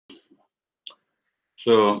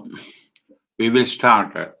So we will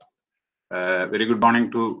start. Very good morning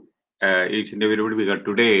to each and everybody. Because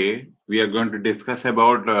today we are going to discuss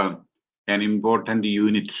about an important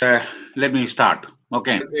unit. Let me start.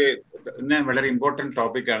 Okay. A very important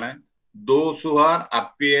topic. Those who are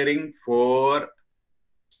appearing for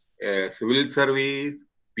civil service,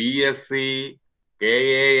 PSC,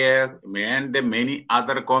 KAS, and many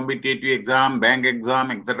other competitive exam, bank exam,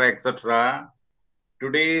 etc., etc.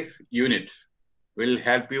 Today's unit will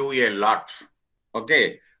help you a lot.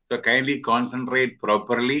 Okay, so kindly concentrate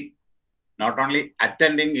properly. Not only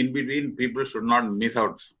attending in between, people should not miss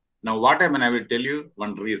out. Now, what I mean, I will tell you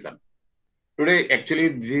one reason. Today, actually,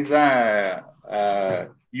 this is a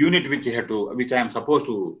unit which I am supposed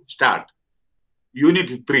to start.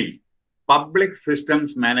 Unit 3, Public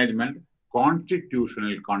Systems Management,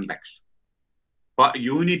 Constitutional Context. For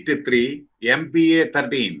Unit 3, MPA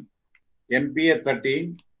 13. MPA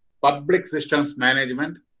 13, Public Systems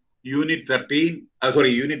Management, Unit 13,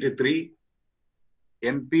 Unit 3,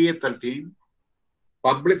 MPA 13,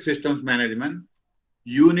 Public Systems Management,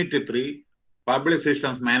 Unit 3, Public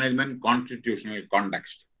Systems Management, Constitutional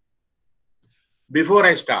Context. Before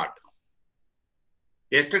I start,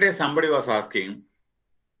 yesterday somebody was asking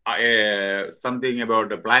something about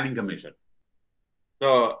the Planning Commission.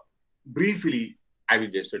 So, briefly, I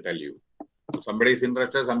will just tell you. Somebody is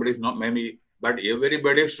interested, somebody is not, maybe, but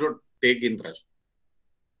everybody should take interest.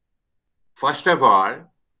 First of all,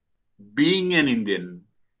 being an Indian,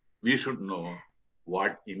 we should know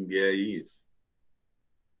what India is.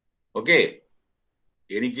 Okay?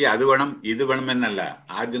 എനിക്ക് അത് വേണം ഇത് വേണമെന്നല്ല,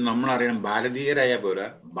 ആദ്യം നമ്മൾ അറിയണം ഭാരതീയരായ പോരാ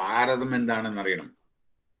ഭാരതം എന്താണെന്ന് അറിയണം.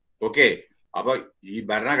 ഓക്കെ, അപ്പൊ ഈ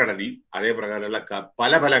ഭരണഘടനയും അതേ പ്രകാരമുള്ള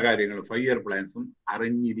പല പല കാര്യങ്ങളും 5 ഇയർ പ്ലാൻസും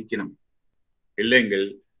അറിഞ്ഞിരിക്കണം. ഇല്ലെങ്കിൽ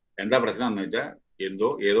എന്താ പ്രശ്നം എന്ന് വെച്ചാൽ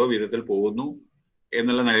ഏതോ വിധത്തിൽ പോകുന്നു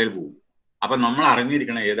എന്നുള്ള നിലയിൽ പോകും. അപ്പൊ നമ്മൾ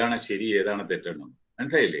അറിഞ്ഞിരിക്കണം ഏതാണ് ശരി ഏതാണ് തെറ്റെന്ന്.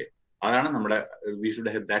 മനസ്സിലായില്ലേ? അതാണ് നമ്മുടെ we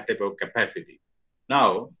should have that type of capacity. Now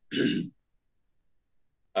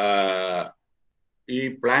ഈ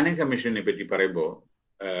പ്ലാനിംഗ് കമ്മീഷനെ പറ്റി പറയുമ്പോൾ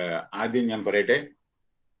ആദ്യം ഞാൻ പറയട്ടെ,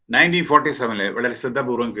 1947 വളരെ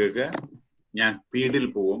ശ്രദ്ധാപൂർവം കേൾക്കുക. ഞാൻ സ്പീഡിൽ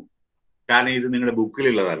പോവും, കാരണം ഇത് നിങ്ങളുടെ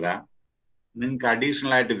ബുക്കിലുള്ളതല്ല. നിങ്ങൾക്ക്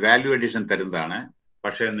അഡീഷണൽ ആയിട്ട് വാല്യൂ അഡീഷൻ തരുന്നതാണ്,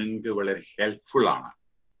 പക്ഷെ നിങ്ങൾക്ക് വളരെ ഹെൽപ്ഫുൾ ആണ്.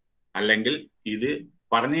 അല്ലെങ്കിൽ ഇത്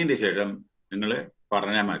പറഞ്ഞതിന് ശേഷം നിങ്ങൾ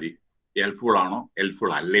പറഞ്ഞാൽ മതി ഹെൽപ്ഫുൾ ആണോ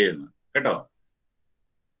ഹെൽപ്ഫുൾ അല്ലേ എന്ന്, കേട്ടോ.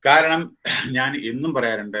 കാരണം ഞാൻ എന്നും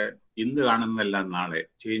പറയാറുണ്ട്, ഇന്ന് കാണുന്നതെല്ലാം നാളെ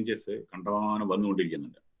ചേഞ്ചസ് കണ്ടോണം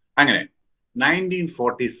വന്നുകൊണ്ടിരിക്കുന്നുണ്ട്. അങ്ങനെ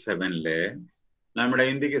 1947 നമ്മുടെ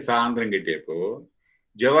ഇന്ത്യക്ക് സ്വാതന്ത്ര്യം കിട്ടിയപ്പോ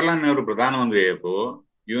Jawaharlal Nehru പ്രധാനമന്ത്രിയായപ്പോ,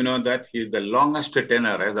 you know that he is the longest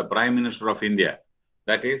tenure as the Prime Minister of India.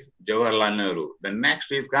 That is Jawaharlal Nehru. The next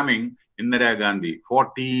is coming Indira Gandhi,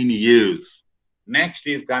 14 years. Next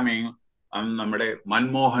is coming നമ്മുടെ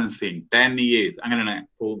മൻമോഹൻ സിംഗ്, 10 years. അങ്ങനെയാണ്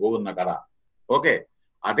പോകുന്ന കഥ. ഓക്കെ,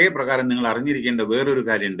 അതേ പ്രകാരം നിങ്ങൾ അറിഞ്ഞിരിക്കേണ്ട വേറൊരു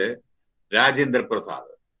കാര്യമുണ്ട്, രാജേന്ദ്ര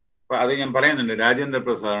പ്രസാദ്. അപ്പൊ അത് ഞാൻ പറയുന്നുണ്ട്. രാജേന്ദ്ര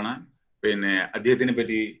പ്രസാദാണ്, പിന്നെ അദ്ദേഹത്തിനെ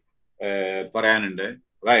പറ്റി പറയാനുണ്ട്.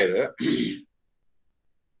 അതായത്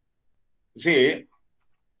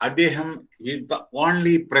അദ്ദേഹം is the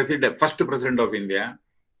only president, first president of India,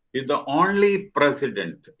 is the only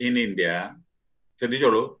president in India.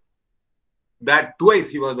 ശ്രദ്ധിച്ചോളൂ, that twice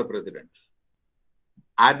he was the president.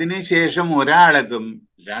 അതിനുശേഷം ഒരാൾക്കും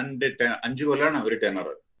 5 കൊല്ലാണ് ഒരു ടെനർ,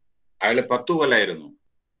 അയാള് 10 കൊല്ലായിരുന്നു.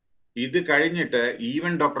 ഇത് കഴിഞ്ഞിട്ട്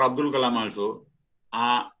even doctor Abdul Kalam also ആ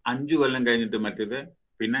 5 കൊല്ലം കഴിഞ്ഞിട്ട് മറ്റേത്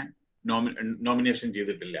പിന്നെ നോമിനേഷൻ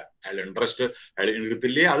ചെയ്തിട്ടില്ല. അയാൾ ഇൻട്രസ്റ്റ് അയാൾ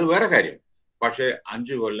എടുത്തില്ലേ, അത് വേറെ കാര്യം. പക്ഷെ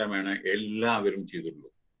 5 കൊല്ലമാണ് എല്ലാവരും ചെയ്തിട്ടുള്ളൂ.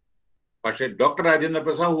 പക്ഷെ doctor Rajendra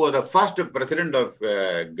Prasad, who was the first president of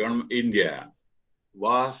India,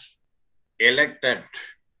 was elected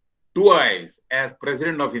twice as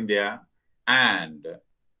president of India, and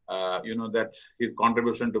you know that his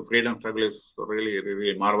contribution to freedom struggle is really,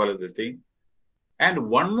 really marvelous thing. And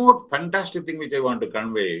one more fantastic thing which I want to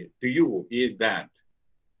convey to you is that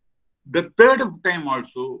the third time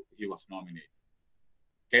also he was nominated.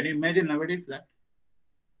 Can you imagine nowadays that?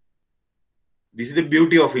 This is the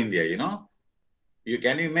beauty of India, you know.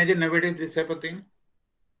 Can you imagine nowadays this type of thing?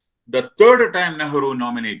 The third time Nehru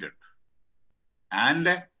nominated,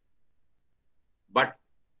 but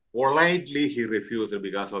politely he refused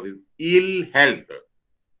because of his ill health.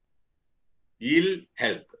 Ill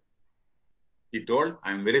health. He told,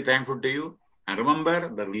 I am very thankful to you. And remember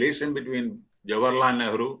the relation between Jawaharlal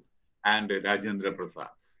Nehru and Rajendra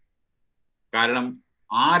Prasad. കാരണം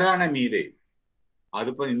ആരാണ് മീതെ,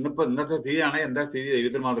 അതിപ്പോ ഇന്നത്തെ സ്ഥിതിയാണ്. എന്താ സ്ഥിതി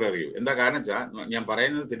ദൈവത്തിന് മാത്രമേ അറിയൂ. എന്താ കാരണം വെച്ചാൽ, ഞാൻ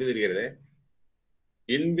പറയുന്നത് തെറ്റിദ്ധരിക്കരുത്.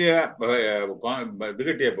 ഇന്ത്യ ഇത്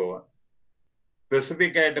കിട്ടിയപ്പോ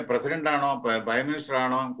specific president prime minister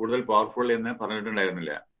കൂടുതൽ പവർഫുൾ എന്ന്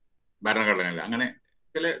പറഞ്ഞിട്ടുണ്ടായിരുന്നില്ല ഭരണഘടനയിൽ. അങ്ങനെ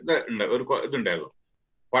ചില ഇതുണ്ടായിരുന്നു.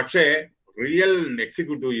 പക്ഷേ real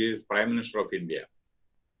executive is Prime Minister of India.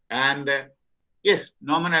 And yes,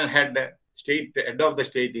 nominal head of the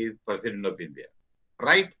state is President of India.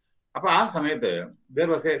 Right? അപ്പൊ ആ സമയത്ത് there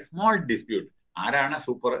was a small dispute. ആരാണ്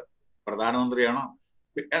സൂപ്പർ പ്രധാനമന്ത്രിയാണോ?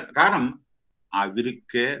 കാരണം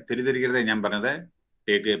അവർക്ക് തിരിതിരിക്കരുത് ഞാൻ പറഞ്ഞത്.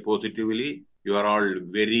 Take it positively. You are all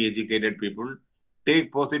very educated people. Take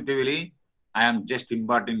positively. I am just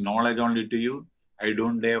imparting knowledge only to you. I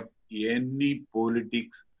don't have any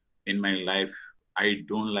politics in my life. I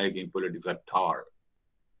don't like in politics at all.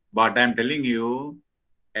 But I'm telling you,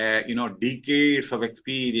 decades of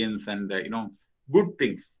experience and, good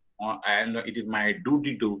things. And it is my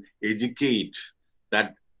duty to educate that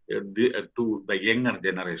to the younger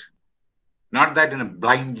generation. Not that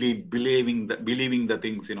blindly believing the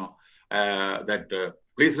things,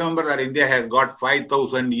 please remember that India has got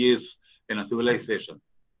 5,000 years in a civilization.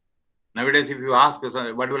 Nowadays, if you ask,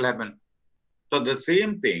 what will happen? So the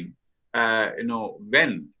same thing,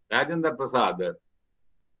 when Rajendra Prasad,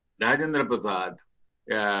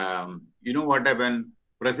 what happened?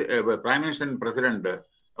 Prime Minister and President,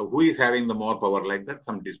 who is having the more power like that?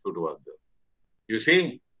 Some dispute was there. You see,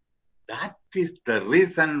 that is the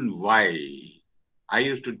reason why I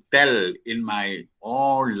used to tell in my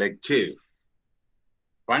all lectures,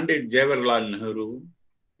 Pandit Jawaharlal Nehru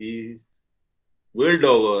is world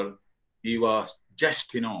over, he was just,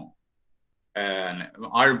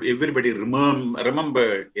 everybody remember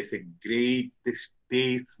is a great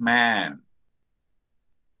statesman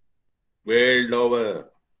world over.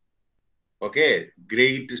 Okay,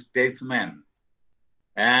 great statesman.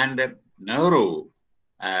 And Nehru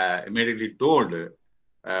immediately told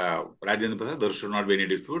Rajendra Prasad, there should not be any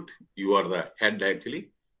dispute. You are the head actually.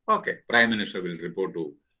 Okay, Prime Minister will report to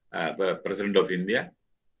the President of India.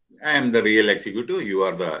 I am the real executive. You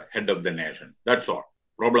are the head of the nation. That's all.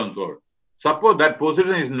 Problem solved. Suppose that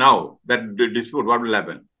position is now, that dispute, what will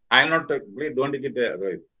happen? I will not, please don't take it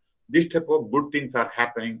otherwise. This type of good things are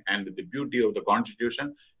happening, and the beauty of the constitution,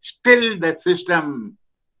 still the system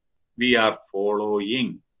we are following.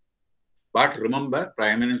 But remember,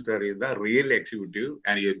 Prime Minister is the real executive,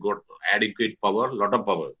 and he has got adequate power, lot of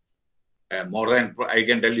power. More than, I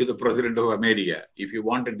can tell you, the President of America. If you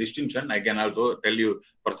want a distinction, I can also tell you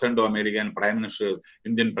President of America and Prime Minister,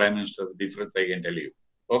 Indian Prime Minister, difference I can tell you.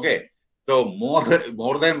 Okay. So more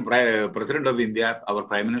than President of India, our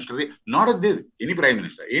Prime Minister, not this, any Prime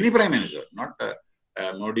Minister, not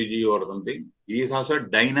Modi ji or something. He is also a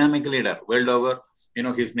dynamic leader world over.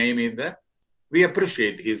 His name is there. We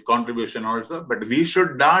appreciate his contribution also, but we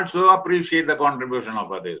should also appreciate the contribution of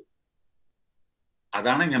others.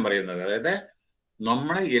 അതാണ് ഞാൻ പറയുന്നത്. അതായത്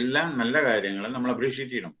നമ്മളെ എല്ലാ നല്ല കാര്യങ്ങളും നമ്മൾ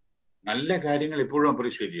appreciate ചെയ്യണം. നല്ല കാര്യങ്ങൾ എപ്പോഴും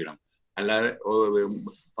അപ്രീഷിയേറ്റ് ചെയ്യണം. അല്ലാതെ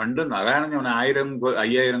പണ്ട് അതാണ് ഞാൻ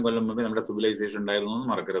 5000 കൊല്ലം മുമ്പ് നമ്മുടെ സിവിലൈസേഷൻ ഉണ്ടായിരുന്നു എന്ന്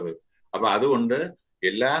മറക്കരുത്. അപ്പൊ അതുകൊണ്ട്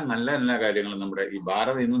എല്ലാ നല്ല കാര്യങ്ങളും നമ്മുടെ ഈ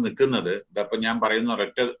ഭാരതം ഇന്ന് നിൽക്കുന്നത് ഇതപ്പൊ ഞാൻ പറയുന്ന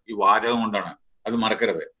ഒരൊറ്റ ഈ വാചകം കൊണ്ടാണ്. അത്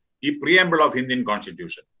മറക്കരുത്. ഈ പ്രിയംബിൾ ഓഫ് ഇന്ത്യൻ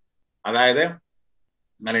കോൺസ്റ്റിറ്റ്യൂഷൻ, അതായത്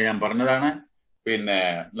ഇന്നലെ ഞാൻ പറഞ്ഞതാണ്. പിന്നെ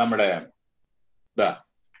നമ്മുടെ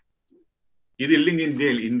ഇതില്ലെങ്കിൽ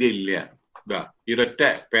ഇന്ത്യ ഇല്ല. ഇതൊറ്റ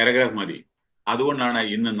പാരഗ്രാഫ് മതി. അതുകൊണ്ടാണ്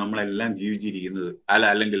ഇന്ന് നമ്മളെല്ലാം ജീവിച്ചിരിക്കുന്നത്,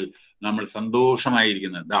 അല്ലെങ്കിൽ നമ്മൾ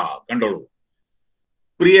സന്തോഷമായിരിക്കുന്നത്. കണ്ടോളൂ.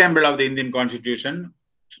 Preamble of the Indian Constitution,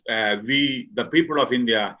 we, the people of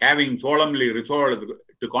India, having solemnly resolved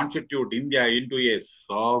to constitute India into a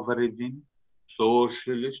sovereign,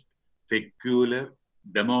 socialist, secular,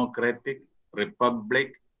 democratic republic,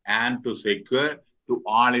 and to secure to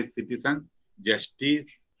all its citizens justice,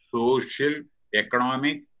 social,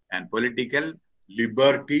 economic, and political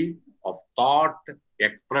liberty of thought,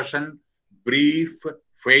 expression, belief,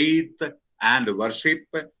 faith, and worship,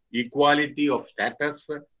 equality of status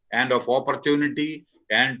and of opportunity,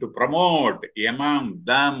 and to promote among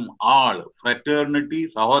them all fraternity,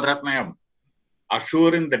 sahodratnayam,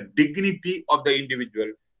 assuring the dignity of the individual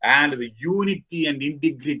and the unity and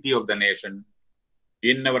integrity of the nation.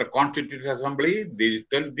 In our Constitutional Assembly, the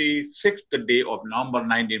 26th day of November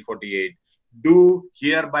 1948, do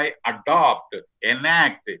hereby adopt,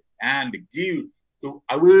 enact, and give to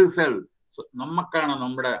ourselves. So, നമുക്കാണ്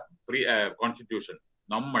നമ്മുടെ constitution.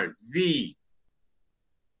 നമ്മൾ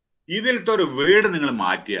ഇതിലത്തെ ഒരു word നിങ്ങൾ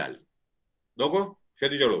മാറ്റിയാൽ നോക്കൂ,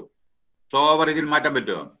 ശ്രദ്ധിച്ചോളൂ. സോവറിജിൻ മാറ്റാൻ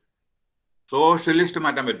പറ്റുമോ? സോഷ്യലിസ്റ്റ്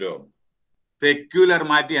മാറ്റാൻ പറ്റുമോ? സെക്യുലർ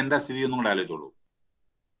മാറ്റി എന്താ സ്ഥിതി എന്നും കൂടെ ആലോചിച്ചോളൂ.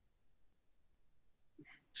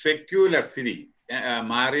 സെക്യുലർ സ്ഥിതി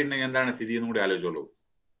മാറിയിട്ടുണ്ടെങ്കിൽ എന്താണ് സ്ഥിതി എന്നും കൂടി ആലോചിച്ചോളൂ.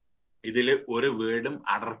 ഇതിൽ ഒരു വേർഡും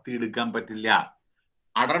അടർത്തിയെടുക്കാൻ പറ്റില്ല.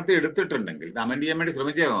 അടർത്തി എടുത്തിട്ടുണ്ടെങ്കിൽ ഇത് അമെൻഡ് ചെയ്യാൻ വേണ്ടി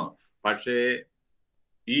ശ്രമിച്ചായിരുന്നു. പക്ഷേ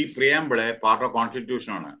ഈ പ്രിയാമ്പിള് പാർട്ട് ഓഫ്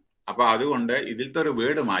കോൺസ്റ്റിറ്റ്യൂഷൻ ആണ്. അപ്പൊ അതുകൊണ്ട് ഇതിലത്തെ ഒരു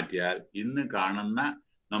വേർഡ് മാറ്റിയാൽ ഇന്ന് കാണുന്ന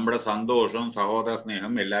നമ്മുടെ സന്തോഷവും സഹോദര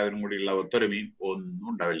സ്നേഹം എല്ലാവരും കൂടിയുള്ള ഒത്തൊരുമയും ഒന്നും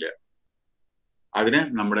ഉണ്ടാവില്ല. അതിന്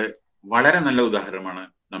നമ്മുടെ വളരെ നല്ല ഉദാഹരണമാണ്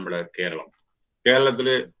നമ്മുടെ കേരളം.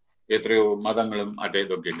 കേരളത്തില് എത്രയോ മതങ്ങളും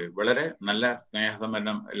ഇതൊക്കെ ഉണ്ട്. വളരെ നല്ല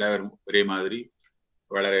സ്നേഹസമ്പന്നം, എല്ലാവരും ഒരേമാതിരി,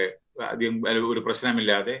 വളരെ അധികം ഒരു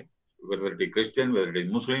പ്രശ്നമില്ലാതെ, whether it is Christian, whether it is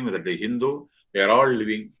Muslim, whether it is Hindu, they are all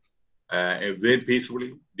living very peacefully.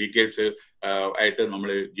 Decades ആയിട്ട് നമ്മൾ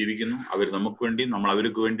ജീവിക്കുന്നു. അവർ നമുക്ക് വേണ്ടി, നമ്മൾ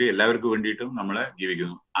അവർക്ക് വേണ്ടി, എല്ലാവർക്കും വേണ്ടിയിട്ടും നമ്മൾ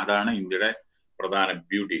ജീവിക്കുന്നു. അതാണ് ഇന്ത്യയുടെ പ്രധാന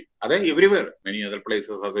ബ്യൂട്ടി. അത് everywhere, many other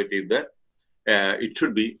places of it is that. It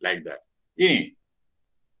should be like that. ഇനി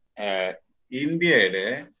ഇന്ത്യയുടെ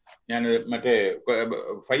ഞാൻ മറ്റേ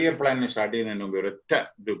 5 ഇയർ പ്ലാനിന് സ്റ്റാർട്ട് ചെയ്യുന്നതിന് മുമ്പ് ഒരൊറ്റ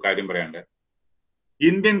കാര്യം പറയാനുണ്ട്.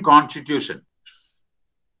 ഇന്ത്യൻ കോൺസ്റ്റിറ്റ്യൂഷൻ,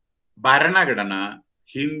 ഭരണഘടന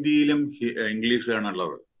ഹിന്ദിയിലും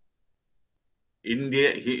ഇംഗ്ലീഷിലാണുള്ളത്.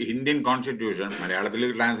 ഇന്ത്യൻ കോൺസ്റ്റിറ്റ്യൂഷൻ മലയാളത്തിൽ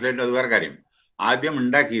ട്രാൻസ്ലേറ്റ് അത് വേറെ കാര്യം. ആദ്യം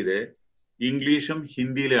ഉണ്ടാക്കിയത് ഇംഗ്ലീഷും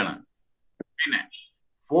ഹിന്ദിയിലാണ്. പിന്നെ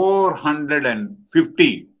 450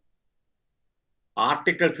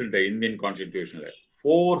 ആർട്ടിക്കിൾസ് ഉണ്ട് ഇന്ത്യൻ കോൺസ്റ്റിറ്റ്യൂഷനിൽ.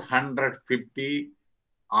 450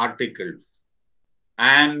 ആർട്ടിക്കിൾസ്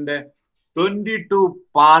ആൻഡ് 22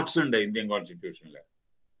 പാർട്സ് ഉണ്ട് ഇന്ത്യൻ കോൺസ്റ്റിറ്റ്യൂഷനിൽ.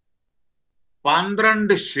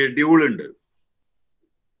 12 ഷെഡ്യൂൾ ഉണ്ട്.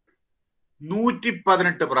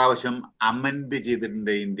 118 പ്രാവശ്യം അമെൻഡ്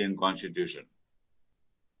ചെയ്തിട്ടുണ്ട് ഇന്ത്യൻ കോൺസ്റ്റിറ്റ്യൂഷൻ.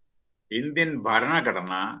 ഇന്ത്യൻ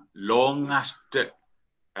ഭരണഘടന ലോങ്സ്റ്റ്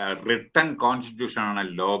റിട്ടൺ കോൺസ്റ്റിറ്റ്യൂഷൻ ആണ്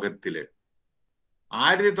ലോകത്തില്.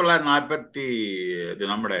 1940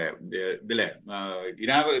 നമ്മുടെ ഇതിലെ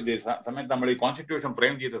സമയത്ത് നമ്മൾ ഈ കോൺസ്റ്റിറ്റ്യൂഷൻ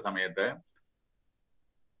ഫ്രെയിം ചെയ്ത സമയത്ത്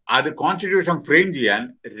അത് കോൺസ്റ്റിറ്റ്യൂഷൻ ഫ്രെയിം ചെയ്യാൻ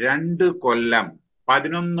 2 കൊല്ലം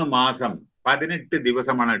 11 മാസം 18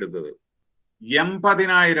 ദിവസമാണ് എടുത്തത്.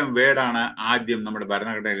 80,000 വേർഡാണ് ആദ്യം നമ്മുടെ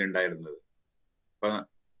ഭരണഘടനയിൽ ഉണ്ടായിരുന്നത്. ഇപ്പൊ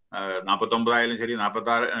 49 ശരി,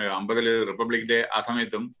 46, 50 റിപ്പബ്ലിക് ഡേ ആ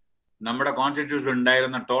സമയത്തും നമ്മുടെ കോൺസ്റ്റിറ്റ്യൂഷൻ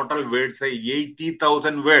ഉണ്ടായിരുന്ന total words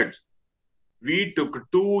 80,000 words. We took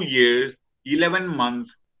 2 years, 11 months,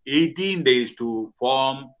 18 days to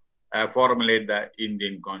formulate the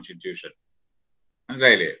Indian Constitution.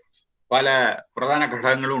 മനസ്സിലായില്ലേ? പല പ്രധാന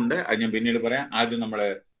ഘടകങ്ങളും ഉണ്ട്. അത് ഞാൻ പിന്നീട് പറയാം. ആദ്യം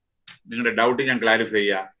നിങ്ങളുടെ ഡൗട്ട് ഞാൻ ക്ലാരിഫൈ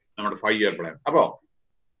ചെയ്യാം. നമ്മുടെ 5 ഇയർ പ്ലാൻ. അപ്പോ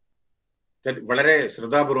വളരെ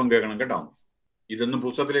ശ്രദ്ധാപൂർവം കേൾക്കണം കേട്ടോ. ഇതൊന്നും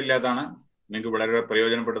പുസ്തകത്തിലില്ലാത്തതാണ്. നിങ്ങൾക്ക് വളരെ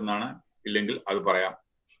പ്രയോജനപ്പെടുന്നതാണ്. ഇല്ലെങ്കിൽ അത് പറയാം,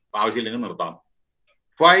 ആവശ്യമില്ലെങ്കിൽ നിർത്താം.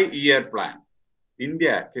 5 ഇയർ പ്ലാൻ.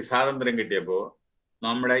 ഇന്ത്യക്ക് സ്വാതന്ത്ര്യം കിട്ടിയപ്പോ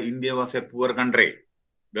നമ്മുടെ India was A poor country.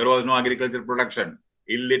 There was no agriculture production,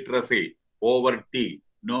 illiteracy, poverty,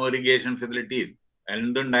 no irrigation facilities.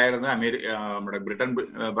 എന്തുണ്ടായിരുന്നു? നമ്മുടെ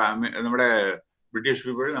നമ്മുടെ ബ്രിട്ടീഷ്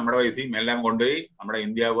പീപ്പിൾ നമ്മുടെ പൈസയും എല്ലാം കൊണ്ടുപോയി. നമ്മുടെ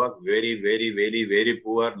India was very very very very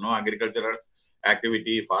poor. No agricultural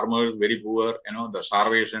activity, farmers very poor, the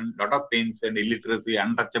starvation, lot of things, and illiteracy,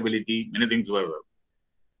 untouchability, many things were there.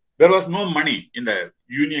 There was no money in the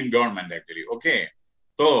union government actually. Okay,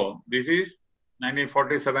 so this is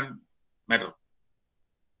 1947 matter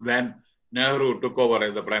when Nehru took over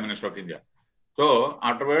as the Prime Minister of India. So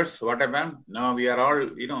afterwards, what happened? Now we are all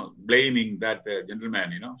blaming that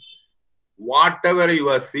gentleman. Whatever you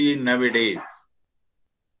are seeing nowadays,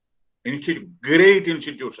 great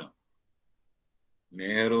institution,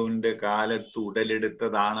 നെഹ്റുവിന്റെ കാലത്ത്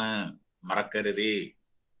ഉടലെടുത്തതാണ്, മറക്കരുതേ.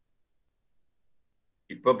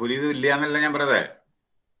 ഇപ്പൊ പുതിയത് ഇല്ല എന്നല്ല ഞാൻ പറഞ്ഞത്.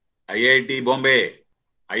 IIT Bombay,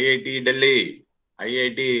 IIT Delhi,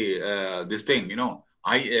 IIT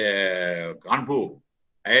Kanpur,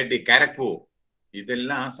 IIT കാരക്പൂർ,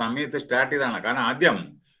 ഇതെല്ലാം സമയത്ത് സ്റ്റാർട്ട് ചെയ്തതാണ്. കാരണം ആദ്യം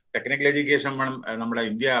ടെക്നിക്കൽ എഡ്യൂക്കേഷൻ വേണം. നമ്മുടെ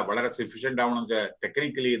ഇന്ത്യ വളരെ സഫീഷ്യന്റ് ആവണം.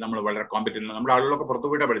 ടെക്നിക്കലി നമ്മൾ വളരെ കോമ്പറ്റന്റ്, നമ്മുടെ ആളുകളൊക്കെ പുറത്തു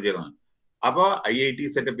പോയിട്ടാണ് പഠിച്ചിരുന്നത്. അപ്പോൾ IIT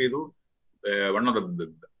സെറ്റപ്പ് ചെയ്തു. One of the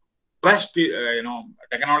best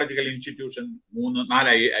technological institution, 3-4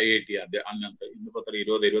 IIT അന്നത്തെ. ഇന്നിപ്പോ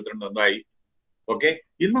 20-22 എന്തായി. ഓക്കെ,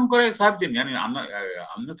 ഇന്നും കുറെ സ്ഥാപിച്ചു. ഞാൻ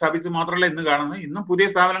അന്ന് സ്ഥാപിച്ചത് മാത്രമല്ല ഇന്ന് കാണുന്നത്. ഇന്നും പുതിയ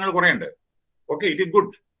സ്ഥാപനങ്ങൾ കുറെ ഉണ്ട്. Okay, it is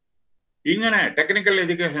good. ഇങ്ങനെ ടെക്നിക്കൽ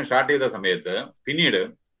എഡ്യൂക്കേഷൻ സ്റ്റാർട്ട് ചെയ്ത സമയത്ത് പിന്നീട്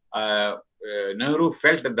Nehru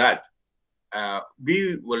felt that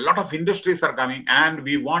lot of industries are coming and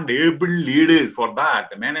we want able leaders. For that,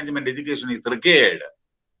 management education is required.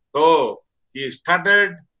 So he started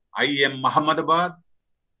IIM Ahmedabad,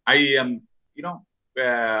 IIM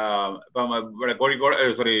Kozhikode,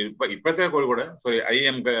 ഇപ്പോഴത്തെ Kozhikode,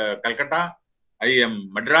 IIM Calcutta, IIM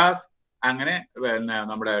Madras, അങ്ങനെ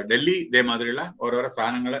നമ്മുടെ ഡൽഹി, ഇതേമാതിരിയുള്ള ഓരോരോ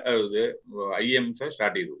സ്ഥാനങ്ങൾ IIMs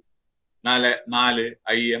start ചെയ്തു. 4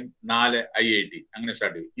 IIM, 4 IIT അങ്ങനെ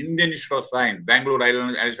സ്റ്റാർട്ട് ചെയ്തു. Indian institute of science Bangalore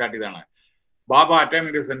start ചെയ്തതാണ്. ബാബ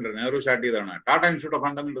atomic centre Nehru start ചെയ്തതാണ്. Tata institute of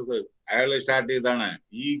fundamental research അയാൾ സ്റ്റാർട്ട് ചെയ്തതാണ്.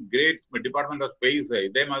 ഈ ഗ്രേറ്റ് ഡിപ്പാർട്ട്മെന്റ് ഓഫ് സ്പേസ്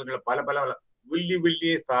ഇതേമാതിരിയുള്ള പല പല വലിയ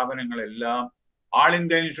വലിയ സ്ഥാപനങ്ങളെല്ലാം, ആൾ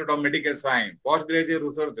India institute of medical science, post graduate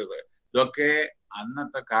researches, ഇതൊക്കെ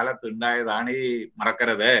അന്നത്തെ കാലത്ത് ഉണ്ടായതാണ്. ഈ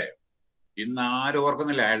മറക്കരുത്. ഇന്ന് ആരും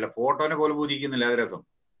ഓർക്കുന്നില്ല. അയാളുടെ ഫോട്ടോനെ പോലും പൂജിക്കുന്നില്ല. അത് രസം.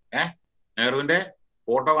 നെഹ്റുവിന്റെ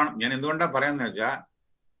ഫോട്ടോ കാണും. ഞാൻ എന്തുകൊണ്ടാണ് പറയുന്നത് വെച്ചാൽ,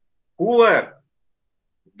 whoever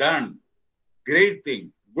done great thing,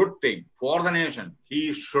 good thing for the nation, he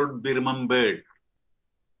should be remembered.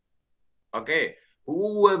 Okay,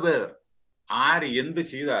 whoever ആര് എന്ത്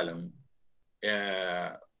ചെയ്താലും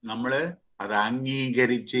നമ്മള് അത്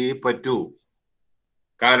അംഗീകരിച്ചേ പറ്റൂ.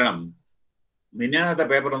 കാരണം മിന്നാത്ത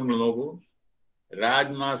പേപ്പർ നിങ്ങൾ നോക്കൂ.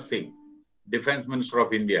 Rajnath Singh, defence minister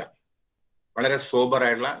of India, വളരെ സോബർ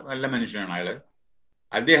ആയിട്ടുള്ള നല്ല മനുഷ്യനാണ് അയാള്.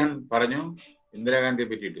 അദ്ദേഹം പറഞ്ഞു ഇന്ദിരാഗാന്ധിയെ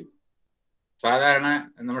പറ്റിയിട്ട്, സാധാരണ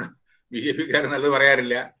നമ്മുടെ BJP-ക്കാർ നല്ലത്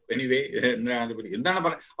പറയാറില്ല. എനിവേ, ഇന്ദിരാഗാന്ധിയെ പറ്റി എന്താണ്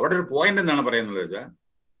അവിടെ ഒരു പോയിന്റ് എന്താണ് പറയുന്നത് വെച്ചാൽ,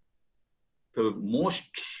 the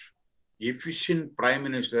most efficient prime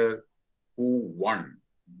minister who won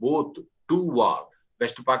both two wars,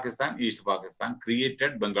 West Pakistan, East Pakistan,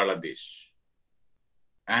 created Bangladesh,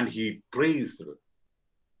 and he praised.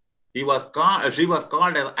 She was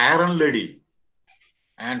called as Iron Lady,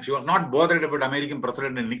 and she was not bothered about American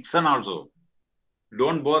President Nixon also.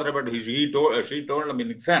 Don't bother about she told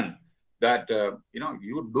Nixon that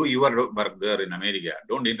you do your work there in America.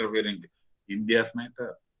 Don't interfere in India's matter.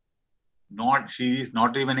 She is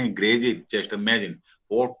not even a graduate. Just imagine,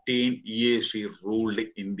 14 years she ruled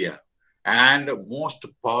India, and most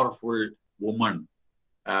powerful woman,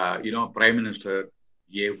 prime minister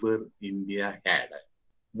ever India had.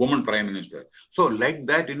 Woman prime minister. So like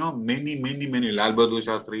that, many Lal Bahadur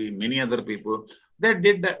Shastri, many other people, they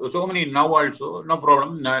did that. So many now also, no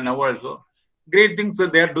problem. Now also, great things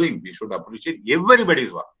that they are doing. We should appreciate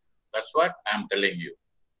everybody's work. That's what I am telling you.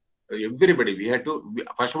 Everybody, we have to,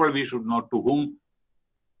 first of all, we should know to whom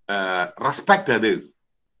respect others.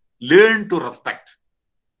 Learn to respect.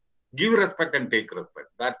 Give respect and take respect.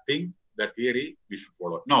 That thing, that theory, we should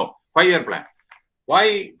follow. Now, 5-year plan. Why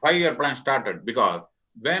 5-year plan started? Because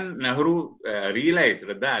when Nehru realized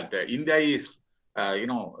that India is,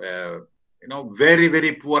 very,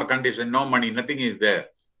 very poor condition, no money, nothing is there.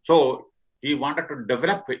 So he wanted to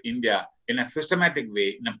develop India in a systematic way,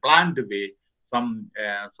 in a planned way.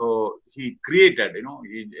 So he created,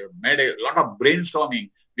 he made a lot of brainstorming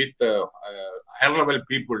with higher level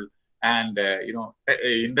people and,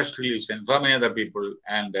 industrialists and so many other people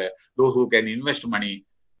and those who can invest money.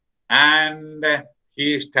 And he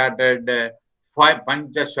started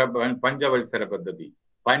Panchavalsara Paddhati.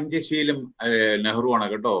 Panchashilam Nehru ആണ്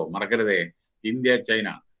കേട്ടോ, മറക്കരുതേ. India China.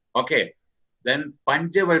 Okay. Then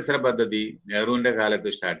പഞ്ചവത്സര പദ്ധതി നെഹ്റുവിന്റെ കാലത്ത്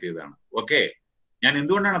start ചെയ്തതാണ്. Okay. ഞാൻ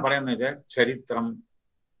എന്തുകൊണ്ടാണ് പറയുന്നത് വെച്ചാൽ, ചരിത്രം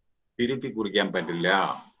തിരുത്തി കുറിക്കാൻ പറ്റില്ല.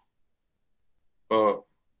 ഇപ്പോ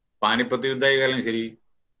പാനിപ്പത്ത് യുദ്ധമായാലും ശരി,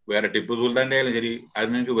 വേറെ ടിപ്പു സുൽത്താന്റെ ആയാലും ശരി, അത്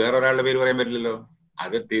നിങ്ങൾക്ക് വേറൊരാളുടെ പേര് പറയാൻ പറ്റില്ലല്ലോ.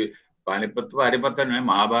 അത് പാനിപ്പത്ത് തന്നെ,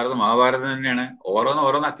 മഹാഭാരതം തന്നെയാണ്.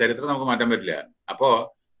 ഓരോന്ന് ചരിത്രം നമുക്ക് മാറ്റാൻ പറ്റില്ല. അപ്പോ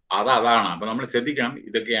അതാണ്. അപ്പൊ നമ്മൾ ശ്രദ്ധിക്കണം.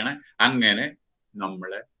 ഇതൊക്കെയാണ്. അങ്ങനെ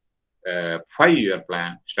നമ്മള് 5-year പ്ലാൻ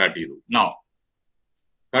സ്റ്റാർട്ട് ചെയ്തു. നോ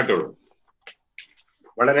കേട്ടോളൂ,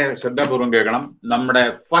 വളരെ ശ്രദ്ധാപൂർവം കേൾക്കണം. നമ്മുടെ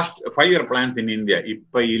first 5-year plans in India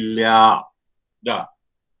ഇപ്പൊ ഇല്ല.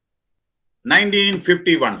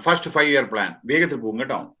 1951 ഫസ്റ്റ് 5-year പ്ലാൻ. വേഗത്തിൽ പോകും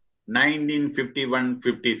കേട്ടോ.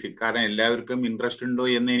 1951-56. കാരണം എല്ലാവർക്കും ഇൻട്രസ്റ്റ് ഉണ്ടോ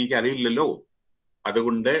എന്ന് എനിക്ക് അറിയില്ലല്ലോ.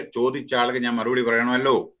 അതുകൊണ്ട് ചോദിച്ച ആൾക്ക് ഞാൻ മറുപടി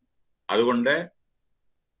പറയണമല്ലോ. അതുകൊണ്ട്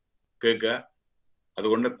കേൾക്കുക.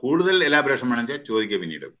 അതുകൊണ്ട് കൂടുതൽ എലാബറേഷൻ വേണമെങ്കിൽ ചോദിക്കുക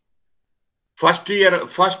പിന്നീട്.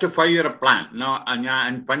 First 5-year plan. ഞാൻ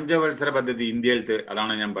പഞ്ചവത്സര പദ്ധതി ഇന്ത്യയിലത്തെ,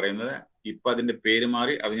 അതാണ് ഞാൻ പറയുന്നത്. ഇപ്പൊ അതിന്റെ പേര്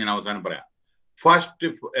മാറി, അത് ഞാൻ അവസാനം പറയാം. ഫസ്റ്റ്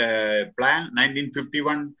പ്ലാൻ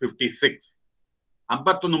 1951-56,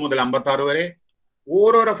 51 മുതൽ 56 വരെ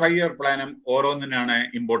ഓരോരോ 5-year പ്ലാനും ഓരോന്നിനാണ്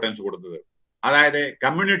ഇമ്പോർട്ടൻസ് കൊടുത്തത്. അതായത്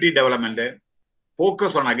community development,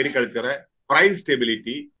 focus on agriculture, price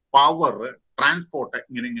stability, power, transport,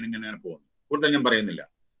 ഇങ്ങനെ പോകുന്നു. കൂടുതൽ ഞാൻ പറയുന്നില്ല.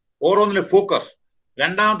 ഓരോന്നിലെ ഫോക്കസ്.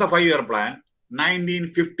 രണ്ടാമത്തെ 5-year പ്ലാൻ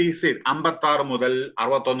 1956, 56 മുതൽ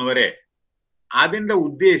 61 വരെ. അതിന്റെ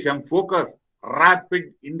ഉദ്ദേശം focus rapid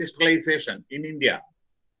industrialisation in India.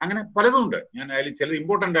 അങ്ങനെ പലതും ഉണ്ട്. ഞാൻ അതിൽ ചില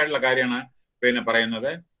ഇമ്പോർട്ടന്റ് ആയിട്ടുള്ള കാര്യമാണ് പിന്നെ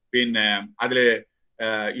പറയുന്നത്. പിന്നെ അതില്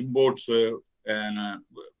ഇമ്പോർട്ട്സ്,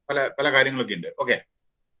 പല കാര്യങ്ങളൊക്കെ ഉണ്ട്. ഓക്കെ.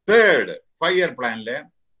 തേർഡ് 5-year പ്ലാനില്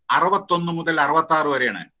 61 മുതൽ 66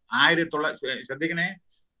 വരെയാണ്. ശ്രദ്ധിക്കണേ,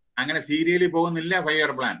 അങ്ങനെ സീരിയലി പോകുന്നില്ല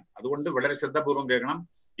 5-year പ്ലാൻ. അതുകൊണ്ട് വളരെ ശ്രദ്ധാപൂർവം കേൾക്കണം.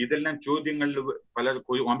 ഇതെല്ലാം ചോദ്യങ്ങളിൽ പല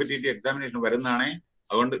കോമ്പറ്റേറ്റീവ് എക്സാമിനേഷൻ വരുന്നതാണ്.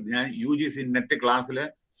 അതുകൊണ്ട് ഞാൻ UGC നെറ്റ് ക്ലാസ്സിൽ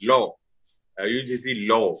ലോ, UGC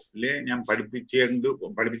law അല്ലേ ഞാൻ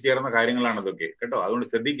പഠിപ്പിച്ചേർന്ന കാര്യങ്ങളാണ് അതൊക്കെ കേട്ടോ, അതുകൊണ്ട്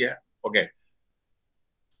ശ്രദ്ധിക്കുക. ഓക്കെ,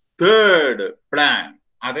 തേർഡ് പ്ലാൻ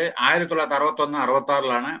അത്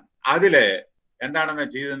 1961-66 അതില് എന്താണെന്ന്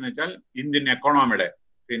ചെയ്തതെന്ന് വെച്ചാൽ ഇന്ത്യൻ എക്കോണമിയുടെ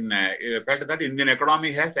പിന്നെ Indian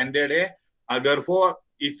economy has ended therefore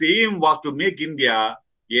its aim was to make India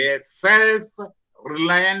a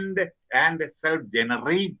self-reliant and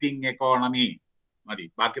self-generating economy. മതി,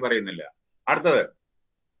 ബാക്കി പറയുന്നില്ല.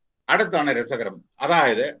 അടുത്താണ് രസകരം.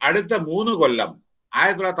 അതായത് അടുത്ത 3 കൊല്ലം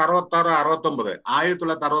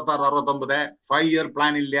 1966-69 5 ഇയർ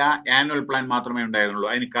പ്ലാൻ ഇല്ല, ആനുവൽ പ്ലാൻ മാത്രമേ ഉണ്ടായിരുന്നുള്ളൂ.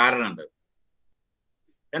 അതിന് കാരണമുണ്ട്.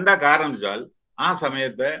 എന്താ കാരണം എന്ന് വെച്ചാൽ ആ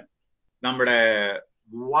സമയത്ത് നമ്മുടെ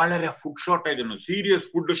വളരെ ഫുഡ് ഷോർട്ടേജ് ഉണ്ട്, സീരിയസ്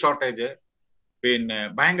ഫുഡ് ഷോർട്ടേജ്. പിന്നെ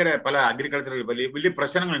ഭയങ്കര പല അഗ്രികൾച്ചറൽ വലിയ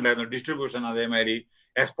പ്രശ്നങ്ങൾ ഉണ്ടായിരുന്നു, ഡിസ്ട്രിബ്യൂഷൻ, അതേമാതിരി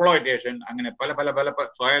എക്സ്പ്ലോയിറ്റേഷൻ, അങ്ങനെ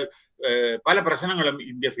പല പ്രശ്നങ്ങളും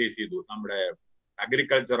ഇന്ത്യ ഫേസ് ചെയ്തു. നമ്മുടെ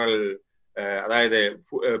അഗ്രികൾച്ചറൽ അതായത്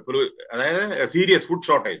serious food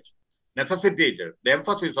shortage necessitated the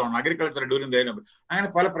emphasis on agriculture during the, അങ്ങനെ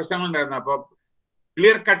പല പ്രശ്നങ്ങളുണ്ടായിരുന്നു. അപ്പൊ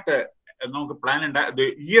ക്ലിയർ കട്ട് നമുക്ക് പ്ലാൻ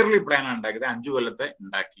ഇയർലി പ്ലാൻ ഉണ്ടാക്കിയത് 5 കൊല്ലത്തെ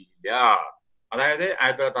ഉണ്ടാക്കിയില്ല. അതായത്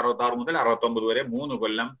 1966 മുതൽ 69 വരെ 3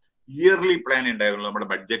 കൊല്ലം ഇയർലി പ്ലാൻ ഉണ്ടായിരുന്നു നമ്മുടെ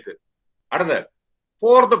ബഡ്ജറ്റ്. അടുത്ത്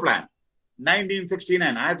ഫോർത്ത് പ്ലാൻ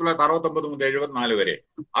 1969 1969 മുതൽ 74 വരെ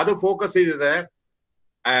അത് ഫോക്കസ് ചെയ്തത്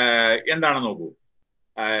എന്താണ് നോക്കൂ,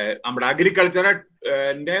 നമ്മുടെ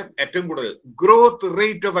അഗ്രികൾച്ചറിന്റെ ഏറ്റവും കൂടുതൽ growth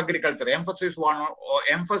rate of agriculture,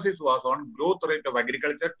 emphasis was on growth rate of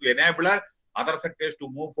agriculture to enable other sectors to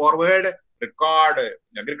move forward, record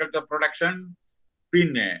agriculture production.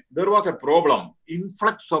 പിന്നെ there was a problem,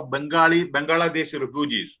 influx of Bangladesh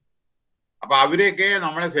refugees. അപ്പൊ അവരെയൊക്കെ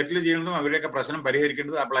നമ്മളെ സെറ്റിൽ ചെയ്യുന്നതും അവരെയൊക്കെ പ്രശ്നം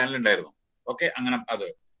പരിഹരിക്കേണ്ടത് ആ പ്ലാനിലുണ്ടായിരുന്നു. ഓക്കെ, അങ്ങനെ അത്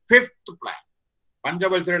ഫിഫ്ത്ത് പ്ലാൻ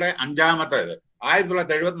പഞ്ചവത്സരയുടെ 5ാമത്തേത്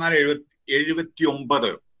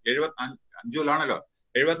 1974-79 75-ലാണല്ലോ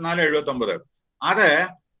 74-79 അത്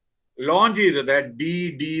ലോഞ്ച് ചെയ്തത്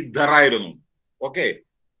DD ധറായിരുന്നു. Okay,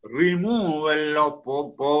 removal of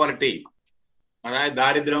poverty, അതായത്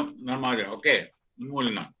ദാരിദ്ര്യം നിർമ്മാർജ്ജനം, ഓക്കെ,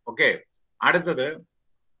 ഉന്മൂലനം. ഓക്കെ, അടുത്തത്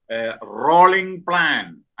റോളിംഗ് പ്ലാൻ.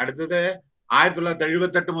 അടുത്തത്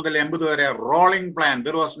 1978 മുതൽ 80 വരെ rolling plan.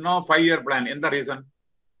 There was no 5 year plan. എന്താ റീസൺ?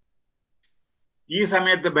 ഈ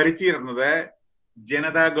സമയത്ത് ഭരിച്ചിരുന്നത്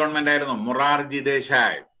ജനതാ ഗവൺമെന്റ് ആയിരുന്നു, മൊറാർജി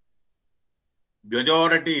ദേശായി.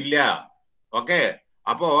 മെജോറിറ്റി ഇല്ല. ഓക്കെ,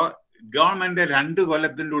 അപ്പോ ഗവൺമെന്റ് 2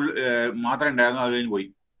 കൊല്ലത്തിന്റെ മാത്രമേ ഉണ്ടായിരുന്നു, അത് കഴിഞ്ഞ് പോയി.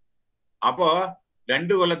 അപ്പോ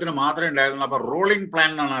 2 കൊല്ലത്തിന് മാത്രമേ ഉണ്ടായിരുന്നു. അപ്പൊ റോളിംഗ് പ്ലാൻ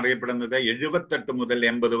എന്നാണ് അറിയപ്പെടുന്നത് 78 മുതൽ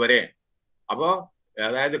 80 വരെ. അപ്പോ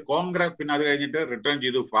അതായത് കോൺഗ്രസ് പിന്നെ അത് കഴിഞ്ഞിട്ട് റിട്ടേൺ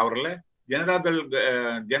ചെയ്തു പവറില് Janata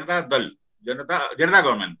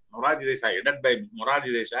government, Morarji Desai, headed by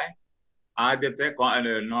Morarji Desai. ആദ്യത്തെ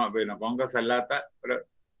പിന്നെ കോൺഗ്രസ് അല്ലാത്ത ഒരു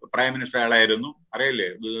പ്രൈം മിനിസ്റ്റർ അയാളായിരുന്നു. അറിയില്ലേ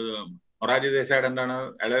മൊറാർജി ദേശായിയുടെ എന്താണ്,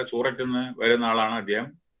 അയാള് സൂററ്റിൽ നിന്ന് വരുന്ന ആളാണ്.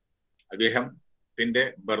 അദ്ദേഹത്തിന്റെ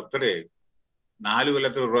ബർത്ത്ഡേ 4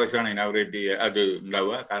 കൊല്ലത്തിൽ ഒരു പ്രാവശ്യമാണ് ഇനാഗുറേറ്റ് അത്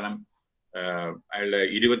ഉണ്ടാവുക. കാരണം അയാളുടെ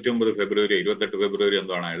 29 ഫെബ്രുവരി 28 ഫെബ്രുവരി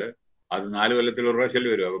എന്തോ ആണ് അയാള്, അത് 4 കൊല്ലത്തിൽ ഒരു പ്രാവശ്യം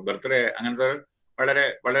വരും. അപ്പൊ ബർത്ത്ഡേ അങ്ങനത്തെ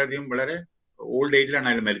വളരെയധികം വളരെ ഓൾഡ് ഏജിലാണ്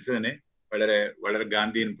അയാൾ മരിച്ചത് തന്നെ. വളരെ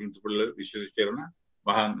ഗാന്ധിയൻ പ്രിൻസിപ്പിളിൽ വിശ്വസിച്ചിരുന്ന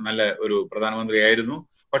നല്ല ഒരു പ്രധാനമന്ത്രിയായിരുന്നു.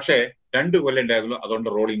 പക്ഷേ 2 കൊല്ലം ഉണ്ടായിരുന്നു, അതുകൊണ്ട്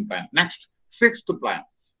rolling plan. Next sixth plan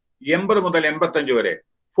 80 മുതൽ 85 വരെ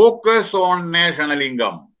focus on national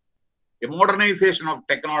income, modernization of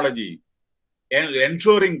technology,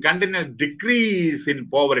 ensuring continuous decrease in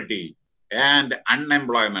poverty and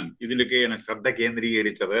unemployment. ഇതിലൊക്കെയാണ് ശ്രദ്ധ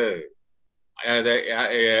കേന്ദ്രീകരിച്ചത്. അതായത്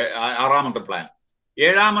 6ാമത്തെ പ്ലാൻ.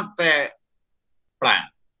 7ാമത്തെ പ്ലാൻ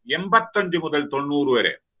 85 മുതൽ 90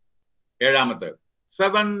 വരെ 7ാമത്തെ.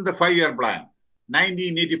 7th 5 year plan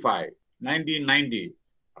 1985-1990,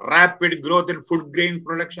 rapid growth in food grain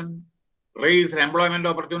production, raised employment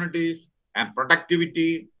opportunities and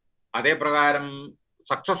productivity. അതേ പ്രകാരം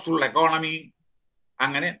successful economy,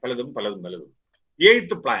 അങ്ങനെ പലതും.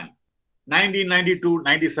 8th plan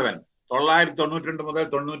 1992-97, 1992 മുതൽ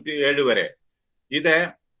 97 വരെ. ഇത്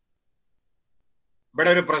ഇവിടെ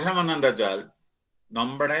ഒരു പ്രശ്നം വന്നെന്താ വെച്ചാൽ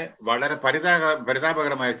നമ്മുടെ വളരെ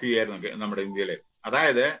പരിതാപകരമായ സ്ഥിതിയായിരുന്നു നമ്മുടെ ഇന്ത്യയിലെ.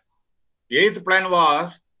 അതായത് 8th plan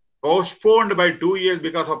was postponed by 2 years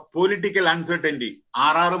because of political uncertainty.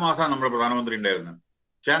 6 മാസമാണ് നമ്മുടെ പ്രധാനമന്ത്രി ഉണ്ടായിരുന്നത്.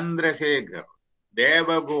 ചന്ദ്രശേഖർ,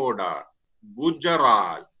 ദേവഗൌഡ,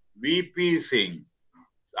 ഗുജറാൾ, VP സിംഗ്.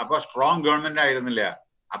 അപ്പൊ സ്ട്രോങ് ഗവൺമെന്റ് ആയിരുന്നില്ല.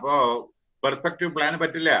 അപ്പോ പെർസ്പെക്റ്റീവ് പ്ലാന്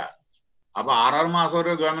പറ്റില്ല. അപ്പൊ 6 മാസം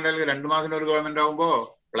ഒരു ഗവൺമെന്റ് അല്ലെങ്കിൽ 2 മാസം ഒരു ഗവൺമെന്റ് ആകുമ്പോ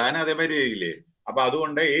പ്ലാൻ അതേമാതിരി ചെയ്യില്ലേ. അപ്പൊ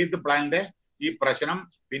അതുകൊണ്ട് 8th പ്ലാനിന്റെ ഈ പ്രശ്നം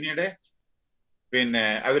പിന്നീട്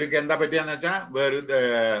അവർക്ക് എന്താ പറ്റിയെന്ന് വെച്ചാൽ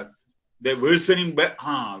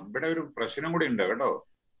ഇവിടെ ഒരു പ്രശ്നം കൂടി ഉണ്ട് കേട്ടോ.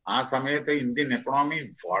 ആ സമയത്ത് ഇന്ത്യൻ എക്കണോമി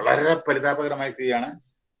വളരെ പരിതാപകരമായ സ്ഥിതിയാണ്.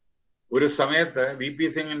 ഒരു സമയത്ത് VP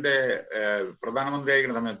സിംഗിന്റെ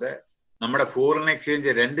പ്രധാനമന്ത്രിയായിരിക്കുന്ന സമയത്ത് നമ്മുടെ ഫോറിൻ എക്സ്ചേഞ്ച്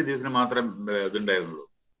 2 ദിവസത്തിന് മാത്രം ഇതുണ്ടായിരുന്നുള്ളൂ.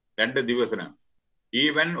 2 ദിവസത്തിന്.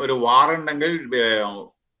 ഈവൻ ഒരു വാർ ഉണ്ടെങ്കിൽ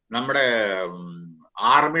നമ്മുടെ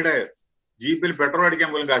ആർമിയുടെ ജീപ്പിൽ പെട്രോൾ അടിക്കാൻ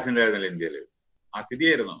പോലും കാശുണ്ടായിരുന്നില്ല ഇന്ത്യയിൽ. ആ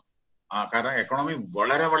സ്ഥിതിയായിരുന്നു. കാരണം എക്കണോമി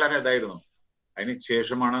വളരെ വളരെ ഇതായിരുന്നു. അതിന്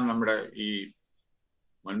ശേഷമാണ് നമ്മുടെ ഈ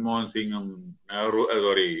മൻമോഹൻ സിംഗും നെഹ്റു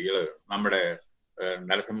നമ്മുടെ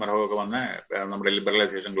നരസിംഹറാവു ഒക്കെ വന്ന് നമ്മുടെ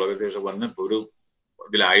ലിബറലൈസേഷൻ ഗ്ലോബലൈസേഷൻ വന്ന് ഒരു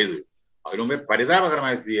ഇതിലായത്. അതിനു മുമ്പേ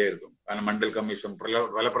പരിതാപകരമായ സ്ഥിതിയായിരുന്നു. കാരണം മണ്ഡൽ കമ്മീഷൻ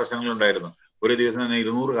പല പ്രശ്നങ്ങളുണ്ടായിരുന്നു. ഒരു ദിവസം തന്നെ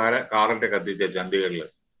 200 കാറൊക്കെ കത്തിച്ച ചണ്ഡീഗഡില്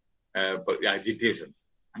അജിറ്റേഷൻ,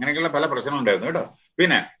 അങ്ങനെയൊക്കെയുള്ള പല പ്രശ്നങ്ങളുണ്ടായിരുന്നു കേട്ടോ.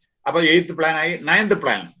 പിന്നെ അപ്പൊ 8th പ്ലാൻ ആയി. 9th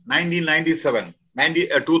പ്ലാൻ 1997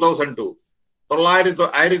 2002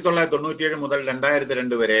 1997 മുതൽ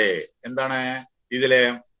 2002 വരെ എന്താണ് ഇതിലെ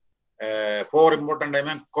 4 ഇമ്പോർട്ടന്റ് ആയി: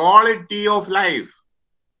 quality of life,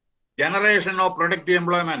 generation of productive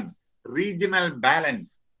employment, regional balance,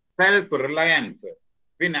 self Reliance,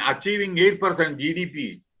 പിന്നെ achieving 8% GDP,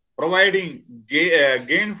 providing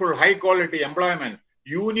gainful high quality employment,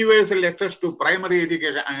 universal access to primary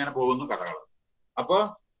education, അങ്ങനെ പോകുന്നു കഥകൾ. അപ്പൊ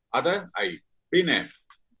അത് ആയി. പിന്നെ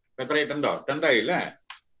എത്രയായി? 10th ആയില്ലേ?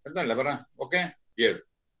 10th അല്ലേ പറ? ഓക്കെ, യെസ്,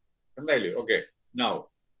 10th ആയില്ലേ? Okay. Now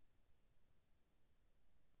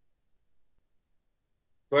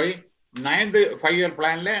sorry, 9th 5-year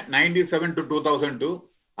പ്ലാനിലെ 97 to 2002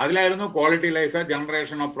 അതിലായിരുന്നു quality life,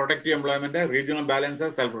 generation of productive employment, regional balance,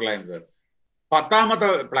 self Reliance. 10th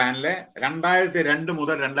പ്ലാനിലെ 2002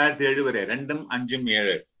 മുതൽ 2007 വരെ 2, 5,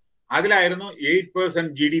 7 അതിലായിരുന്നു 8%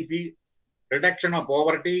 GDP, reduction of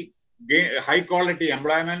poverty, high quality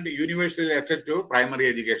employment, universal access to primary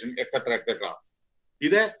education, etcetera etcetera.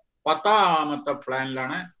 ഇത് 10th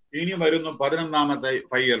പ്ലാനിലാണ്. ഇനി വരുന്നു 11th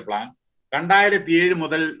 5-year plan. 2007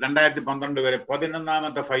 മുതൽ 2012 വരെ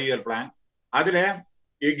 11th 5-year plan. അതില്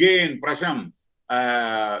again പ്രശ്നം,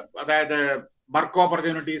 അതായത് വർക്ക്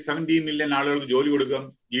ഓപ്പർച്യൂണിറ്റി, 17 മില്യൺ ആളുകൾക്ക് ജോലി കൊടുക്കും,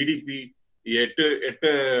 GDP 8%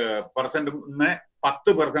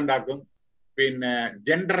 10% ആക്കും, പിന്നെ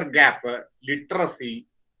gender gap, literacy,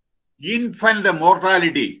 infant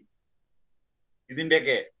mortality,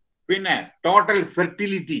 ഇതിന്റെയൊക്കെ, പിന്നെ ടോട്ടൽ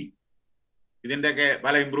ഫെർട്ടിലിറ്റി, ഇതിന്റെയൊക്കെ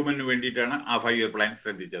പല ഇംപ്രൂവ്മെന്റിന് വേണ്ടിയിട്ടാണ് ആ 5-year പ്ലാൻ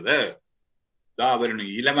ശ്രദ്ധിച്ചത്. ഇതാ വരുന്നു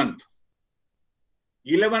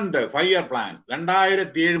 11th 5-year പ്ലാൻ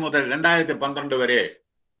 2007 മുതൽ 2012 വരെ.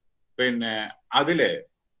 പിന്നെ അതില്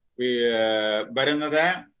വരുന്നത്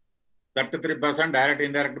 33% direct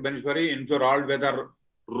indirect beneficiary, insure all whether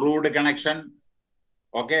road connection,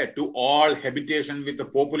 okay, to all habitation with a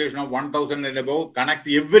population of 1,000 and above, connect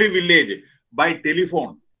every village by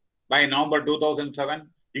telephone by November 2007,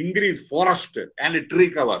 increase forest and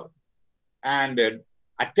tree cover, and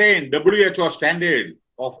attain WHO standard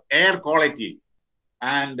of air quality,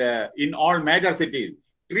 and in all major cities,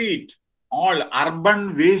 treat all urban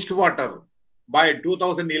wastewater by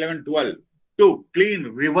 2011-12 to clean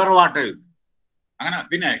river waters.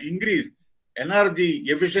 അങ്ങനെ increase energy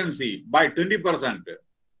efficiency by 20%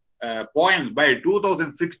 points by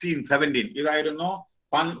 2016-17. ഇതായിരുന്നു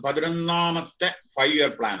 11th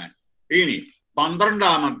 5-year plan. ഇനി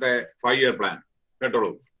 12th 5-year plan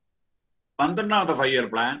കേട്ടോളൂ. 12th 5-year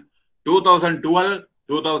plan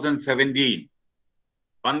 2012-2017.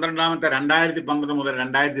 12th 2012 മുതൽ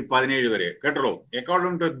 2017 വരെ കേട്ടോളൂ.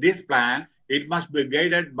 According to this plan, it must be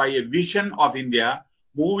guided by a vision of India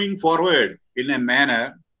moving forward in a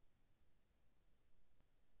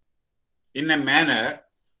manner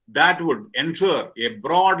that would ensure a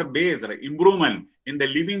broad-based improvement in the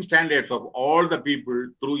living standards of all the people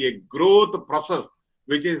through a growth process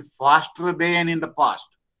which is faster than in the past,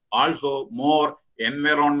 also more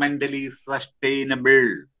environmentally sustainable.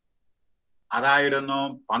 അതായിരുന്നു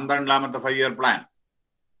 12th 5-year plan.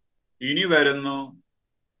 ഇനി വരുന്നു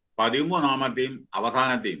 13ാമത്തെയും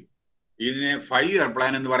അവസാനത്തെയും. ഇതിനെ 5-year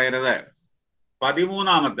plan എന്ന് പറയരുത്.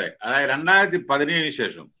 13ാമത്തെ, അതായത് 2017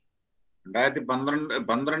 ശേഷം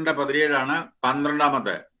 2012-17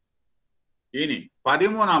 12ാമത്തെ. ഇനി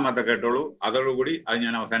 13ാമത്തെ കേട്ടോളൂ. അതോടുകൂടി അത്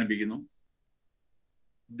ഞാൻ അവസാനിപ്പിക്കുന്നു.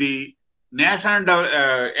 The national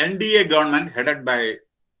NDA government headed by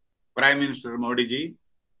Prime Minister Modi ji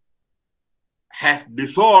has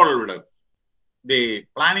dissolved the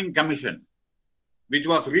Planning Commission, which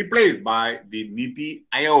was replaced by the Niti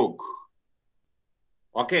Aayog.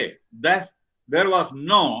 Okay, thus there was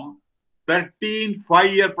no 13th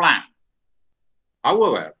 5-year plan.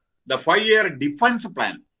 However, the 5-year defense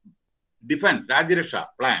Rajya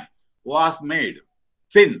plan was made,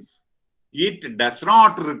 since it does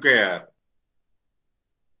not require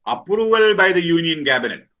approval by the Union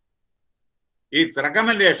Cabinet. its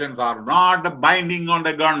recommendations are not binding on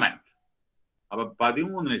the government. അപ്പോൾ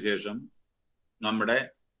 13 ശേഷം നമ്മുടെ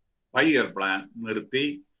 5-year plan നിർത്തി.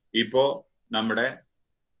 ഇപ്പോ നമ്മുടെ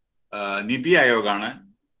നിതി ആയോഗാണ്,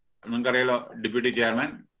 നിങ്ങൾക്കറിയാലോ, deputy chairman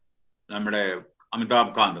നമ്മുടെ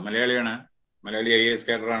അമിതാഭ് കാന്ത്, മലയാളിയാണ്, Malayali IAS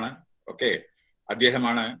കേഡറാണ്. Okay,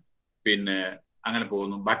 അദ്ദേഹമാണ്. പിന്നെ അങ്ങനെ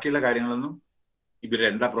പോകുന്നു. ബാക്കിയുള്ള കാര്യങ്ങളൊന്നും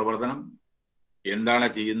ഇവരെന്താ പ്രവർത്തനം, എന്താണ്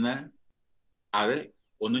ചെയ്യുന്നത്, അത്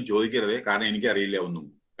ഒന്നും ചോദിക്കരുത്. കാരണം എനിക്കറിയില്ല ഒന്നും.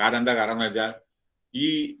 കാരണം എന്താ കാരണം എന്ന് വെച്ചാൽ ഈ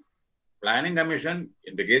പ്ലാനിംഗ് കമ്മീഷൻ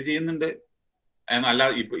എന്തൊക്കെയോ ചെയ്യുന്നുണ്ട് എന്നല്ല,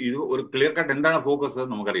 ഇപ്പൊ ഇത് ഒരു ക്ലിയർ കട്ട് എന്താണ് ഫോക്കസ്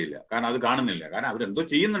നമുക്കറിയില്ല. കാരണം അത് കാണുന്നില്ല. കാരണം അവരെന്തോ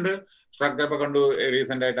ചെയ്യുന്നുണ്ട്. സ്ട്രക്ചർ ഇപ്പൊ കണ്ടു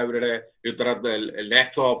റീസെന്റ് ആയിട്ട് അവരുടെ ഇത്ര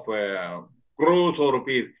lakhs of cross of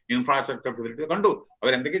rupees infrastructure facility കണ്ടു.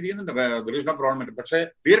 അവരെന്തൊക്കെ ചെയ്യുന്നുണ്ട്, പ്രോബ്ലം. പക്ഷെ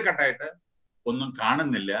ക്ലിയർ കട്ടായിട്ട് ഒന്നും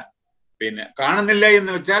കാണുന്നില്ല. പിന്നെ കാണുന്നില്ല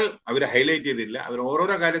എന്ന് വെച്ചാൽ അവർ ഹൈലൈറ്റ് ചെയ്തില്ല. അവർ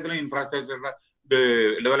ഓരോരോ കാര്യത്തിലും ഇൻഫ്രാസ്ട്രക്ചർ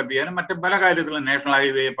ഡെവലപ്പ് ചെയ്യാനും മറ്റു പല കാര്യത്തിലും നാഷണൽ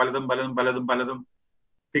ഹൈവേ പലതും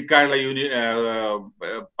തിക്കായുള്ള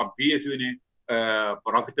PSUവിനെ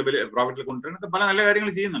പ്രോഫിറ്റിൽ കൊണ്ടുവരുന്നത് പല നല്ല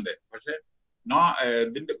കാര്യങ്ങൾ ചെയ്യുന്നുണ്ട്. പക്ഷെ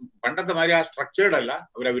ഇതിന്റെ പണ്ടത്തെ മാതിരി ആ സ്ട്രക്ചേർഡ് അല്ല.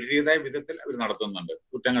 അവർ അവരുടേതായ വിധത്തിൽ അവർ നടത്തുന്നുണ്ട്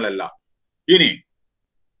കുറ്റങ്ങളല്ല. ഇനി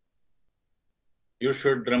you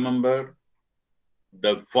should remember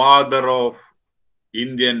the father of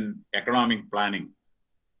Indian economic planning.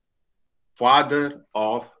 Father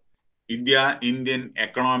of Indian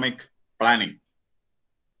economic planning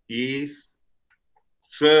is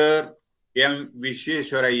Sir M.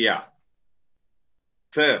 Visvesvaraya.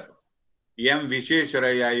 Sir M.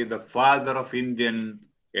 Visvesvaraya is the father of Indian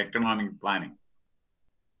economic planning,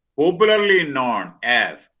 popularly known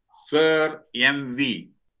as Sir M.V.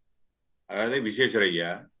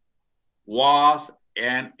 Visvesvaraya was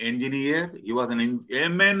an engineer. He was an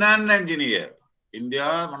eminent engineer. India,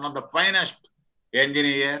 one of the finest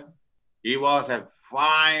engineer. He was a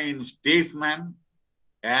fine statesman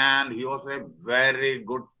and he was a very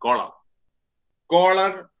good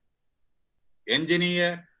scholar,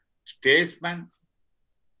 engineer, statesman,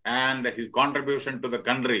 and his contribution to the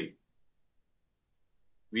country,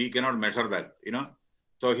 we cannot measure that, you know.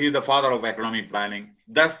 So he is the father of economic planning.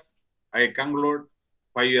 Thus, I conclude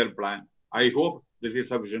 5-year plan. I hope this is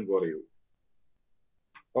sufficient for you.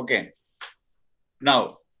 Okay. Now,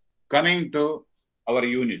 coming to our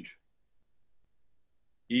unit.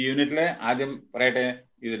 ഈ യൂണിറ്റിലെ ആദ്യം പറയട്ടെ,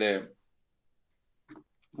 ഇതില്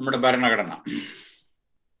നമ്മുടെ ഭരണഘടന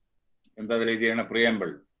എന്താ രീതിയാണ്, പ്രിയമ്പിൾ.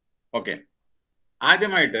 Okay,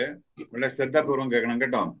 ആദ്യമായിട്ട് വളരെ ശ്രദ്ധാപൂർവം കേൾക്കണം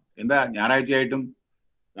കേട്ടോ. എന്താ ഞായറാഴ്ചയായിട്ടും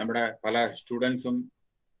നമ്മുടെ പല സ്റ്റുഡൻസും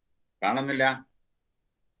കാണുന്നില്ല.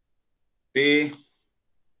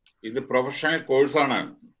 ഇത് പ്രൊഫഷണൽ കോഴ്സാണ്.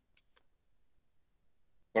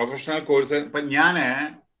 പ്രൊഫഷണൽ കോഴ്സ് ഇപ്പൊ ഞാന്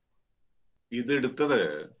ഇത് എടുത്തത്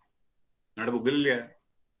ഞങ്ങളുടെ ബുക്കിലില്ല,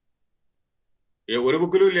 ഒരു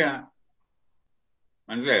ബുക്കിലും ഇല്ല.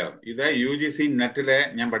 മനസ്സിലായോ? ഇത് UGC നെറ്റിലെ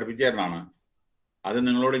ഞാൻ പഠിപ്പിച്ചതാണ്. അത്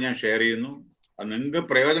നിങ്ങളോട് ഞാൻ ഷെയർ ചെയ്യുന്നു. അത് നിങ്ങൾക്ക്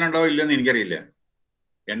പ്രയോജനം ഉണ്ടോ ഇല്ലെന്ന് എനിക്കറിയില്ല.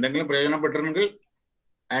 എന്തെങ്കിലും പ്രയോജനപ്പെട്ടിരുന്നെങ്കിൽ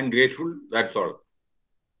I am grateful, that's all.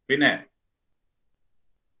 പിന്നെ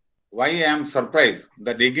why I am surprised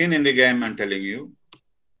that again in the game I'm telling you,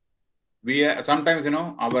 we are, sometimes, you know,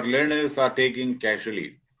 our learners are taking casually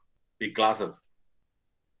the classes.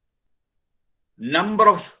 Number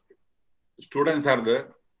of students are there.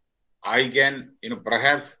 I can, you know,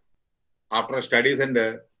 perhaps after studies and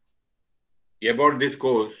about this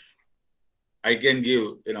course, I can give,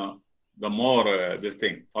 you know, the more this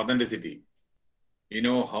thing, authenticity. You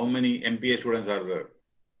know how many MPA students are there?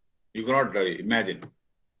 You cannot imagine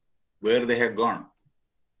where they have gone.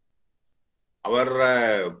 Our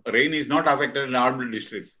rain is not affected in all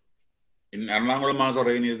districts. In Ernakulam also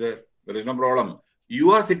rain is there. There is no problem. You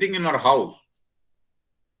are sitting in your house,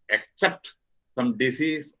 except some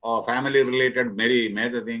disease or family related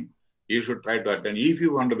major thing, you should try to attend if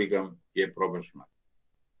you want to become a professional.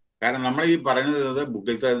 കാരണം നമ്മൾ ഈ പറയുന്നത്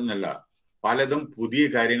ബുക്കിൽ തരുന്നില്ല, പലതും പുതിയ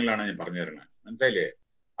കാര്യങ്ങളാണ് ഞാൻ പറഞ്ഞു തരുന്നത്. മനസ്സിലായില്ലേ?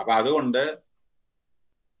 അപ്പൊ അതുകൊണ്ട്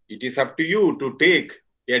it is up to you to take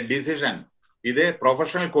A decision. ഇത്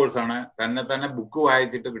പ്രൊഫഷണൽ കോഴ്സാണ്. തന്നെ ബുക്ക്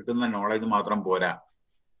വായിച്ചിട്ട് കിട്ടുന്ന നോളജ് മാത്രം പോരാ.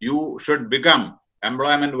 You should become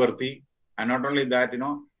employment worthy. And not only that, you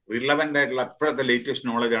know, relevant ആയിട്ടുള്ള അപ്പോഴത്തെ ലേറ്റസ്റ്റ്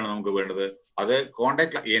നോളജ് ആണ് നമുക്ക് വേണ്ടത്. അത്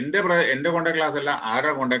കോണ്ടാക്ട് എന്റെ കോണ്ടാക്ട് ക്ലാസ് അല്ല,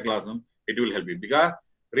 ആരുടെ കോണ്ടാക്ട് ക്ലാസ്സും it will help you. Because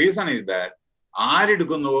reason is that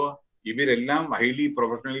ആരെടുക്കുന്നുവോ ഇവരെല്ലാം ഹൈലി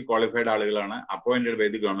പ്രൊഫഷണലി ക്വാളിഫൈഡ് ആളുകളാണ്, appointed by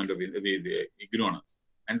the government of IGNOU ആണ്.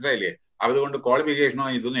 മനസ്സിലായില്ലേ? അതുകൊണ്ട് ക്വാളിഫിക്കേഷനോ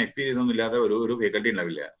ഇതൊന്നും എക്സ്പീരിയൻസ് ഒന്നും ഇല്ലാതെ ഒരു ഫാക്കൽറ്റി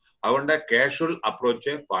ഉണ്ടാവില്ല. അതുകൊണ്ട് കാഷ്വൽ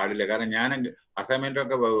അപ്രോച്ച് പാടില്ല. കാരണം ഞാൻ അസൈൻമെന്റ്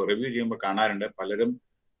ഒക്കെ റിവ്യൂ ചെയ്യുമ്പോൾ കാണാറുണ്ട്, പലരും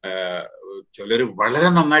ചിലർ വളരെ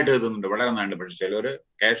നന്നായിട്ട് എഴുതുന്നുണ്ട്, വളരെ നന്നായിട്ട്. പക്ഷെ ചിലർ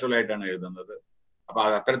കാഷ്വൽ ആയിട്ടാണ് എഴുതുന്നത്. അപ്പൊ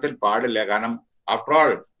അത് അത്തരത്തിൽ പാടില്ല. കാരണം after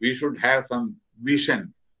all we should have some vision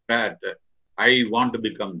that I want to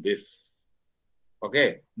become this. Okay,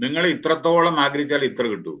 നിങ്ങൾ ഇത്രത്തോളം ആഗ്രഹിച്ചാൽ ഇത്ര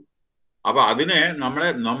കിട്ടൂ. അപ്പൊ അതിന്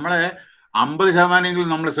നമ്മളെ 50%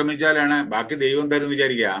 നമ്മൾ ശ്രമിച്ചാലാണ് ബാക്കി ദൈവം തരും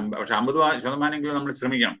വിചാരിക്കുക. പക്ഷെ 50% നമ്മൾ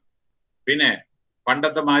ശ്രമിക്കണം. പിന്നെ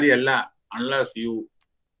പണ്ടത്തെ മാതിരിയല്ല, unless you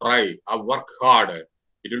try work hard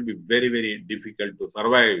it will be very very difficult to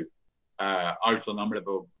survive. Also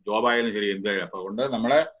നമ്മളിപ്പോ ജോബായാലും ശരി എന്തായാലും. അപ്പൊ കൊണ്ട്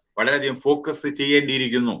നമ്മളെ വളരെയധികം ഫോക്കസ്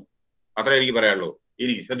ചെയ്യേണ്ടിയിരിക്കുന്നു. അത്രേ എനിക്ക് പറയാനുള്ളൂ.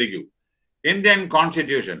 ഇനി ശ്രദ്ധിക്കൂ, ഇന്ത്യൻ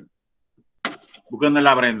കോൺസ്റ്റിറ്റ്യൂഷൻ ബുക്ക് എന്നല്ല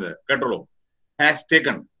പറയുന്നത്, കേട്ടോളൂ. ഹാസ്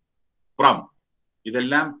ടേക്കൺ ഫ്രം,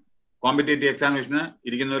 ഇതെല്ലാം കോമ്പറ്റേറ്റീവ് എക്സാമിനേഷന്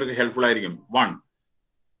ഇരിക്കുന്നവർക്ക് ഹെൽപ്ഫുൾ ആയിരിക്കും. 1,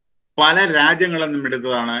 പല രാജ്യങ്ങളിൽ നിന്നും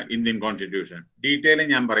എടുത്തതാണ് ഇന്ത്യൻ കോൺസ്റ്റിറ്റ്യൂഷൻ. ഡീറ്റെയിൽ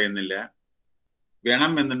ഞാൻ പറയുന്നില്ല,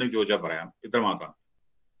 വേണം എന്നുണ്ടെങ്കിൽ ചോദിച്ചാൽ പറയാം. ഇത്രമാത്രം.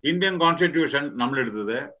 ഇന്ത്യൻ കോൺസ്റ്റിറ്റ്യൂഷൻ നമ്മൾ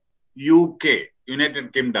എടുത്തത് UK,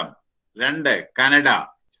 United kingdom. 2, Canada,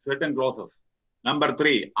 certain clauses. Number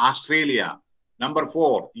 3, Australia. Number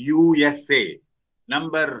 4, USA.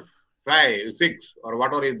 Number 5, 6 or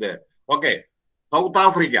whatever is there. Okay, South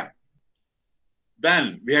Africa. Then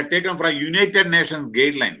we have taken from United Nations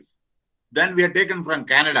guidelines. Then we have taken from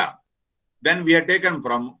Canada. Then we have taken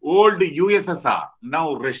from old USSR, now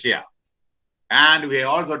Russia. And we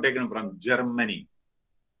have also taken from Germany.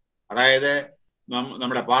 അതായത്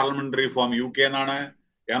നമ്മുടെ parliamentary form UK എന്നാണ്,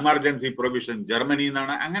 emergency provision Germany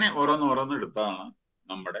എന്നാണ്. അങ്ങനെ ഓരോന്ന് എടുത്തതാണ്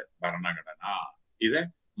നമ്മുടെ ഭരണഘടന. ഇത്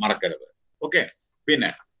മറക്കരുത്. ഓക്കെ,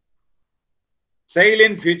 പിന്നെ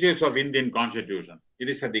silent features of Indian constitution.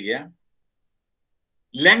 ഇത് ശ്രദ്ധിക്കുക.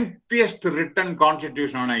 ലെങ്തിയസ്റ്റ് റിട്ടൺ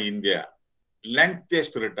കോൺസ്റ്റിറ്റ്യൂഷൻ ആണ് India.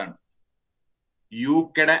 Lengthiest written.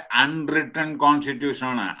 യുകെയുടെ unwritten constitution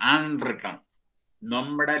ആണ്. അൺറിട്ടൺ.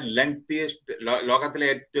 നമ്മുടെ ലെങ്തിയസ്റ്റ്, ലോകത്തിലെ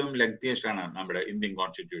ഏറ്റവും ലെങ്തിയസ്റ്റ് ആണ് നമ്മുടെ Indian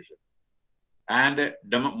constitution. And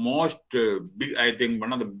most big, I think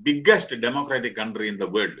one of the biggest democratic country in the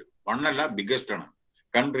world. വണ്ണല്ല, biggest ആണ്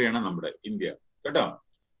കൺട്രിയാണ് നമ്മുടെ ഇന്ത്യ, കേട്ടോ.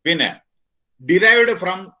 പിന്നെ ഡിറൈവ്ഡ്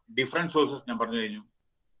ഫ്രം ഡിഫറെന്റ് സോഴ്സസ് ഞാൻ പറഞ്ഞു കഴിഞ്ഞു.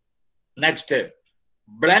 Next,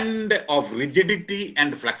 blend of rigidity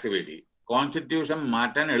and flexibility. Constitution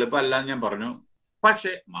മാറ്റാൻ എളുപ്പമല്ല എന്ന് ഞാൻ പറഞ്ഞു,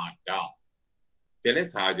 പക്ഷെ മാറ്റാം ചില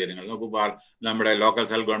സാഹചര്യങ്ങൾ. നോക്കുമ്പോൾ നമ്മുടെ local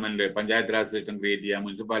self government, panchayat Raj system create ചെയ്യാം,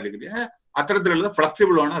 മുനിസിപ്പാലിറ്റി, അത്തരത്തിലുള്ളത്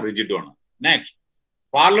ഫ്ലെക്സിബിളും ആണ്, റിജിഡും ആണ്. Next,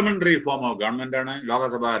 parliamentary form of government ആണ്.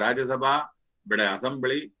 ലോകസഭ, രാജ്യസഭ, ഇവിടെ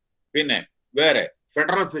അസംബ്ലി. പിന്നെ വേറെ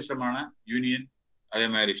ഫെഡറൽ സിസ്റ്റമാണ്, യൂണിയൻ,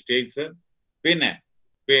 അതേമാതിരി സ്റ്റേറ്റ്സ്. പിന്നെ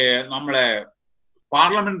നമ്മളെ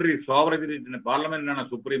പാർലമെന്ററി സോവറിറ്റിന് പാർലമെന്റിനാണ്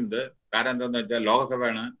സുപ്രീം ഇത്. കാരണം എന്താന്ന് വെച്ചാൽ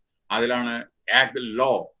ലോകസഭയാണ്, അതിലാണ് ആക്ട്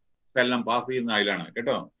ലോ എല്ലാം പാസ് ചെയ്യുന്ന അതിലാണ്,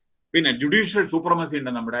 കേട്ടോ. പിന്നെ ജുഡീഷ്യൽ സൂപ്രമസി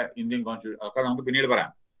ഉണ്ട് നമ്മുടെ ഇന്ത്യൻ കോൺസ്റ്റിറ്റ്യൂഷൻ. ഒക്കെ നമുക്ക് പിന്നീട്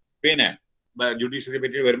പറയാം. പിന്നെ ജുഡീഷ്യറി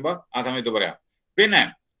പറ്റി വരുമ്പോൾ ആ സമയത്ത് പറയാം. പിന്നെ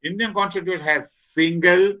Indian constitution has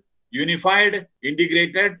single, unified,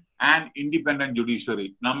 integrated and independent judiciary.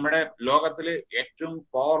 നമ്മുടെ ലോകത്തില് ഏറ്റവും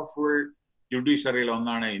പവർഫുൾ ജുഡീഷ്യറിയിൽ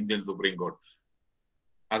ഒന്നാണ് ഇന്ത്യൻ സുപ്രീം കോർട്ട്.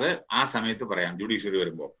 അത് ആ സമയത്ത് പറയാം ജുഡീഷ്യറി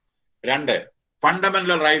വരുമ്പോൾ. 2,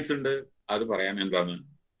 ഫണ്ടമെന്റൽ റൈറ്റ്സ് ഉണ്ട്, അത് പറയാം എന്താന്ന്.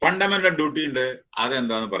 ഫണ്ടമെന്റൽ ഡ്യൂട്ടി ഉണ്ട്,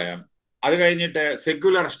 അതെന്താന്ന് പറയാം. അത് കഴിഞ്ഞിട്ട്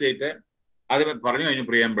സെക്യുലർ സ്റ്റേറ്റ്, അത് പറഞ്ഞു കഴിഞ്ഞു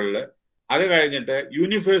പ്രിയമ്പിളില്. അത് കഴിഞ്ഞിട്ട്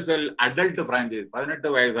യൂണിവേഴ്സൽ അഡൾട്ട് ഫ്രാഞ്ചൈസ്,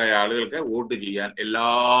 18 വയസ്സായ ആളുകൾക്ക് വോട്ട് ചെയ്യാൻ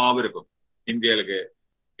എല്ലാവർക്കും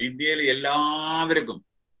ഇന്ത്യയിൽ എല്ലാവർക്കും,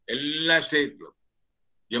 എല്ലാ സ്റ്റേറ്റിലും,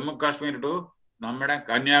 ജമ്മു കാശ്മീർ ടു നമ്മുടെ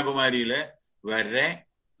കന്യാകുമാരിയിലെ വരെ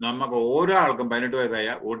നമുക്ക് ഓരോ ആൾക്കും 18 വയസ്സായ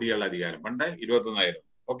വോട്ട് ചെയ്യാനുള്ള അധികാരം. പണ്ട് 21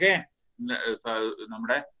 ഓക്കെ,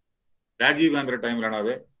 നമ്മുടെ രാജീവ് ഗാന്ധി ടൈമിലാണ്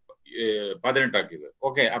അത് 18 ആക്കിയത്.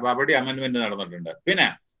 ഓക്കെ, അപ്പൊ അവിടെ അമെന്റ്മെന്റ് നടന്നിട്ടുണ്ട്. പിന്നെ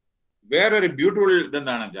വേറൊരു ബ്യൂട്ടിഫുൾ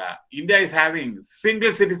ഇതെന്താണെന്ന് വെച്ചാൽ India is having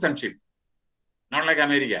single citizenship, not like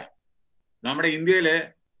America. നമ്മുടെ ഇന്ത്യയില്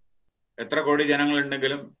എത്ര കോടി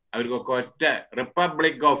ജനങ്ങളുണ്ടെങ്കിലും അവർക്കൊക്കെ ഒറ്റ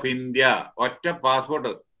റിപ്പബ്ലിക് ഓഫ് ഇന്ത്യ, ഒറ്റ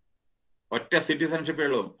പാസ്പോർട്ട്, ഒറ്റ സിറ്റിസൺഷിപ്പേ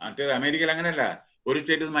ഉള്ളൂ. മറ്റേത് അമേരിക്കയിൽ അങ്ങനെയല്ല, ഒരു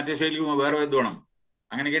സ്റ്റേറ്റിൽ നിന്ന് മറ്റേ സ്റ്റേറ്റിൽ വേറെ ഇത് വേണം.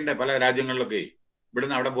 അങ്ങനെയൊക്കെ ഉണ്ട് പല രാജ്യങ്ങളിലൊക്കെ.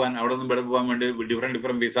 ഇവിടുന്ന് അവിടെ പോകാൻ, അവിടെ നിന്ന് ഇവിടെ പോകാൻ വേണ്ടി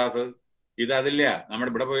ഡിഫറെന്റ് വിസാസ്. ഇത് അതില്ല. നമ്മുടെ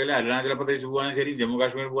ഇവിടെ പോയാലും അരുണാചൽ പ്രദേശ് പോകാനും ശരി, ജമ്മു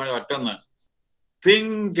കാശ്മീർ പോകാനും ഒറ്റൊന്ന്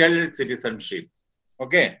സിംഗിൾ സിറ്റിസൺഷിപ്പ്.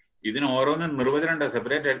 ഓക്കെ, ഇതിന് ഓരോന്നും നിർവചനം ഉണ്ട്,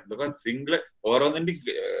 സെപ്പറേറ്റ്. സിംഗിൾ ഓരോന്നിന്റെ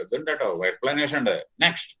ഇതുണ്ട് കേട്ടോ, എക്സ്പ്ലനേഷൻ ഉണ്ട്.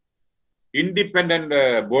 നെക്സ്റ്റ്, ഇൻഡിപെൻഡന്റ്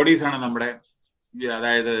ബോഡീസ് ആണ് നമ്മുടെ,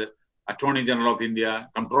 അതായത് attorney general of India,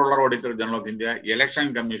 controller auditor general of India, election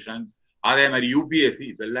commission, അതേമാതിരി UPSC,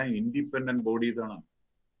 ഇതെല്ലാം ഇൻഡിപെൻഡന്റ് ബോഡീസ് ആണ്.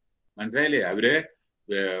 മനസ്സിലായില്ലേ? അവര്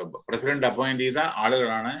പ്രസിഡന്റ് അപ്പോയിന്റ് ചെയ്ത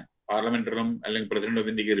ആളുകളാണ് പാർലമെന്റിലും അല്ലെങ്കിൽ പ്രസിഡന്റ് ഓഫ്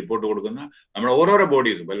ഇന്ത്യക്ക് റിപ്പോർട്ട് കൊടുക്കുന്ന നമ്മുടെ ഓരോരോ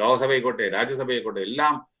ബോഡീസും. ഇപ്പൊ ലോക്സഭ ആയിക്കോട്ടെ, രാജ്യസഭ ആയിക്കോട്ടെ,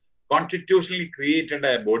 എല്ലാം കോൺസ്റ്റിറ്റ്യൂഷണലി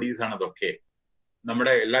ക്രിയേറ്റഡ് ബോഡീസ് ആണ് അതൊക്കെ,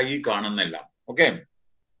 നമ്മുടെ എല്ലാ ഈ കാണുന്നെല്ലാം. ഓക്കെ,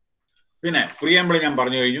 പിന്നെ പ്രിയമ്പിൾ ഞാൻ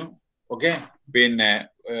പറഞ്ഞു കഴിഞ്ഞു. ഓക്കെ, പിന്നെ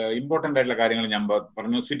ഇമ്പോർട്ടൻ്റ് ആയിട്ടുള്ള കാര്യങ്ങൾ ഞാൻ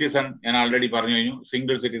പറഞ്ഞു. സിറ്റിസൺ ഞാൻ ആൾറെഡി പറഞ്ഞു കഴിഞ്ഞു,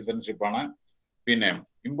 സിംഗിൾ സിറ്റിസൺഷിപ്പ് ആണ്. പിന്നെ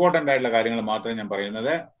ഇമ്പോർട്ടൻ്റ് ആയിട്ടുള്ള കാര്യങ്ങൾ മാത്രമേ ഞാൻ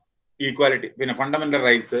പറയുന്നത്. ഈക്വാലിറ്റി, പിന്നെ fundamental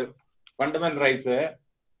rights. Fundamental rights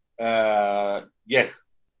yes,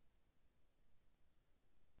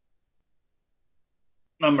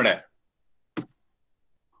 നമ്മുടെ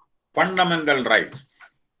ഫണ്ടമെന്റൽ റൈറ്റ്സ്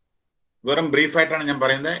വെറും ബ്രീഫായിട്ടാണ് ഞാൻ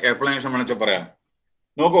പറയുന്നത്, എക്സ്പ്ലനേഷൻ വേണമെങ്കിൽ പറയാം.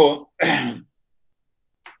 നോക്കൂ,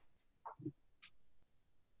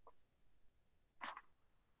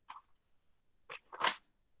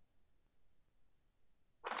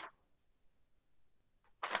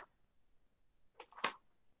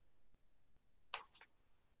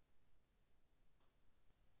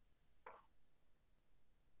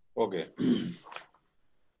 ഓക്കെ,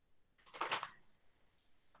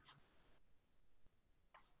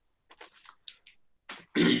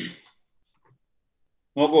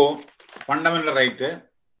 നോക്കൂ, ഫണ്ടമെന്റൽ റൈറ്റ്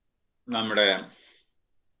നമ്മുടെ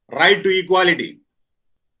right to equality,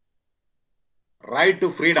 right to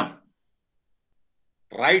freedom,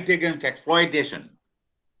 right against exploitation,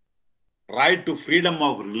 right to freedom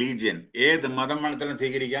of religion. ഏത് മതം വേണമെങ്കിലും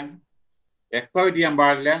സ്വീകരിക്കാം, എക്സ്പ്ലോയിറ്റ് ചെയ്യാൻ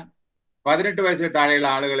പാടില്ല. 18 വയസ്സിൽ താഴെയുള്ള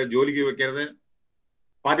ആളുകളെ ജോലിക്ക് വെക്കരുത്.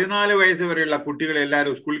 14 വയസ്സ് വരെയുള്ള കുട്ടികളെ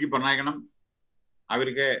എല്ലാവരും സ്കൂളിലേക്ക് പറഞ്ഞയക്കണം.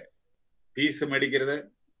 അവർക്ക് ഫീസ് മേടിക്കരുത്,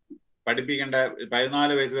 പഠിപ്പിക്കേണ്ട.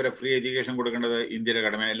 14 വയസ്സ് വരെ ഫ്രീ എഡ്യൂക്കേഷൻ കൊടുക്കേണ്ടത് ഇന്ത്യയുടെ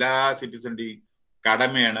കടമയാണ്, എല്ലാ സിറ്റിസണിന്റെയും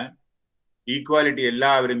കടമയാണ്. ഈക്വാലിറ്റി,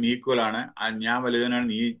 എല്ലാവരും ഈക്വൽ ആണ്. ഞാൻ വലുതനാണ്,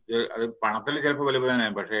 നീ, അത് പണത്തിൽ ചിലപ്പോൾ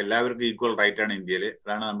വലുതനാണ്, പക്ഷെ എല്ലാവർക്കും ഈക്വൽ റൈറ്റ് ആണ് ഇന്ത്യയിൽ.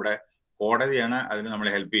 അതാണ് നമ്മുടെ കോടതിയാണ് അതിന്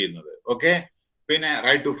നമ്മളെ ഹെൽപ്പ് ചെയ്യുന്നത്. ഓക്കെ, പിന്നെ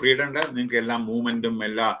റൈറ്റ് ടു ഫ്രീഡം ഉണ്ട്. നിങ്ങൾക്ക് എല്ലാ മൂവ്മെന്റും,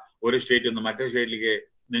 എല്ലാ ഒരു സ്റ്റേറ്റിൽ നിന്ന് മറ്റേ സ്റ്റേറ്റിലേക്ക്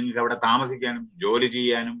നിങ്ങൾക്ക് അവിടെ താമസിക്കാനും ജോലി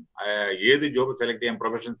ചെയ്യാനും ഏത് ജോബ് സെലക്ട് ചെയ്യാൻ,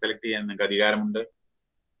 പ്രൊഫഷൻ സെലക്ട് ചെയ്യാൻ നിങ്ങൾക്ക് അധികാരമുണ്ട്.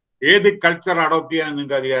 ഏത് കൾച്ചർ അഡോപ്റ്റ് ചെയ്യാനും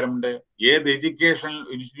നിങ്ങൾക്ക് അധികാരമുണ്ട്. ഏത് എഡ്യൂക്കേഷൻ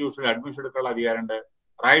ഇൻസ്റ്റിറ്റ്യൂഷനിൽ അഡ്മിഷൻ എടുക്കാനുള്ള അധികാരമുണ്ട്.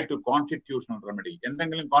 Right to constitutional remedy.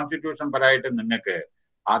 എന്തെങ്കിലും കോൺസ്റ്റിറ്റ്യൂഷൻ പരമായിട്ട് നിങ്ങൾക്ക്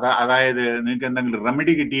അതായത് നിങ്ങൾക്ക് എന്തെങ്കിലും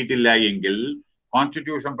റെമഡി കിട്ടിയിട്ടില്ല എങ്കിൽ,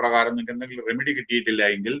 കോൺസ്റ്റിറ്റ്യൂഷൻ പ്രകാരം നിങ്ങൾക്ക് എന്തെങ്കിലും റെമഡി കിട്ടിയിട്ടില്ല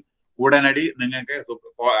എങ്കിൽ ഉടനടി നിങ്ങൾക്ക്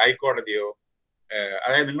ഹൈക്കോടതിയോ,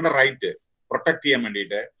 അതായത് നിങ്ങളുടെ റൈറ്റ് പ്രൊട്ടക്ട് ചെയ്യാൻ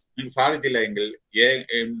വേണ്ടിയിട്ട് നിങ്ങൾക്ക് സാധിച്ചില്ല എങ്കിൽ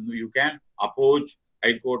you can approach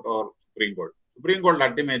high court or supreme court. Supreme court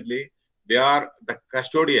ultimately they are the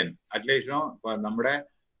custodian. At least നമ്മുടെ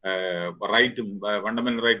റൈറ്റും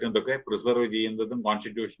ഫണ്ടമെന്റൽ റൈറ്റും ഇതൊക്കെ പ്രിസർവ് ചെയ്യുന്നതും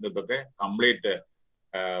കോൺസ്റ്റിറ്റ്യൂഷൻ്റെ ഇതൊക്കെ കംപ്ലീറ്റ്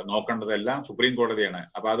നോക്കേണ്ടതെല്ലാം സുപ്രീം കോടതിയാണ്.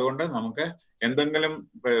 അപ്പൊ അതുകൊണ്ട് നമുക്ക് എന്തെങ്കിലും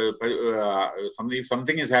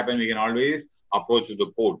something is happen, we can always approach the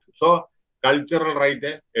court. So cultural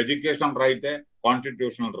right, education right,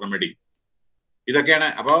 constitutional remedy, ഇതൊക്കെയാണ്.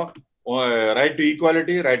 അപ്പോൾ right to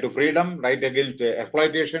equality, right to freedom, right against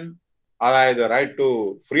exploitation, അതായത് right to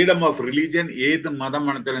freedom of religion, ഏത് മതം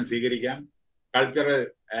വേണമെങ്കിലും സ്വീകരിക്കാം. കൾച്ചറൽ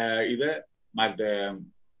ഇത്, മറ്റേ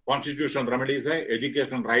constitutional remedies,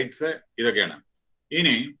 educational rights, ഇതൊക്കെയാണ്.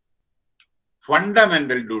 ഇനി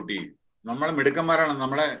ഫണ്ടമെന്റൽ ഡ്യൂട്ടി. നമ്മൾ മിടുക്കന്മാരാണ്,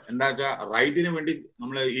 നമ്മളെ എന്താ വെച്ചാൽ റൈറ്റിന് വേണ്ടി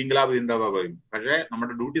നമ്മൾ ഇൻക്ലാബ് ചിന്താബാബ് പറയും, പക്ഷെ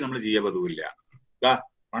നമ്മുടെ ഡ്യൂട്ടി നമ്മൾ ചെയ്യാൻ പതിവില്ല.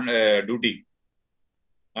 ഡ്യൂട്ടി,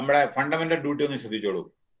 നമ്മുടെ ഫണ്ടമെന്റൽ ഡ്യൂട്ടി ഒന്ന് ശ്രദ്ധിച്ചോളൂ.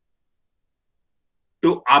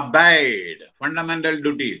 To abide, fundamental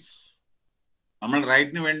duties. നമ്മൾ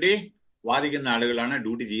റൈറ്റിന് വേണ്ടി വാദിക്കുന്ന ആളുകളാണ്,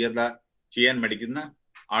 ഡ്യൂട്ടി ചെയ്യാൻ മടിക്കുന്ന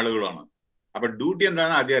ആളുകളാണ്. അപ്പൊ ഡ്യൂട്ടി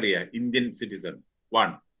എന്താണെന്ന് ആദ്യം അറിയാം. Indian citizen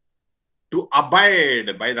 1, to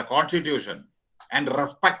abide by the constitution and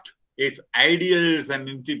respect its ideals and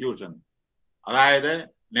institution. അതായത്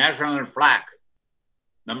നാഷണൽ ഫ്ലാഗ്,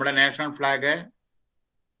 നമ്മുടെ നാഷണൽ ഫ്ലാഗ്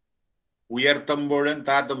ഉയർത്തുമ്പോഴും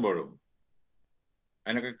താത്തുമ്പോഴും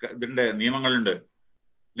അതിനൊക്കെ ഇതിന്റെ നിയമങ്ങളുണ്ട്.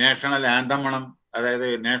 നാഷണൽ ആന്തം വേണം, അതായത്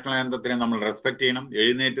നാഷണൽ ആന്തത്തിനെ നമ്മൾ റെസ്പെക്ട് ചെയ്യണം,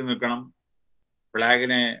 എഴുന്നേറ്റ് നിൽക്കണം,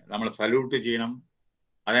 ഫ്ലാഗിനെ നമ്മൾ സല്യൂട്ട് ചെയ്യണം.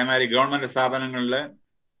 അതേമാതിരി ഗവൺമെന്റ് സ്ഥാപനങ്ങളിൽ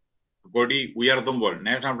കൊടി ഉയർത്തുമ്പോൾ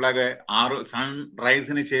നാഷണൽ ഫ്ലാഗ്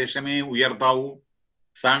സൺറൈസിന് ശേഷമേ ഉയർത്താവൂ,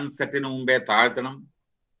 സൺസെറ്റിന് മുമ്പേ താഴ്ത്തണം,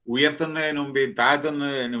 ഉയർത്തുന്നതിന് മുമ്പേയും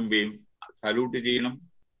താഴ്ത്തുന്നതിന് മുമ്പേയും സല്യൂട്ട് ചെയ്യണം.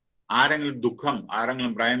 ആരെങ്കിലും ദുഃഖം,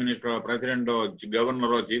 ആരെങ്കിലും പ്രൈം മിനിസ്റ്ററോ പ്രസിഡന്റോ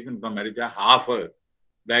ഗവർണറോ ചീഫ് മിനിസ്റ്ററോ മരിച്ച ഹാഫ്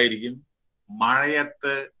ഇതായിരിക്കും.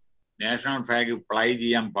 മഴയത്ത് നാഷണൽ ഫ്ലാഗ് ഫ്ലൈ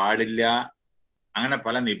ചെയ്യാൻ പാടില്ല. അങ്ങനെ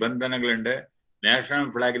പല നിബന്ധനകളുണ്ട്. നാഷണൽ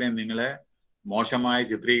ഫ്ലാഗിനെ നിങ്ങൾ മോശമായി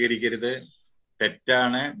ചിത്രീകരിക്കരുത്,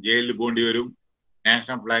 തെറ്റാണ്, ജയിലിൽ പോകേണ്ടി വരും.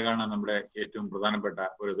 നാഷണൽ ഫ്ലാഗാണ് നമ്മുടെ ഏറ്റവും പ്രധാനപ്പെട്ട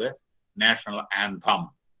ഒരു ഇത്, നാഷണൽ ആന്തം.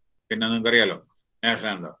 പിന്നെ നിങ്ങൾക്കറിയാലോ നാഷണൽ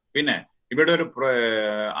ആന്തം. പിന്നെ ഇവിടെ ഒരു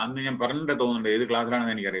അന്ന് ഞാൻ പറഞ്ഞിട്ട് തോന്നുന്നുണ്ട്, ഏത്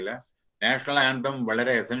ക്ലാസ്സിലാണെന്ന് എനിക്കറിയില്ല, നാഷണൽ ആന്തം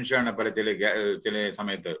വളരെ എസെൻഷ്യൽ ആണ് ചില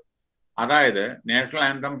സമയത്ത്. അതായത് നാഷണൽ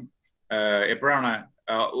ആന്തം എപ്പോഴാണ്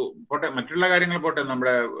പോട്ടെ, മറ്റുള്ള കാര്യങ്ങൾ പോട്ടെ,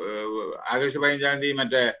 നമ്മുടെ ആഗസ്റ്റ് 15-ാം തീയതി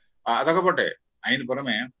മറ്റേ അതൊക്കെ പോട്ടെ, അതിന്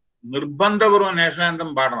പുറമെ നിർബന്ധപൂർവ്വം നാഷണൽ ആന്തം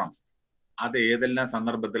പാടണം. അത് ഏതെല്ലാം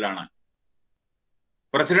സന്ദർഭത്തിലാണ്?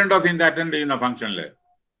 പ്രസിഡന്റ് ഓഫ് ഇന്ത്യ അറ്റൻഡ് ചെയ്യുന്ന ഫംഗ്ഷനിൽ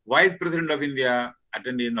vice president of India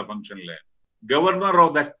attend ചെയ്യുന്ന ഫംഗ്ഷനില്, governor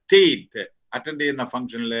of the state attend ചെയ്യുന്ന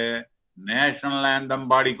ഫംഗ്ഷനില് നാഷണൽ ആന്തം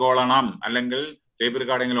പാടിക്കോളണം, അല്ലെങ്കിൽ ടേപ്പ്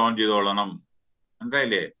റെക്കോർഡിംഗിൽ ഓൺ ചെയ്തോളണം.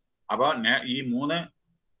 മനസ്സിലായില്ലേ? അപ്പൊ ഈ 3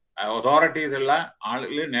 അതോറിറ്റീസ് ഉള്ള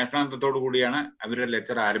ആളുകൾ നാഷണൽ ആന്തത്തോടു കൂടിയാണ് അവരുടെ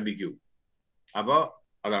ലെക്ചർ ആരംഭിക്കൂ. അപ്പോ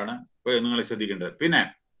അതാണ് ഇപ്പൊ നിങ്ങൾ ശ്രദ്ധിക്കേണ്ടത്. പിന്നെ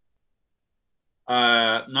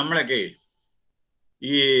നമ്മളൊക്കെ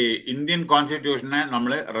ഈ ഇന്ത്യൻ കോൺസ്റ്റിറ്റ്യൂഷനെ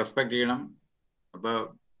നമ്മൾ റെസ്പെക്ട് ചെയ്യണം. അപ്പൊ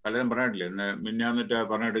പലരും പറഞ്ഞിട്ടില്ലേ, മിന്നാന്നിട്ട്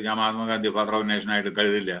പറഞ്ഞിട്ട് ഞാൻ മഹാത്മാഗാന്ധി ഫാദർ ഓഫ് നേഷൻ ആയിട്ട്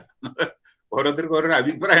കരുതില്ല. ഓരോരുത്തർക്കും ഓരോ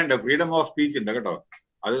അഭിപ്രായം ഉണ്ട്. ഫ്രീഡം ഓഫ് സ്പീച്ച് ഉണ്ട് കേട്ടോ,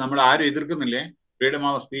 അത് നമ്മൾ ആരും എതിർക്കുന്നില്ലേ. ഫ്രീഡം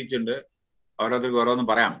ഓഫ് സ്പീച്ച് ഉണ്ട്, ഓരോരുത്തർക്ക് ഓരോന്നും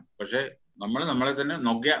പറയാം. പക്ഷെ നമ്മൾ നമ്മളെ തന്നെ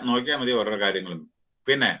നോക്കിയാൽ മതി ഓരോ കാര്യങ്ങളും.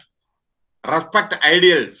 പിന്നെ റെസ്പെക്ട്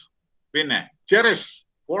ഐഡിയൽസ്, പിന്നെ cherish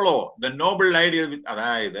follow the Noble ideal.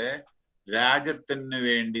 അതായത് രാജ്യത്തിന്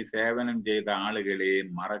വേണ്ടി സേവനം ചെയ്ത ആളുകളെ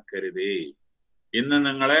മറക്കരുതേ. ഇന്ന്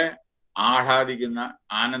നിങ്ങളെ ആഹ്ലാദിക്കുന്ന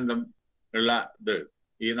ആനന്ദം ഉള്ള ഇത്,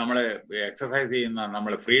 ഈ നമ്മള് എക്സസൈസ് ചെയ്യുന്ന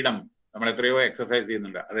നമ്മളെ ഫ്രീഡം, നമ്മൾ എത്രയോ എക്സസൈസ്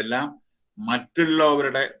ചെയ്യുന്നുണ്ട്, അതെല്ലാം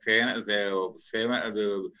മറ്റുള്ളവരുടെ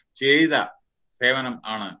ചെയ്ത സേവനം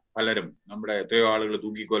ആണ്. പലരും നമ്മുടെ എത്രയോ ആളുകൾ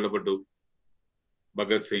തൂക്കിക്കൊല്ലപ്പെട്ടു,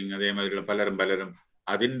 ഭഗത് സിംഗ്, അതേമാതിരിയുള്ള പലരും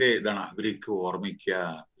അതിന്റെ ഇതാണ്. അവർക്ക് ഓർമ്മിക്കുക,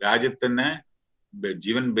 രാജ്യത്തിന്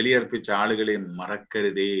ജീവൻ ബലിയർപ്പിച്ച ആളുകളെ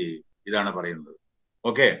മറക്കരുതേ, ഇതാണ് പറയുന്നത്.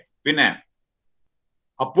 ഓക്കെ. പിന്നെ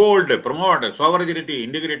അപ്പോൾഡ് പ്രൊമോട്ട് സോവറിനിറ്റി,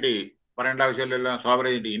 ഇന്റഗ്രിറ്റി, പറയേണ്ട ആവശ്യമില്ലല്ലോ.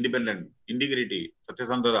 സോവറിനിറ്റി, ഇൻഡിപെൻഡന്റ്, ഇന്റഗ്രിറ്റി,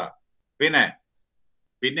 സത്യസന്ധത.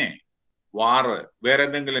 പിന്നെ വാറ്, വേറെ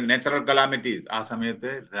എന്തെങ്കിലും നാച്ചുറൽ കലാമിറ്റീസ്, ആ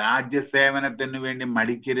സമയത്ത് രാജ്യസേവനത്തിന് വേണ്ടി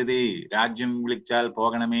മടിക്കരുതേ. രാജ്യം വിളിച്ചാൽ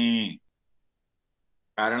പോകണമേ.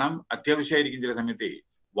 കാരണം അത്യാവശ്യമായിരിക്കും ചില സമയത്ത്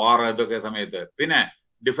വാർ, ഇതൊക്കെ സമയത്ത്. പിന്നെ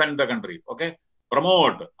defend the country. Okay.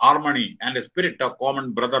 Promote harmony and spirit of common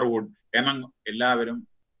brotherhood among, എല്ലാവരും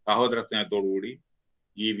സഹോദര സ്നേഹത്തോടുകൂടി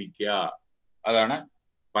ജീവിക്കുക, അതാണ്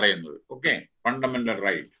പറയുന്നത്. Okay. Fundamental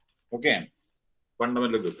right. Okay,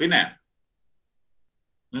 fundamental. പിന്നെ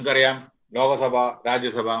നിങ്ങൾക്കറിയാം ലോകസഭ,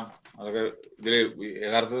 രാജ്യസഭ, അതൊക്കെ ഇതില്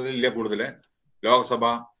യഥാർത്ഥത്തിൽ ഇല്ല കൂടുതല്. ലോകസഭ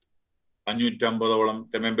 550ഓളം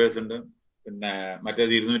മെമ്പേഴ്സ് ഉണ്ട്. പിന്നെ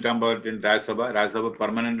മറ്റേത് 250 രാജ്യസഭ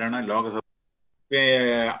പെർമനന്റ് ആണ്. ലോകസഭ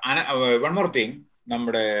വൺ മോർ തിങ്,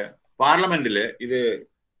 നമ്മുടെ പാർലമെന്റില് ഇത്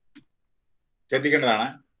ശ്രദ്ധിക്കേണ്ടതാണ്.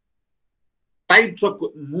 ടൈപ്സ് ഓഫ്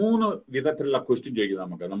 3 വിധത്തിലുള്ള ക്വസ്റ്റ്യൻ ചോദിക്കുന്നത്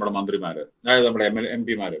നമുക്ക് നമ്മുടെ മന്ത്രിമാര്, അതായത് നമ്മുടെ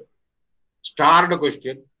MP-മാര്. Starred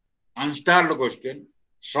question, unstarred question,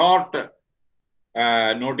 short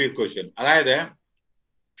notice question. അതായത്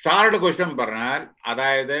സ്റ്റാർഡ് ക്വസ്റ്റ്യൻ പറഞ്ഞാൽ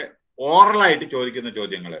അതായത് ഓറലായിട്ട് ചോദിക്കുന്ന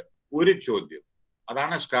ചോദ്യങ്ങൾ, ഒരു ചോദ്യം,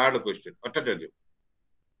 അതാണ് സ്റ്റാർഡ് ക്വസ്റ്റ്യൻ, ഒറ്റ ചോദ്യം.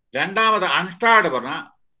 രണ്ടാമത് അൺസ്റ്റാർഡ് പറഞ്ഞാൽ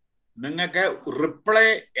നിങ്ങൾക്ക് റിപ്ലൈ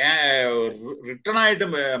റിട്ടേൺ ആയിട്ട്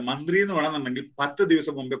മന്ത്രി എന്ന് വേണമെന്നുണ്ടെങ്കിൽ 10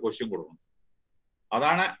 ദിവസം മുമ്പേ ക്വസ്റ്റ്യൻ കൊടുക്കണം.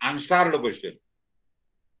 അതാണ് അൺസ്റ്റാർഡ് ക്വസ്റ്റ്യൻ.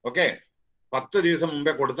 ഓക്കെ. 10 ദിവസം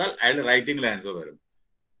മുമ്പേ കൊടുത്താൽ അയാൾ റൈറ്റിംഗിൽ ആൻസർ വരും.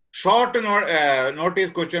 ഷോർട്ട്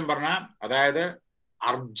നോട്ടീസ് ക്വസ്റ്റ്യൻ പറഞ്ഞാൽ അതായത്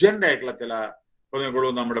അർജന്റ് ആയിട്ടുള്ള ചില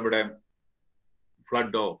ചോദ്യങ്ങളും, നമ്മുടെ ഇവിടെ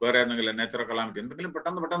ഫ്ലഡോ വേറെ എന്തെങ്കിലും നാച്ചുറൽ കലാമിറ്റി, എന്തെങ്കിലും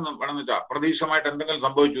പെട്ടെന്ന് വേണമെന്ന് വെച്ചാൽ അപ്രതീക്ഷിതമായിട്ട് എന്തെങ്കിലും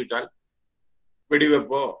സംഭവിച്ചു വെച്ചാൽ,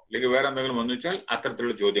 വെടിവെപ്പോ അല്ലെങ്കിൽ വേറെ എന്തെങ്കിലും വന്നു വെച്ചാൽ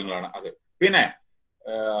അത്തരത്തിലുള്ള ചോദ്യങ്ങളാണ് അത്. പിന്നെ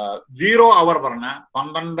 0 അവർ പറഞ്ഞ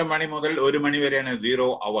 12 മണി മുതൽ 1 മണി വരെയാണ് 0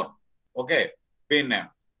 അവർ. ഓക്കെ. പിന്നെ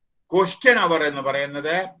ക്വസ്റ്റ്യൻ അവർ എന്ന്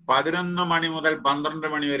പറയുന്നത് 11 മണി മുതൽ 12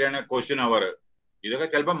 മണി വരെയാണ് ക്വസ്റ്റ്യൻ അവർ. ഇതൊക്കെ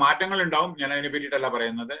ചിലപ്പോൾ മാറ്റങ്ങൾ ഉണ്ടാവും, ഞാൻ അതിനെ പറ്റിയിട്ടല്ല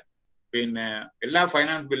പറയുന്നത്. പിന്നെ എല്ലാ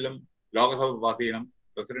ഫൈനാൻസ് ബില്ലും ലോകസഭ പാസ് ചെയ്യണം,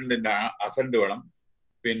 പ്രസിഡന്റിന്റെ അസന്റ് വേണം,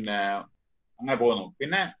 പിന്നെ അങ്ങനെ പോകുന്നു.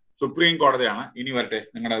 പിന്നെ സുപ്രീം കോടതിയാണ് ഇനി വരട്ടെ,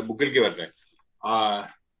 നിങ്ങളുടെ ബുക്കിലേക്ക് വരട്ടെ.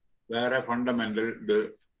 വേറെ ഫണ്ടമെന്റൽ ഇത്.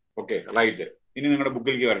 Okay, right. ഇനി നിങ്ങളുടെ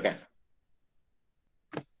ബുക്കിലേക്ക് വരട്ടെ.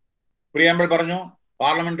 പ്രിയാമ്പിൾ പറഞ്ഞു,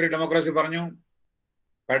 പാർലമെന്ററി ഡെമോക്രസി പറഞ്ഞു,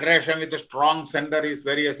 federation with strong centre is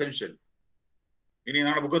very essential. ഇനി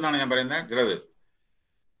നിങ്ങളുടെ ബുക്കിൽ നിന്നാണ് ഞാൻ പറയുന്നത് ചിലത്.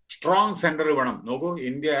 സ്ട്രോങ് സെന്റർ വേണം. നോക്കൂ,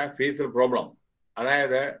 ഇന്ത്യ ഫേസ് പ്രോബ്ലം.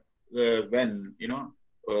 അതായത് വെൻ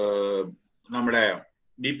നമ്മുടെ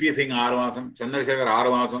DP സിംഗ് 6 മാസം, ചന്ദ്രശേഖർ 6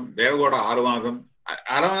 മാസം, ദേവഗൌഡ 6 മാസം,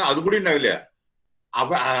 അതുകൂടി ഉണ്ടാവില്ല.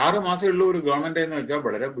 അപ്പൊ 6 മാസമുള്ള ഒരു ഗവൺമെന്റ് എന്ന് വെച്ചാൽ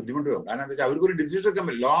വളരെ ബുദ്ധിമുട്ട് വരും. കാരണം എന്താ വെച്ചാൽ അവർക്ക് ഒരു ഡിസിഷൻ എടുക്കാൻ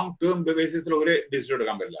പറ്റില്ല, ലോങ് ടേം ബേസിസിൽ ഒരു ഡിസിഷൻ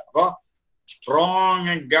എടുക്കാൻ പറ്റില്ല. അപ്പൊ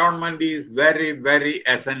strong government is very very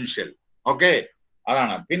essential. Okay,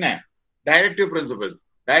 അതാണ്. പിന്നെ ഡയറക്റ്റീവ് പ്രിൻസിപ്പിൾസ്.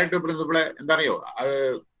 ഡയറക്റ്റീവ് പ്രിൻസിപ്പിൾ എന്താ അറിയോ? അത്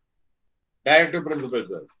ഡയറക്റ്റീവ്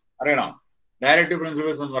പ്രിൻസിപ്പിൾസ് അറിയണം. ഡയറക്റ്റീവ്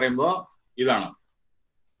പ്രിൻസിപ്പിൾസ് എന്ന് പറയുമ്പോൾ ഇതാണ്,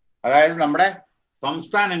 അതായത് നമ്മുടെ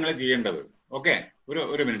സംസ്ഥാനങ്ങൾ ചെയ്യേണ്ടത്. ഓക്കെ,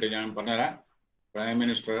 ഒരു മിനിറ്റ് ഞാൻ പറഞ്ഞുതരാം. Prime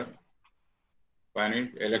minister,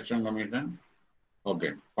 Spanish election commission, okay,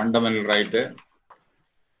 fundamental right.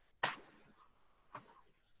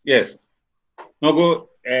 Yes, നോക്കൂ,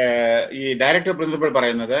 ഈ ഡയറക്റ്റീവ് പ്രിൻസിപ്പിൾ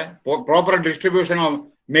പറയുന്നത് proper distribution of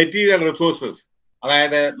material resources,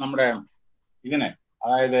 അതായത് നമ്മുടെ ഇതിനെ,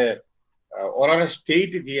 അതായത് ഓരോരോ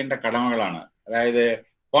സ്റ്റേറ്റ് ചെയ്യേണ്ട കടമകളാണ്. അതായത്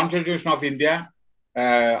constitution of India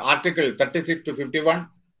article 36 to 51,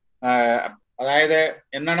 അതായത്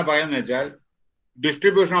എന്താണ് പറയുന്നത് വെച്ചാൽ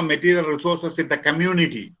distribution of material resources in the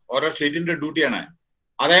community ഓരോ സ്റ്റേറ്റിന്റെ ഡ്യൂട്ടിയാണ്.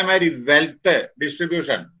 അതേമാതിരി wealth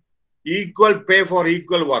distribution, equal pay for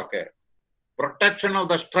equal work, protection of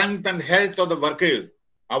the strength and health of the workers,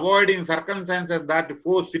 avoiding circumstances that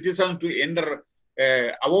force citizens to enter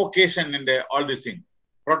avocation and all these things,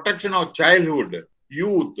 protection of childhood,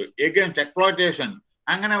 youth against exploitation.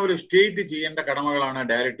 അങ്ങനെ ഒരു state ചെയ്യേണ്ട കടമകളാണ്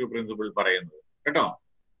directive principle പറയുന്നത് കേട്ടോ.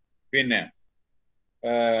 പിന്നെ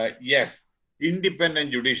yes,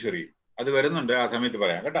 independent judiciary അത് വരുന്നുണ്ട്, ആ സമയത്ത്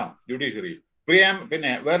പറയാം കേട്ടോ. ജുഡീഷ്യറി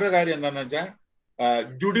പിന്നെ വേറൊരു കാര്യം എന്താണെന്ന് വെച്ചാൽ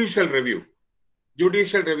ജുഡീഷ്യൽ റിവ്യൂ.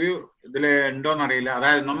 ജുഡീഷ്യൽ റിവ്യൂ ഇതിൽ ഉണ്ടോന്നറിയില്ല.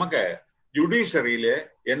 അതായത് നമുക്ക് ജുഡീഷ്യറിയില്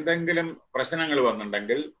എന്തെങ്കിലും പ്രശ്നങ്ങൾ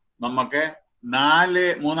വന്നിട്ടുണ്ടെങ്കിൽ നമുക്ക്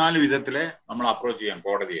മൂന്നാല് വിധത്തില് നമ്മൾ അപ്രോച്ച് ചെയ്യാം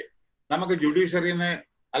കോടതിയെ. നമുക്ക് ജുഡീഷ്യറിന്ന്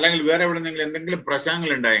അല്ലെങ്കിൽ വേറെ എവിടെന്നെങ്കിലും എന്തെങ്കിലും പ്രശ്നങ്ങൾ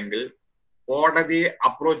ഉണ്ടായെങ്കിൽ കോടതിയെ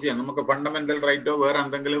അപ്രോച്ച് ചെയ്യാം. നമുക്ക് ഫണ്ടമെന്റൽ റൈറ്റോ വേറെ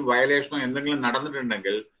എന്തെങ്കിലും വയലേഷനോ എന്തെങ്കിലും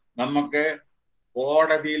നടന്നിട്ടുണ്ടെങ്കിൽ നമുക്ക്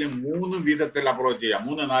കോടതിയിൽ 3 വിധത്തിൽ അപ്രോച്ച് ചെയ്യാം.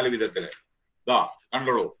 3-4 വിധത്തില്. ഇതാ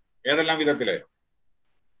കണ്ടോളൂ ഏതെല്ലാം വിധത്തില്.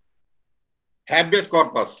 ഹാബിയസ്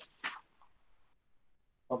കോർപ്പസ്,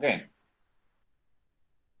 ഓക്കെ,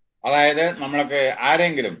 അതായത് നമ്മൾക്ക്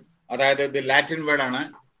ആരെങ്കിലും, അതായത് ഇത് ലാറ്റിൻ വേർഡാണ്,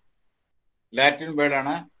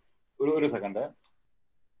 ഒരു സെക്കൻഡ്.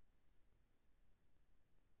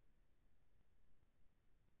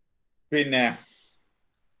 പിന്നെ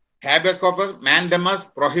ഹാബിയസ് കോർപ്പസ്, മാൻഡമസ്,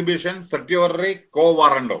 പ്രൊഹിബിഷൻ, സെർട്യൂററി, കോ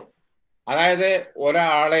വാറണ്ടോ. അതായത്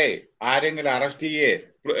ഒരാളെ ആരെങ്കിലും അറസ്റ്റ് ചെയ്യേ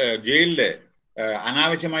ജയിലില്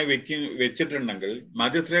അനാവശ്യമായി വെച്ചിട്ടുണ്ടെങ്കിൽ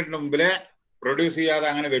മജിസ്ട്രേറ്റിന് മുമ്പില് പ്രൊഡ്യൂസ് ചെയ്യാതെ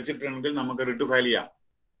അങ്ങനെ വെച്ചിട്ടുണ്ടെങ്കിൽ നമുക്ക് റിട്ട് ഫയൽ ചെയ്യാം.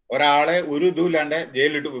 ഒരാളെ ഒരു ഇതുമില്ലാണ്ട്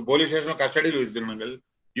ജയിലിട്ട് പോലീസ് സ്റ്റേഷനോ കസ്റ്റഡിയിൽ വെച്ചിട്ടുണ്ടെങ്കിൽ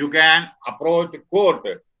you can approach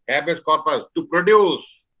court habeas corpus to produce.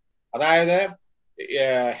 അതായത്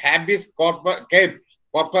habeas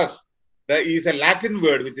corpus is a Latin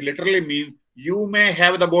word which literally means you may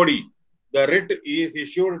have the body. The writ is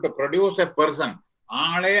issued to produce a person.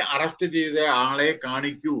 ആളെ arrest ചെയ്ത് ആളെ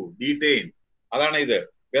കാണിക്കൂ, detain. അതാണ് ഇത്.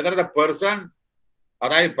 Whether the person,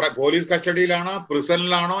 അതായത് police കസ്റ്റഡിയിലാണോ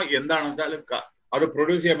പ്രിസണിലാണോ എന്താണെന്ന് വെച്ചാൽ അത്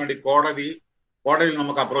പ്രൊഡ്യൂസ് ചെയ്യാൻ വേണ്ടി കോടതിയിൽ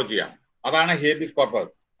നമുക്ക് അപ്രോച്ച് ചെയ്യാം. അതാണ് ഹേബിയസ്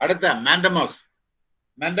കോർപ്പസ്. അടുത്ത മാൻഡമസ്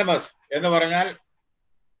എന്ന് പറഞ്ഞാൽ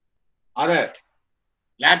അത്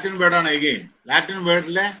ലാറ്റിൻ വേർഡാണ്. Again Latin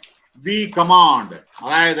വേർഡിലെ V command.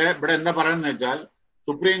 അതായത് ഇവിടെ എന്താ പറയുന്നത് വെച്ചാൽ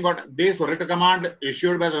supreme court this writ command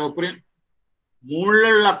issued by the supreme.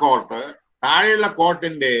 മുകളിലുള്ള കോർട്ട് താഴെയുള്ള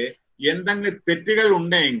കോർട്ടിന്റെ എന്തെങ്കിലും തെറ്റുകൾ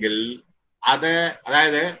ഉണ്ടെങ്കിൽ അത്,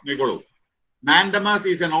 അതായത് നോക്കോളൂ, mandamus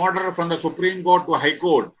is an order from the supreme court to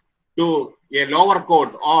high court to A lower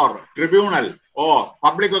court or tribunal or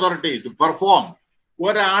public authority to perform.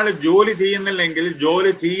 ഒരാൾ ജോലി ചെയ്യുന്നില്ലെങ്കിൽ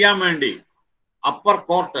ജോലി ചെയ്യാൻ വേണ്ടി അപ്പർ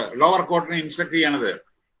കോർട്ട് ലോവർ കോർട്ടിനെ ഇൻസ്ട്രക്ട് ചെയ്യണത്.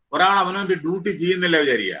 ഒരാൾ അവനവന്റെ ഡ്യൂട്ടി ചെയ്യുന്നില്ല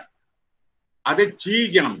വിചാരിക്കുക, അത്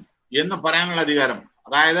ചെയ്യിക്കണം എന്ന് പറയാനുള്ള അധികാരം.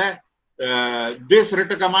 അതായത് this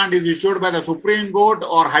writ command is issued by the supreme court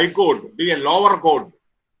or high court to A lower court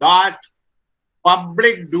that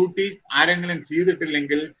public duty ആരെങ്കിലും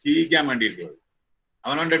ചെയ്തിട്ടില്ലെങ്കിൽ ചെയ്യിക്കാൻ വേണ്ടിയിട്ടുള്ളത്,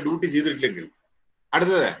 അവനവന്റെ ഡ്യൂട്ടി ചെയ്തിട്ടില്ലെങ്കിൽ.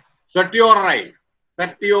 അടുത്തത് സെർട്യൂററി.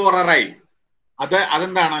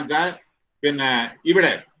 അതെന്താണെന്ന് വെച്ചാൽ പിന്നെ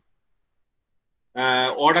ഇവിടെ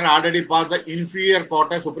order already pass the inferior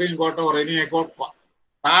court, supreme court or any court.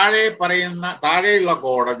 താഴെയുള്ള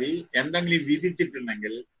കോടതി എന്തെങ്കിലും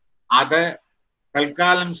വിധിച്ചിട്ടുണ്ടെങ്കിൽ അത്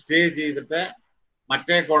തൽക്കാലം സ്റ്റേ ചെയ്തിട്ട്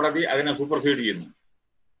മറ്റേ കോടതി അതിനെ സൂപ്പർസീഡ് ചെയ്യുന്നു.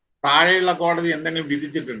 താഴെയുള്ള കോടതി എന്തെങ്കിലും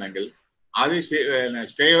വിധിച്ചിട്ടുണ്ടെങ്കിൽ അത്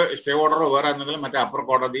സ്റ്റേ ഓർഡറോ വേറെ എന്തെങ്കിലും മറ്റേ അപ്പർ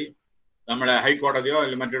കോടതി, നമ്മുടെ ഹൈക്കോടതിയോ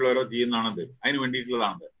അല്ലെങ്കിൽ മറ്റുള്ളവരോ ചെയ്യുന്നതാണത്. അതിന്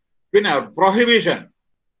വേണ്ടിയിട്ടുള്ളതാണത്. പിന്നെ പ്രൊഹിബിഷൻ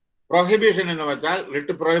എന്ന് വെച്ചാൽ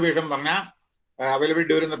റിട്ട് പ്രൊഹിബിഷൻ പറഞ്ഞാൽ available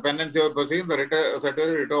during the pendency of proceeding, the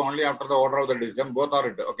writ only after the order of the decision, both are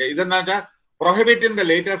writ. Okay, ഇതെന്താ വെച്ചാൽ prohibiting the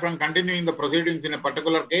later from continuing the proceedings in a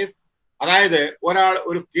particular case. അതായത് ഒരാൾ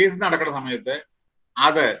ഒരു case നടക്കുന്ന സമയത്ത്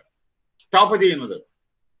അത് stop ചെയ്യുന്നത്,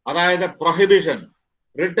 അതായത് പ്രൊഹിബിഷൻ.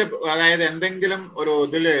 റിട്ട് അതായത് എന്തെങ്കിലും ഒരു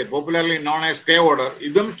ഇതില് popularly known as stay order,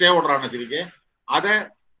 ഇതും സ്റ്റേ ഓർഡർ ആണ് ശരിക്കും. അത്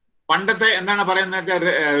പണ്ടത്തെ എന്താണ് പറയുന്നത്,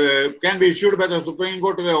 can be issued by the supreme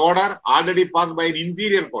court the order already pass by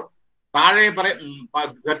inferior court. താഴെ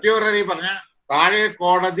സെർട്യൂററി പറഞ്ഞ താഴെ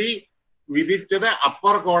കോടതി വിധിച്ചത്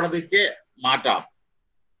അപ്പർ കോടതിക്ക് മാറ്റാം.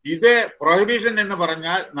 ഇത് പ്രൊഹിബിഷൻ എന്ന്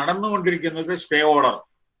പറഞ്ഞാൽ നടന്നുകൊണ്ടിരിക്കുന്നത് സ്റ്റേ ഓർഡർ.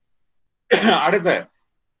 അടുത്ത്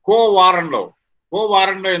കോ വാറണ്ടോ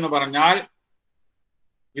എന്ന് പറഞ്ഞാൽ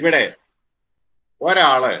ഇവിടെ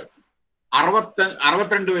ഒരാള്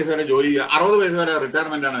 62 വയസ്സ് വരെ ജോലി ചെയ്യുക, 60 വയസ്സ് വരെ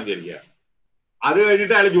റിട്ടയർമെന്റ് ആണ് വിചാരിക്കുക. അത്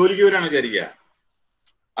കഴിഞ്ഞിട്ട് അയാൾ ജോലിക്ക് വരാണ് വിചാരിക്കുക.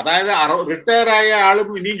 അതായത് റിട്ടയർ ആയ ആളും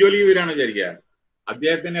ഇനിയും ജോലിക്ക് വരാണ് വിചാരിക്കുക.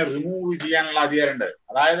 അദ്ദേഹത്തിനെ റിമൂവ് ചെയ്യാനുള്ള അധികാരമുണ്ട്.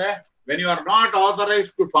 അതായത് when you are not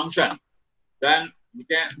authorized to function, then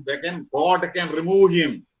God can remove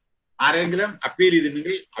him. ആരെങ്കിലും അപ്പീൽ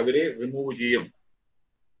ചെയ്തിട്ടുണ്ടെങ്കിൽ അവരെ റിമൂവ് ചെയ്യും.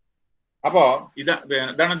 അപ്പോ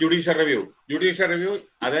ഇതാണ് ജുഡീഷ്യൽ റിവ്യൂ. ജുഡീഷ്യൽ റിവ്യൂ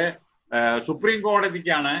അത് സുപ്രീം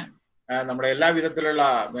കോടതിക്കാണ് നമ്മുടെ എല്ലാ വിധത്തിലുള്ള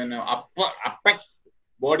അപ്പെക്സ്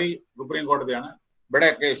ബോഡി സുപ്രീം കോടതിയാണ്.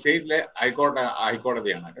 ഇവിടെയൊക്കെ സ്റ്റേറ്റിലെ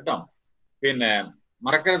ഹൈക്കോടതിയാണ് കേട്ടോ. പിന്നെ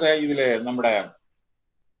മറക്കരുത്, ഇതില്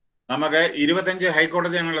നമുക്ക് 25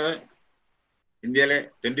 ഹൈക്കോടതിയാണുള്ളത്. ഇന്ത്യയിലെ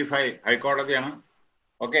 25 ഹൈക്കോടതിയാണ്.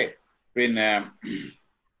 ഓക്കെ, പിന്നെ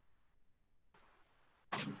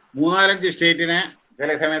 3-4 സ്റ്റേറ്റിന്, ചില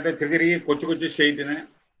സമയത്ത് ചെറിയ കൊച്ചു സ്റ്റേറ്റിന്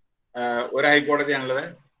ഒരു ഹൈക്കോടതിയാണുള്ളത്.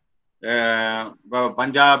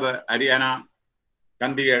 പഞ്ചാബ്, ഹരിയാന,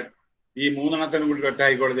 ചണ്ഡീഗഡ് ഈ 3 കൂടി ഒറ്റ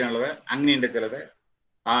ഹൈക്കോടതിയാണുള്ളത്. അങ്ങനെയുണ്ട് ചിലത്.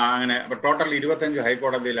 അങ്ങനെ ടോട്ടൽ 25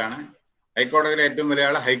 ഹൈക്കോടതിയിലാണ്. ഹൈക്കോടതിയിലെ ഏറ്റവും വലിയ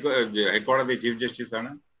ആള് ഹൈക്കോടതി ചീഫ് ജസ്റ്റിസ്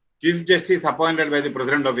ആണ്. Chief justice appointed by the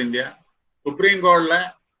president of India. Supreme കോടതിയിലെ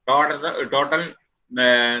ടോട്ടൽ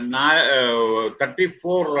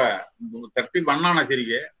 31 ആണ്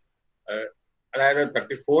ശരിക്ക്. അതായത്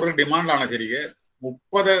 34 ഡിമാൻഡാണ് ശരിക്ക്.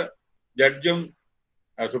 30 ജഡ്ജും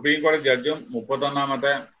സുപ്രീം കോടതി ജഡ്ജും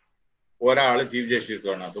 31ാമത്തെ ഒരാള് ചീഫ്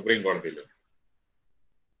ജസ്റ്റിസുമാണ് സുപ്രീം കോടതിയിൽ.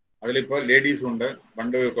 അതിലിപ്പോൾ ലേഡീസും ഉണ്ട്.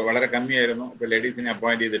 പണ്ട് വളരെ കമ്മിയായിരുന്നു, ഇപ്പൊ ലേഡീസിനെ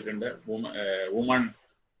അപ്പോയിന്റ് ചെയ്തിട്ടുണ്ട്, വുമൺ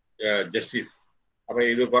ജസ്റ്റിസ്. അപ്പൊ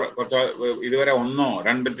ഇത് കുറച്ച് ഇതുവരെ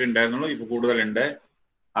 1-2 ഉണ്ടായിരുന്നുള്ളൂ, ഇപ്പൊ കൂടുതലുണ്ട്.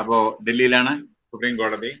 അപ്പോ ഡൽഹിയിലാണ് സുപ്രീം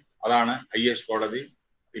കോടതി. അതാണ് ഹൈയസ്റ്റ് കോടതി.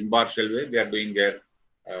 Impartial way they are doing there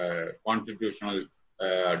constitutional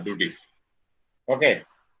duties. Okay,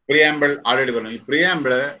 preamble already പറഞ്ഞു. ഈ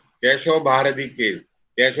പ്രിയാമ്പിള് കേശവ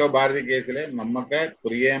ഭാരതി കേസില് നമുക്ക്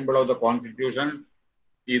പ്രിയാമ്പിൾ ഓഫ് ദ കോൺസ്റ്റിറ്റ്യൂഷൻ,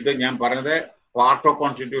 ഇത് ഞാൻ പറഞ്ഞത് പാർട്ട് ഓഫ്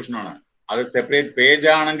കോൺസ്റ്റിറ്റ്യൂഷൻ ആണ്. അത് സെപ്പറേറ്റ് പേജ്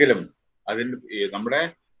ആണെങ്കിലും അതിന്റെ നമ്മുടെ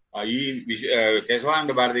ഈ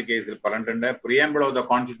കേശവാനന്ദ ഭാരതി കേസിൽ പറഞ്ഞിട്ടുണ്ട് preamble of the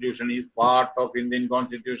constitution is part of Indian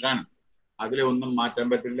constitution. അതിലൊന്നും മാറ്റാൻ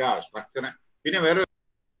പറ്റില്ല സ്ട്രക്ചർ. പിന്നെ വേറെ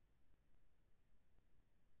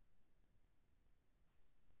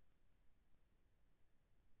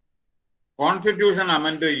കോൺസ്റ്റിറ്റ്യൂഷൻ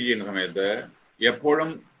അമെൻഡ് ചെയ്യുന്ന സമയത്ത് എപ്പോഴും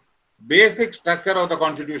basic structure of the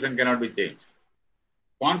constitution cannot be change.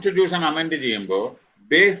 Constitution amend ചെയ്യുമ്പോൾ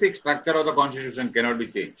basic structure of the constitution cannot be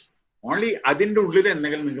change. Only അതിന്റെ ഉള്ളിൽ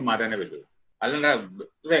എന്തെങ്കിലും നിങ്ങൾക്ക് മാറ്റാനേ പറ്റൂ.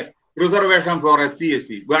 അല്ലാണ്ട് റിസർവേഷൻ ഫോർ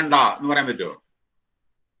SC/ST വേണ്ട എന്ന് പറയാൻ പറ്റുമോ?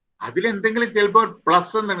 അതിലെന്തെങ്കിലും ചിലപ്പോൾ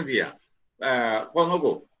പ്ലസ് എന്തെങ്കിലും ചെയ്യാം. ഇപ്പൊ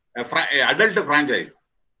നോക്കൂ, അഡൾട്ട് ഫ്രാഞ്ചൈസ്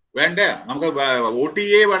വേണ്ടേ, നമുക്ക്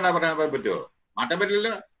OTA വേണ്ട പറയാൻ പറ്റുമോ? മാറ്റാൻ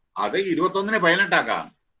പറ്റില്ലല്ലോ. അത് 21-ന് 18 ആക്കാം.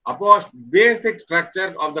 അപ്പോ basic structure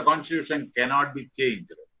of the constitution cannot be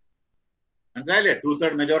change. മനസ്സിലായില്ലേ?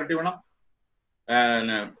 2/3 മെജോറിറ്റി വേണം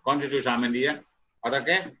കോൺസ്റ്റിറ്റ്യൂഷൻ അമെൻഡ് ചെയ്യാൻ.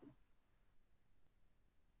 അതൊക്കെ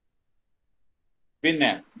പിന്നെ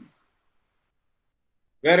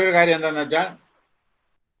വേറൊരു കാര്യം എന്താന്ന് വെച്ചാൽ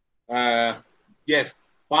യെസ്,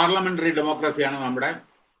 പാർലമെന്ററി ഡെമോക്രസിയാണ് നമ്മുടെ.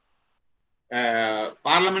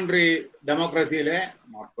 പാർലമെന്ററി ഡെമോക്രസിയിലെ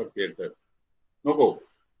 48 നോക്കൂ,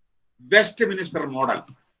 വെസ്റ്റ് മിനിസ്റ്റർ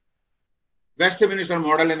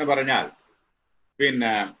മോഡൽ എന്ന് പറഞ്ഞാൽ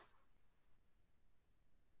പിന്നെ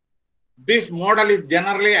this model is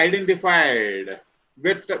generally identified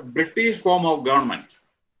with the British form of government.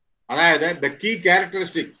 അതായത് the key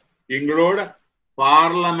characteristics include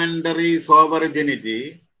parliamentary sovereignty,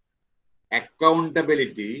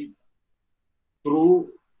 accountability through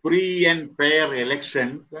free and fair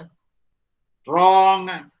elections, strong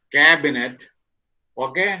cabinet,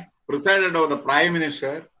 okay, presided over the prime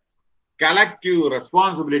minister, collective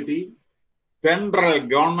responsibility, central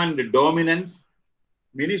government dominance,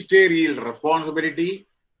 ministerial responsibility,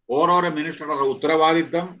 ഓരോരോ മിനിസ്റ്ററുടെ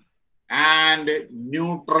ഉത്തരവാദിത്തം, and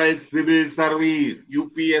neutral civil service,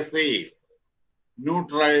 UPSC,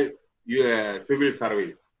 neutral civil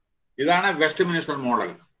service. ഇതാണ് west minister model.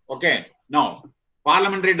 Okay, no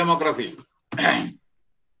parliamentary democracy.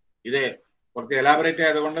 ഇത് കുറച്ച് elaborate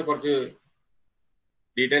ആയതുകൊണ്ട് കുറച്ച്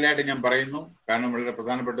detail ആയിട്ട് ഞാൻ പറയുന്നു, കാരണം വളരെ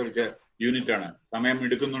പ്രധാനപ്പെട്ട ഒരു യൂണിറ്റ് ആണ്. സമയം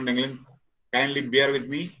എടുക്കുന്നുണ്ടെങ്കിലും കൈൻഡ്ലി ബിയർ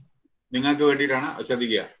വിത്ത് മീ, നിങ്ങൾക്ക് വേണ്ടിയിട്ടാണ്,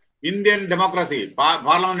 ശ്രദ്ധിക്കുക. Indian democracy,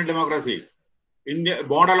 parliament democracy, India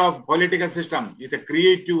model of political system is a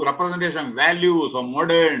creative representation values of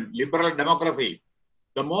modern liberal democracy.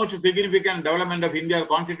 The most significant development of India's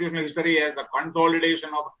constitutional history is the consolidation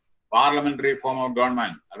of parliamentary form of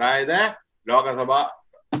government. അതായത്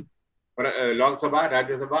Lok Sabha,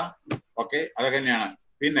 Rajya Sabha, okay, അതൊക്കെ തന്നെയാണ്.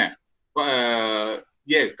 പിന്നെ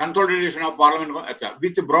yes, consolidation of parliament,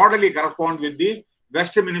 which broadly corresponds with the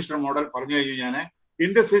Westminster model.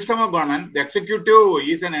 In the system of government, the executive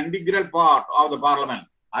is an integral part of the parliament.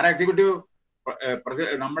 Our executive,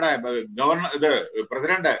 governor, the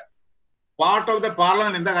president, part of the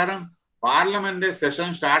parliament. In the current parliament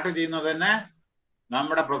session strategy,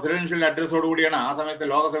 നമ്മുടെ presidential അഡ്രസ്സോട് കൂടിയാണ് ആ സമയത്ത്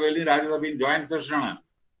ലോകസഭയിലും രാജ്യസഭയും joint സെഷനാണ്.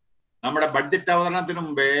 നമ്മുടെ budget അവതരണത്തിന്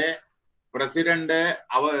മുമ്പേ president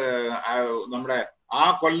നമ്മുടെ ആ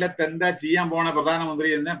കൊല്ലത്ത് എന്താ ചെയ്യാൻ പോണ പ്രധാനമന്ത്രി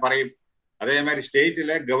എന്ന് പറയും. അതേമാതിരി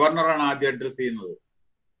സ്റ്റേറ്റിലെ ഗവർണറാണ് ആദ്യം അഡ്രസ് ചെയ്യുന്നത്.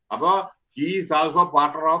 അപ്പോ he is also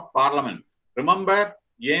part of parliament. Remember,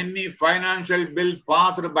 any financial bill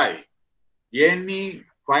passed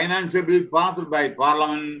by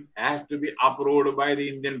parliament has to B approved by the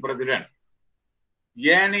Indian president.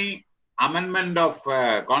 Any amendment of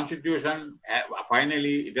constitution,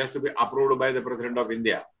 finally it has to be approved by the president of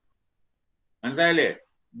India.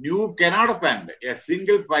 You cannot spend a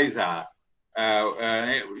single paisa.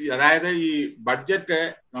 അതായത് ഈ budget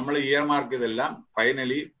നമ്മൾ year mark ചെയ്തെല്ലാം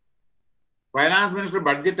finally finance minister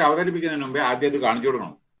budget അവതരിപ്പിക്കുന്നതിന് മുമ്പേ ആദ്യം അത് കാണിച്ചു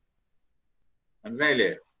കൊടുക്കണം.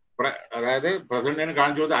 മനസ്സിലായില്ലേ? അതായത് പ്രസിഡന്റിന്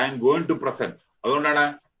കാണിച്ചു കൊടുത്ത് I am going to present. അതുകൊണ്ടാണ്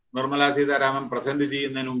നിർമ്മലാ സീതാരാമൻ പ്രസന്റ്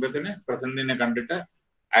ചെയ്യുന്നതിന് മുമ്പേ തന്നെ പ്രസിഡന്റിനെ കണ്ടിട്ട്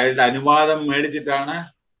അയാളുടെ അനുവാദം മേടിച്ചിട്ടാണ്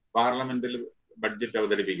പാർലമെന്റിൽ ബഡ്ജറ്റ്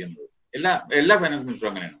അവതരിപ്പിക്കുന്നത്. എല്ലാ ഫൈനാൻസ്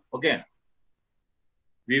മിനിസ്റ്ററും അങ്ങനെയാണ്. Okay,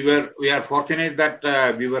 we are fortunate that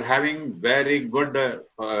we were having very good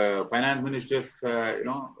finance ministers,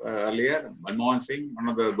 earlier. Manmohan Singh, one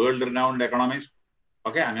of the world renowned economists.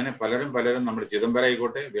 Okay, അങ്ങനെ പലരും നമ്മുടെ ചിദംബരം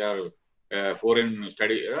ആയിക്കോട്ടെ, ഫോറിൻ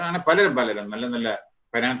സ്റ്റഡി, അങ്ങനെ പലരും നല്ല നല്ല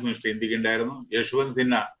ഫൈനാൻസ് മിനിസ്റ്റർ ഇന്ത്യക്ക് ഉണ്ടായിരുന്നു. യശ്വന്ത്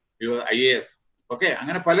സിൻഹ, IAS. ഓക്കെ,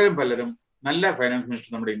 അങ്ങനെ പലരും നല്ല ഫൈനാൻസ്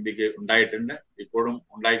മിനിസ്റ്റർ നമ്മുടെ ഇന്ത്യക്ക് ഉണ്ടായിട്ടുണ്ട്, ഇപ്പോഴും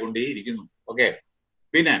ഉണ്ടായിക്കൊണ്ടേയിരിക്കുന്നു. ഓക്കെ,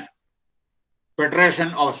 പിന്നെ ഫെഡറേഷൻ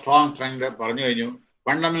ഓഫ് സ്ട്രോങ് സ്ട്രെങ്ത് പറഞ്ഞു കഴിഞ്ഞു.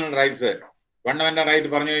 ഫണ്ടമെന്റൽ റൈറ്റ്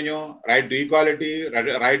പറഞ്ഞു കഴിഞ്ഞു. Right to equality,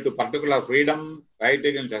 right to particular freedom, right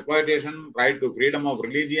against exploitation, right to freedom of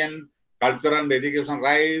religion, culture and education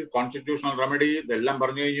right, constitutional remedy, ഇതെല്ലാം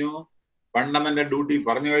പറഞ്ഞു കഴിഞ്ഞു. ഫണ്ടമെന്റൽ ഡ്യൂട്ടി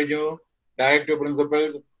പറഞ്ഞു കഴിഞ്ഞു. ഡയറക്റ്റീവ് പ്രിൻസിപ്പിൾ,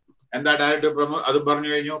 എന്താ ഡയറക്റ്റീവ് അത് പറഞ്ഞു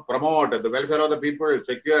കഴിഞ്ഞു. Promote the welfare of the people,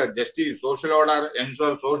 secure justice, social order,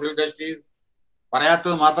 ensure social justice.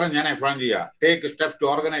 പറയാത്തത് മാത്രം ഞാൻ എക്സ്പ്ലെയിൻ ചെയ്യാം. Take steps to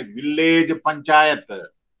organise village panchayat.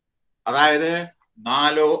 അതായത്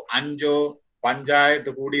 4 5 പഞ്ചായത്ത്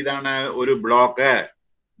കൂടിയതാണ് ഒരു ബ്ലോക്ക്.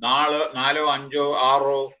 4 5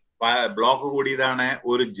 6 ബ്ലോക്ക് കൂടിയതാണ്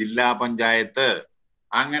ഒരു ജില്ലാ പഞ്ചായത്ത്.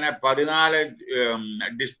 അങ്ങനെ 14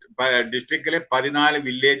 ഡിസ്ട്രിക്റ്റിലെ 14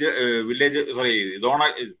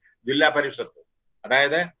 ജില്ലാ പരിഷത്ത്,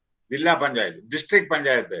 അതായത് ജില്ലാ പഞ്ചായത്ത്. ഡിസ്ട്രിക്ട്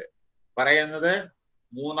പഞ്ചായത്ത് പറയുന്നത്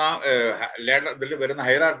ഇതിൽ വരുന്ന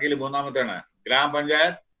ഹൈറാർക്കിയിൽ മൂന്നാമത്തെയാണ്.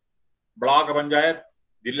 ഗ്രാമപഞ്ചായത്ത്, ബ്ലോക്ക് പഞ്ചായത്ത്,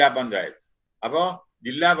 ജില്ലാ പഞ്ചായത്ത്. അപ്പോ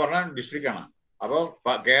ജില്ല പറഞ്ഞ ഡിസ്ട്രിക്ട് ആണ്. അപ്പോ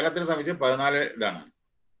കേരളത്തിനെ സംബന്ധിച്ച് 14 ഇതാണ്.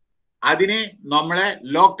 അതിന് നമ്മളെ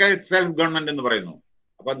ലോക്കൽ സെൽഫ് ഗവൺമെന്റ് എന്ന് പറയുന്നു.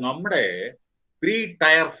 അപ്പൊ നമ്മുടെ 3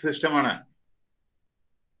 ടയർ സിസ്റ്റമാണ്.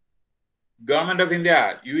 Government of India,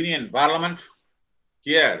 union parliament,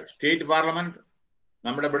 here state parliament,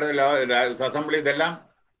 നമ്മുടെ ഇവിടെ അസംബ്ലി, ഇതെല്ലാം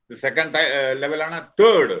സെക്കൻഡ് ലെവലാണ്.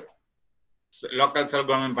 Third local self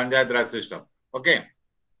government, panchayat Raj system. Okay,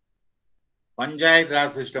 panchayat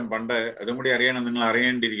Raj system പണ്ട്, അതും കൂടി അറിയണം, നിങ്ങൾ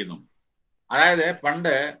അറിയേണ്ടിയിരിക്കുന്നു. അതായത്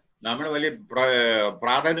പണ്ട് നമ്മൾ വലിയ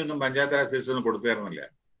പ്രാധാന്യമൊന്നും പഞ്ചായത്ത് രാജ് സിസ്റ്റത്തിന് കൊടുത്തിരുന്നില്ല.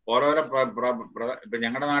 ഓരോരോ ഇപ്പൊ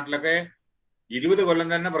ഞങ്ങളുടെ നാട്ടിലൊക്കെ 20 കൊല്ലം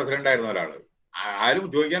തന്നെ പ്രസിഡന്റ് ആയിരുന്ന ഒരാള്, ആരും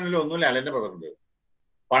ചോദിക്കാനില്ല, ഒന്നുമില്ല, അല്ലെന്റെ പ്രസിഡന്റ്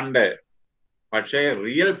പണ്ട്. പക്ഷേ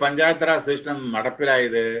റിയൽ പഞ്ചായത്ത് രാജ് സിസ്റ്റം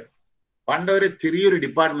നടപ്പിലായത് പണ്ട് ഒരു ചെറിയൊരു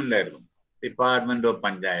ഡിപ്പാർട്ട്മെന്റിലായിരുന്നു. ഡിപ്പാർട്ട്മെന്റ് ഓഫ്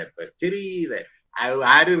പഞ്ചായത്ത്, ചെറിയ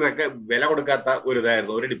ആരും വില കൊടുക്കാത്ത ഒരു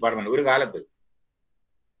ഇതായിരുന്നു, ഒരു ഡിപ്പാർട്ട്മെന്റ്. ഒരു കാലത്ത്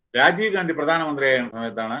രാജീവ് ഗാന്ധി പ്രധാനമന്ത്രിയായ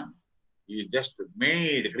സമയത്താണ് he just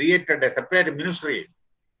created a separate ministry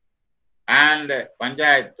and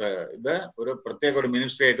panchayat ഇത് ഒരു പ്രത്യേക ഒരു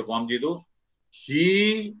മിനിസ്ട്രി ആയിട്ട് ഫോം ചെയ്തു. He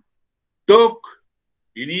took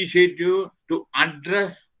initiative to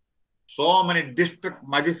address so many district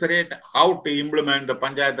magistrate how to implement the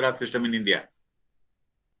panchayat raj system in India.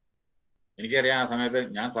 എനിക്കറിയാം ആ സമയത്ത്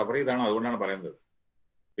ഞാൻ സഫർ ചെയ്താണ്, അതുകൊണ്ടാണ് പറയുന്നത്.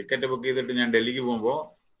 ടിക്കറ്റ് ബുക്ക് ചെയ്തിട്ട് ഞാൻ ഡൽഹിക്ക് പോകുമ്പോൾ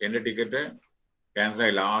എൻ്റെ ടിക്കറ്റ് ക്യാൻസൽ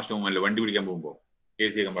ആയി. ലാസ്റ്റ് മൊമെന്റിൽ വണ്ടി പിടിക്കാൻ പോകുമ്പോൾ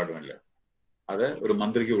AC കമ്പാർട്ട്മെന്റിൽ അത് ഒരു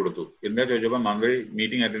മന്ത്രിക്ക് കൊടുത്തു. എന്താ ചോദിച്ചപ്പോൾ മന്ത്രി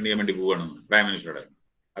മീറ്റിംഗ് അറ്റൻഡ് ചെയ്യാൻ വേണ്ടി പോവുകയാണെന്ന്, പ്രൈം മിനിസ്റ്ററുടെ.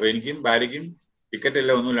 അപ്പൊ എനിക്കും ഭാര്യയ്ക്കും ടിക്കറ്റ്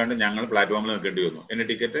എല്ലാം ഒന്നുമില്ലാണ്ട് ഞങ്ങൾ പ്ലാറ്റ്ഫോമിൽ നിൽക്കേണ്ടി വന്നു. എന്റെ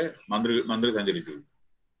ടിക്കറ്റ് മന്ത്രി സഞ്ചരിച്ചു.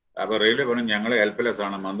 അപ്പൊ റെയിൽവേ പറഞ്ഞു ഞങ്ങൾ ഹെൽപ്ലെസ്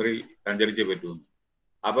ആണ്, മന്ത്രി സഞ്ചരിച്ചേ പറ്റുമെന്ന്.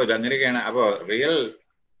 അപ്പൊ ഇതങ്ങനെയൊക്കെയാണ്. അപ്പൊ റിയൽ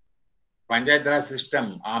പഞ്ചായത്ത് രാജ് സിസ്റ്റം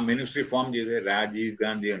ആ മിനിസ്ട്രി ഫോം ചെയ്ത് രാജീവ്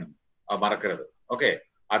ഗാന്ധിയാണ്, അത് മറക്കരുത്. ഓക്കെ,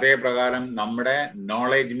 അതേ പ്രകാരം നമ്മുടെ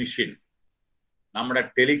നോളേജ് മിഷൻ, നമ്മുടെ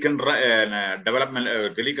ഡെവലപ്മെന്റ്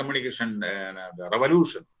ടെലികമ്മ്യൂണിക്കേഷൻ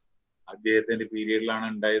റവല്യൂഷൻ അദ്ദേഹത്തിന്റെ പീരീഡിലാണ്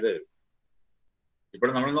ഉണ്ടായത്. ഇപ്പോൾ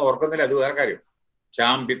നമ്മളൊന്നും ഓർക്കുന്നില്ല, അത് വേറെ കാര്യം.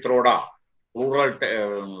 Shyam Pitroda rural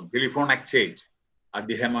telephone exchange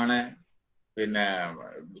അദ്ദേഹമാണ് പിന്നെ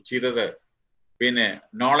ചെയ്തത്. പിന്നെ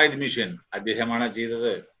നോളജ് മിഷൻ അദ്ദേഹമാണ്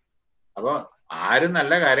ചെയ്തത്. അപ്പൊ ആരും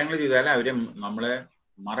നല്ല കാര്യങ്ങൾ ചെയ്താലും അവര് നമ്മളെ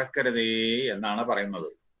മറക്കരുതേ എന്നാണ് പറയുന്നത്.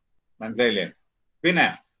 മനസ്സിലായില്ലേ? പിന്നെ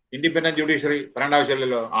ഇൻഡിപെൻഡന്റ് ജുഡീഷ്യറി പറയേണ്ട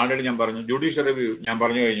ആവശ്യമില്ലല്ലോ, ആൾറെഡി ഞാൻ പറഞ്ഞു. ജുഡീഷ്യൽ റിവ്യൂ ഞാൻ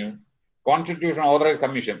പറഞ്ഞു കഴിഞ്ഞു. Constitution authorise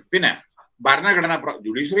commission. പിന്നെ ഭരണഘടന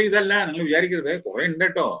ജുഡീഷ്യറി ഇതല്ല, നിങ്ങൾ വിചാരിക്കരുത്, കുറെ ഉണ്ട്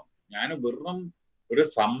കേട്ടോ. ഞാൻ വെറും ഒരു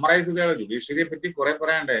സമ്മറൈസ് ചെയ്ത ജുഡീഷ്യറിയെ പറ്റി കുറെ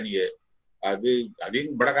പറയാനുണ്ട് എനിക്ക്. അത്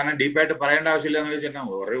ഇവിടെ കാരണം ഡീപ്പായിട്ട് പറയേണ്ട ആവശ്യമില്ല എന്ന്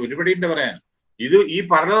വെച്ചാൽ ഒരുപടി ഉണ്ട് പറയാൻ. ഈ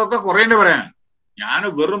പറഞ്ഞതൊക്കെ കുറെ ഉണ്ട് പറയാൻ. ഞാൻ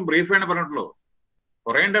വെറും ബ്രീഫാണ് പറഞ്ഞിട്ടുള്ളൂ,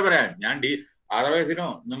 കുറെ ഉണ്ട് പറയാൻ. ഞാൻ അതർവൈസിനോ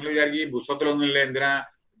നിങ്ങൾ വിചാരിക്കും ഈ പുസ്തകത്തിലൊന്നുമില്ല, എന്തിനാ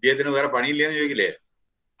ഇദ്ദേഹത്തിന് വേറെ പണിയില്ലെന്ന് ചോദിക്കില്ലേ?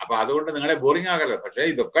 അപ്പൊ അതുകൊണ്ട് നിങ്ങളെ ബോറിംഗ് ആകല്ലോ. പക്ഷെ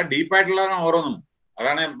ഇതൊക്കെ ഡീപ്പായിട്ടുള്ളതാണ് ഓരോന്നും.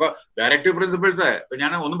 അതാണ് ഇപ്പൊ ഡയറക്റ്റീവ് പ്രിൻസിപ്പിൾസ്. ഇപ്പൊ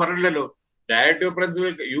ഞാൻ ഒന്നും പറഞ്ഞില്ലല്ലോ. Directive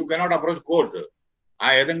principle you cannot approach court. ആ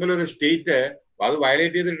ഏതെങ്കിലും ഒരു സ്റ്റേറ്റ് അത്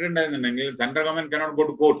violate ചെയ്തിട്ടുണ്ടായിരുന്നുണ്ടെങ്കിൽ central government cannot go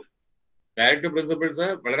to court. Directive principles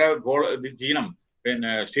വളരെ ചെയ്യണം,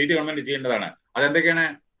 പിന്നെ സ്റ്റേറ്റ് ഗവൺമെന്റ് ചെയ്യേണ്ടതാണ്. അതെന്തൊക്കെയാണ്?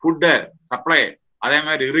 ഫുഡ് സപ്ലൈ,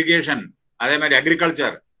 അതേമാതിരി ഇറിഗേഷൻ, അതേമാതിരി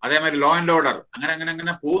അഗ്രികൾച്ചർ, അതേമാതിരി ലോ ആൻഡ് ഓർഡർ, അങ്ങനെ അങ്ങനെ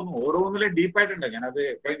അങ്ങനെ പോകുന്നു. ഓരോന്നിലും ഡീപ്പായിട്ടുണ്ട്. ഞാനത്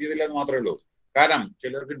എക്സ്പ്ലെയിൻ ചെയ്തില്ല എന്ന് മാത്രമേ ഉള്ളൂ. കാരണം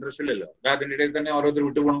ചിലർക്ക് ഇൻട്രസ്റ്റ് ഇല്ലല്ലോ. അതിന്റെ ഇടയിൽ തന്നെ ഓരോരുത്തർ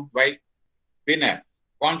വിട്ടുപോകണം. വൈ? പിന്നെ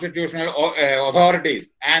കോൺസ്റ്റിറ്റ്യൂഷണൽ അതോറിറ്റീസ്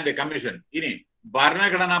ആൻഡ് കമ്മീഷൻ. ഇനി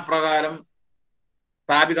ഭരണഘടനാ പ്രകാരം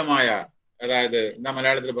സ്ഥാപിതമായ, അതായത് എന്താ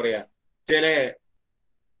മലയാളത്തിൽ പറയാ, ചില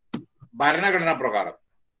ഭരണഘടനാ പ്രകാരം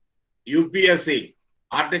UPSC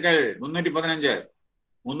article 315,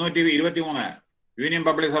 323 union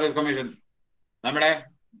public service commission നമ്മുടെ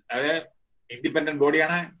അത് ഇൻഡിപെൻഡന്റ്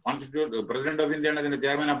ബോഡിയാണ്. പ്രസിഡന്റ് ഓഫ് ഇന്ത്യയാണ് ഇതിന്റെ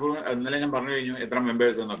ചെയർമാൻ. അപ്രൂവ് ഇന്നലെ ഞാൻ പറഞ്ഞു കഴിഞ്ഞു എത്ര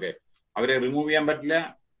മെമ്പേഴ്സ് എന്നൊക്കെ. അവരെ റിമൂവ് ചെയ്യാൻ പറ്റില്ല.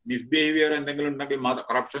 മിസ്ബിഹേവിയർ എന്തെങ്കിലും ഉണ്ടെങ്കിൽ,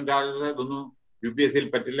 കറപ്ഷൻ ചാർജസ് ഇതൊന്നും UPSC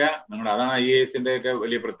പറ്റില്ല. നിങ്ങളുടെ അതാണ് IAS ഒക്കെ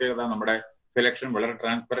വലിയ പ്രത്യേകത. നമ്മുടെ സെലക്ഷൻ വളരെ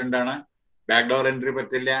ട്രാൻസ്പെറന്റ് ആണ്. ബാക്ക്ഡോർ എൻട്രി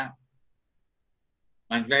പറ്റില്ല.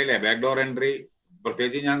 മനസ്സിലായില്ലേ? ബാക്ക്ഡോർ എൻട്രി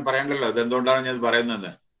പ്രത്യേകിച്ച് ഞാൻ പറയണ്ടല്ലോ അതെന്തുകൊണ്ടാണ് ഞാൻ പറയുന്നത്.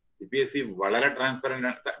 UPSC വളരെ ട്രാൻസ്പെറന്റ്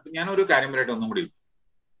ആണ്. ഞാനൊരു കാര്യം പറയട്ടെ ഒന്നും കൂടി.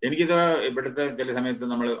 എനിക്കിത് ഇവിടുത്തെ ചില സമയത്ത്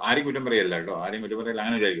നമ്മൾ ആരും കുറ്റം പറയല്ല കേട്ടോ, ആരും കുറ്റം പറയല്ല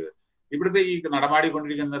അങ്ങനെ വിചാരിക്കുന്നത്. ഇവിടുത്തെ ഈ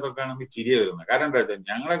നടമാടിക്കൊണ്ടിരിക്കുന്നതൊക്കെ ആണെങ്കിൽ ചിരിയ വരുന്നത്. കാരണം എന്താ വെച്ചാൽ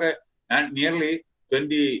ഞങ്ങളൊക്കെ, ഞാൻ nearly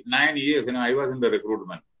 29 years I was in the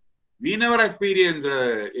recruitment. We never experienced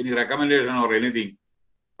any recommendation or anything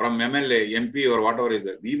from MLA, MP or whatever is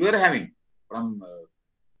there. We were having from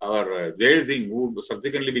our Jail Singh, who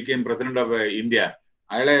subsequently became president of India.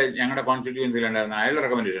 അയാളെ ഞങ്ങളുടെ കോൺസ്റ്റിറ്റ്യൂവൻസിൽ ഉണ്ടായിരുന്നു. അയാളുടെ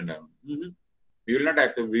recommendation ഉണ്ടായിരുന്നു. We will not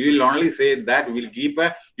accept. We will only say that we will keep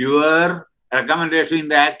your recommendation in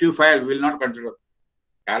the active file. We will not consider.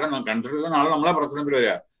 കാരണം consider ചെയ്ത നാളെ നമ്മളെ പ്രസിഡന്റിൽ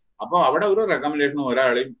വരിക. അപ്പൊ അവിടെ ഒരു റെക്കമെൻഡേഷനും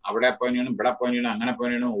ഒരാളെയും അവിടെ അപ്പോയിന്റ് ചെയ്യണം, ഇവിടെ അപ്പോയിന്റ് ചെയ്യണം, അങ്ങനെ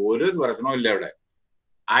അപ്പോയിന്റ് ചെയ്യണം, ഒരു പ്രശ്നവും ഇല്ല അവിടെ.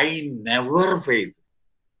 ഐ നെവർ ഫേസ്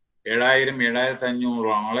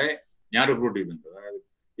 7,000-7,500 ആളെ ഞാൻ റിക്രൂട്ട് ചെയ്തിട്ടുണ്ട്. അതായത്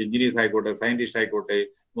എഞ്ചിനീയേഴ്സ് ആയിക്കോട്ടെ, സയന്റിസ്റ്റ് ആയിക്കോട്ടെ,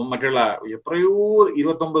 മറ്റുള്ള എത്രയോ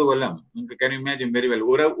 29 കൊല്ലം. നിങ്ങൾക്ക് ക്യാൻ ഇമാജിൻ വെരി വെൽ.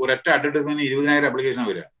 ഒരൊറ്റ അഡ്വർടൈസ്മെന്റ് 20,000 അപ്ലിക്കേഷൻ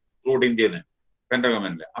വരിക ത്രൂട്ട് ഇന്ത്യയിൽ നിന്ന് സെൻട്രൽ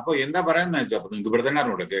ഗവൺമെന്റിൽ. അപ്പൊ എന്താ പറയുന്നത് വെച്ചാൽ, അപ്പൊ നിങ്ങൾക്ക് ഇവിടെ തന്നെ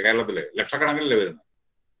അറിഞ്ഞൂടെ കേരളത്തില് ലക്ഷക്കണക്കിലല്ലേ വരുന്നത്.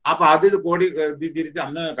 അപ്പൊ അത് കോടി തിരിച്ച്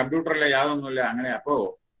അന്ന് കമ്പ്യൂട്ടറിലെ യാതൊന്നുമില്ല. അങ്ങനെ അപ്പോ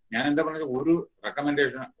ഞാൻ എന്താ പറഞ്ഞത്, ഒരു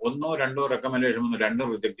റെക്കമെൻഡേഷൻ 1-2 റെക്കമെൻഡേഷൻ രണ്ടും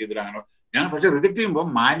റിജക്ട് ചെയ്തിട്ട് അങ്ങനെ. ഞാൻ പക്ഷെ റിജക്ട് ചെയ്യുമ്പോൾ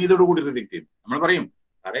മാന്യതയോട് കൂടി റിജക്ട് ചെയ്യും. നമ്മൾ പറയും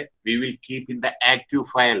അതെ we will keep in the active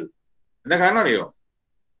file. എന്താ കാരണം അറിയോ?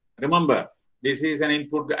 Remember, this is an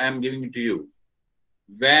input I am giving to you.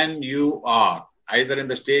 When you are either in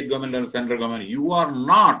the state government or central government, you are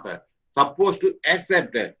not supposed to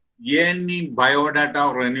accept any biodata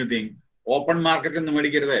or anything. Open മാർക്കറ്റിൽ നിന്ന്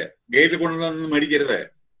മേടിക്കരുത്, ഗേറ്റിൽ കൊണ്ടുവന്ന് മേടിക്കരുത്.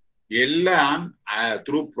 എല്ലാം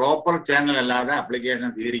through proper channel അല്ലാതെ application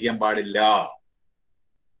സ്വീകരിക്കാൻ പാടില്ല.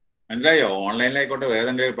 മനസ്സിലായോ? ഓൺലൈനിലായിക്കോട്ടെ,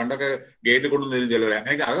 വേദന പണ്ടൊക്കെ ഗേറ്റിൽ കൊണ്ടുവന്ന് ചിലവർ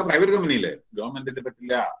അങ്ങനെ. അതൊക്കെ പ്രൈവറ്റ് കമ്പനിയില്, ഗവൺമെന്റിന്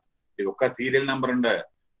പറ്റില്ല. ഇതൊക്കെ സീരിയൽ നമ്പർ ഉണ്ട്.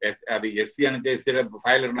 അത് SC ആണെന്ന് SCയുടെ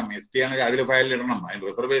ഫയൽ ഇടണം, ST ആണെങ്കിൽ അതിൽ ഫയൽ ഇടണം, അതിന്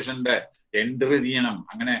റിസർവേഷന്റെ എൻട്രി ചെയ്യണം.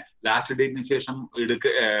 അങ്ങനെ ലാസ്റ്റ് ഡേറ്റിന് ശേഷം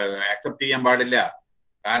അക്സെപ്റ്റ് ചെയ്യാൻ പാടില്ല.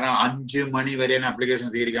 കാരണം 5 മണി വരെയാണ് അപ്ലിക്കേഷൻ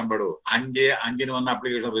സ്വീകരിക്കാൻ പാടുള്ളൂ. 5:05 വന്ന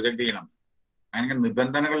അപ്ലിക്കേഷൻ റിജക്ട് ചെയ്യണം. അങ്ങനെ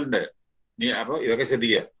നിബന്ധനകളുണ്ട്. അപ്പൊ ഇതൊക്കെ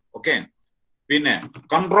ശ്രദ്ധിക്കുക. ഓക്കെ. പിന്നെ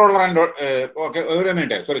കൺട്രോളർ ആൻഡ് ഓക്കെ, ഒരു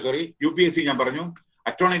മിനിറ്റ്, സോറി UPSC ഞാൻ പറഞ്ഞു,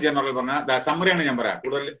 അറ്റോർണി ജനറൽ പറഞ്ഞ സമ്മറിയാണ് ഞാൻ പറയാം.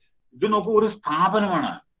 കൂടുതൽ ഇത് നോക്കൂ, ഒരു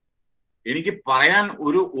സ്ഥാപനമാണ്. എനിക്ക് പറയാൻ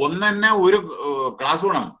ഒരു ക്ലാസ്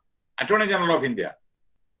വേണം. Attorney general of India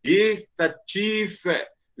is the chief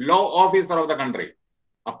law officer of the country,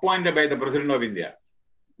 appointed by the president of India.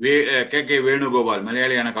 KK Venugopal,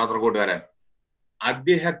 മലയാളിയാണ്, കാസർഗോഡുകാരൻ.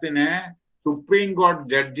 അദ്ദേഹത്തിന് സുപ്രീം കോടതി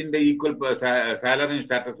ജഡ്ജിന്റെ ഈക്വൽ സാലറി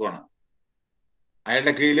സ്റ്റാറ്റസ് വേണം.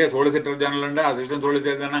 അയാളുടെ കീഴില് സോളിസിറ്റർ ജനറൽ ഉണ്ട്, അസിസ്റ്റന്റ്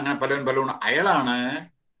സോളിസിറ്റർ ജനറൽ, അങ്ങനെ പലരും അയാളാണ്.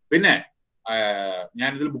 പിന്നെ ഞാൻ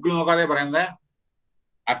ഇതിൽ ബുക്കിൽ നോക്കാതെ പറയുന്നത്,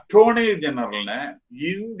 അറ്റോർണി ജനറലിന്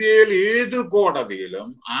ഇന്ത്യയിൽ ഏത് കോടതിയിലും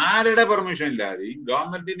ആരുടെ പെർമിഷൻ ഇല്ലാതെയും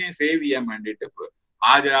ഗവൺമെന്റിനെ സേവ് ചെയ്യാൻ വേണ്ടിയിട്ട്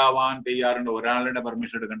ഹാജരാവാൻ തയ്യാറുണ്ട്. ഒരാളുടെ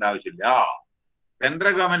പെർമിഷൻ എടുക്കേണ്ട ആവശ്യമില്ല.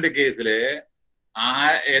 സെൻട്രൽ ഗവൺമെന്റ് കേസില്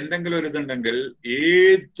എന്തെങ്കിലും ഒരു ഇതുണ്ടെങ്കിൽ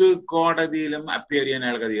ഏത് കോടതിയിലും അപ്പിയർ ചെയ്യാൻ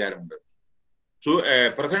അയാൾക്ക് അധികാരമുണ്ട്.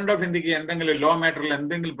 പ്രസിഡന്റ് ഓഫ് ഇന്ത്യക്ക് എന്തെങ്കിലും ലോ മാറ്ററിൽ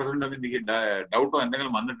എന്തെങ്കിലും പ്രസിഡന്റ് ഓഫ് ഇന്ത്യക്ക് ഡൗട്ടോ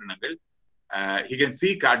എന്തെങ്കിലും വന്നിട്ടുണ്ടെങ്കിൽ he can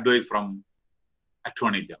seek advice from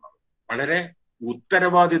attorney general. വളരെ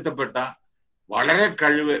ഉത്തരവാദിത്തപ്പെട്ട, വളരെ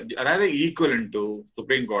കഴിവ്, അതായത് ഈക്വലൻ ടു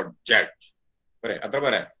സുപ്രീം കോടതി ജഡ്ജ്. അത്ര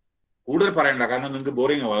പറയാം, കൂടുതൽ പറയണ്ട, കാരണം നിങ്ങൾക്ക്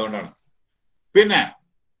ബോറിംഗ് ആവും, അതുകൊണ്ടാണ്. പിന്നെ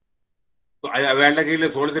അയാളുടെ കീഴിൽ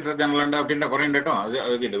സോളിസിറ്റർ ജനറൽ ഉണ്ട്, ഒക്കെ കുറെ ഉണ്ട് കേട്ടോ,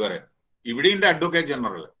 അതൊക്കെ ഉണ്ട് വേറെ. ഇവിടെയുണ്ട് അഡ്വക്കേറ്റ്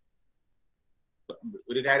ജനറൽ.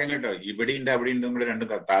 ഒരു കാര്യം കേട്ടോ, ഇവിടെയുണ്ട് അവിടെയുണ്ട്, നമ്മൾ രണ്ടും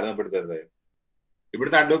താരതമ്യപ്പെടുത്തരുത്.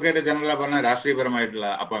 ഇവിടുത്തെ അഡ്വക്കേറ്റ് ജനറൽ പറഞ്ഞ രാഷ്ട്രീയപരമായിട്ടുള്ള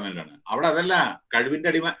അപ്പോയിന്റ്മെന്റ് ആണ്. അവിടെ അതല്ല,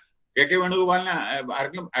 കഴിവിന്റെ അടിമ. കെ വേണുഗോപാലിന്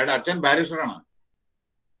ആർക്കും, അയാളുടെ അച്ഛൻ ബാരിസ്റ്ററാണ്,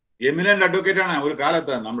 എമിനന്റ് അഡ്വക്കേറ്റ് ആണ്. ഒരു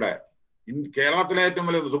കാലത്ത് നമ്മുടെ കേരളത്തിലെ ഏറ്റവും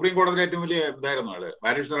വലിയ, സുപ്രീം കോടതിയിലെ ഏറ്റവും വലിയ ഇതായിരുന്നു അയാള്,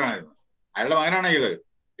 ബാരിസ്റ്ററായിരുന്നു. അയാളുടെ മകനാണ്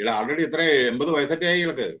ഇയാള് ആൾറെഡി ഇത്ര 80 വയസ്സൊക്കെ ആയി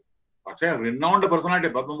ഇയാൾക്ക്. പക്ഷെ റിനൗണ്ട് പേഴ്സണാലിറ്റി,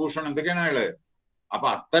 പത്മഭൂഷൺ എന്തൊക്കെയാണ് അയാള്. അപ്പൊ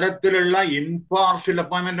അത്തരത്തിലുള്ള ഇംപാർഷ്യൽ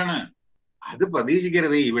അപ്പോയിന്റ്മെന്റ് ആണ്. അത്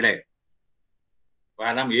പ്രതീക്ഷിക്കരുത് ഇവിടെ.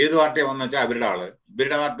 കാരണം ഏത് പാർട്ടിയെ വന്നു വെച്ചാൽ അവരുടെ ആള്,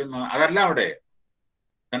 ഇവരുടെ പാർട്ടി അതല്ല അവിടെ.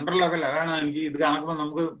 സെൻട്രൽ അതല്ല. അതാണ് എനിക്ക് ഇത് കാണുമ്പോൾ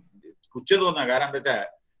നമുക്ക് പുച്ഛം തോന്നുക. കാരണം എന്താ വെച്ചാൽ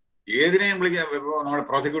ഏതിനെയും വിളിക്കാൻ, ഇപ്പൊ നമ്മുടെ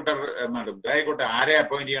പ്രോസിക്യൂട്ടർ ആയിക്കോട്ടെ, ആരെ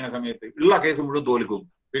അപ്പോയിന്റ് ചെയ്യുന്ന സമയത്ത് ഉള്ള കേസ് മുഴുവൻ തോൽക്കും.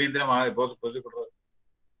 പിന്നെ എന്തിനാ പ്രോസിക്യൂട്ടർ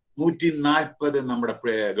 140 നമ്മുടെ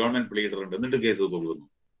ഗവൺമെന്റ് പ്ലീഡർ ഉണ്ട്, എന്നിട്ട് കേസ്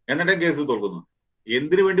തോൽക്കുന്നു.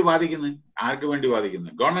 എന്തിനു വേണ്ടി വാദിക്കുന്നു? ആർക്ക് വേണ്ടി വാദിക്കുന്നു?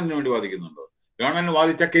 ഗവൺമെന്റിന് വേണ്ടി വാദിക്കുന്നുണ്ടോ? ഗവൺമെന്റിന്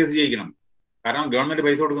വാദിച്ച കേസ് ജയിക്കണം. കാരണം ഗവൺമെന്റ്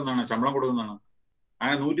പൈസ കൊടുക്കുന്നതാണ്, ശമ്പളം കൊടുക്കുന്നതാണ്.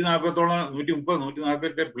 അങ്ങനെ 140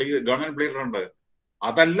 140 ഗവൺമെന്റ് പ്ലീഡർ ഉണ്ട്.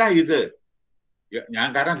 അതല്ല ഇത്. ഞാൻ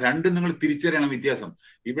കാരണം രണ്ടും നിങ്ങൾ തിരിച്ചറിയണം വ്യത്യാസം.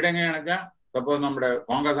 ഇവിടെ എങ്ങനെയാണെന്ന് വെച്ചാൽ, സപ്പോസ് നമ്മുടെ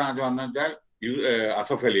കോൺഗ്രസ് ആണെന്ന് വന്നു വെച്ചാൽ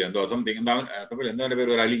അസഫ് അലി എന്തോ സംതിങ്, എന്താ അസഫ് അലി എന്തോ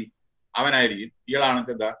പേര്, ഒരു അലി, അവനായിരിക്കും.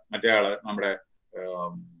 ഇയാളാണെങ്കിൽ എന്താ മറ്റേ ആള് നമ്മുടെ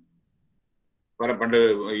പണ്ട്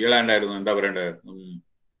ഇയാളുണ്ടായിരുന്നു, എന്താ പറയണ്ടേ,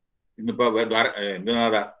 ഇന്നിപ്പോ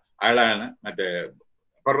എന്തുനാഥാ, അയാളാണ് മറ്റേ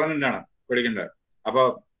പെർമനന്റ് ആണ് പേടിക്കേണ്ടത്. അപ്പൊ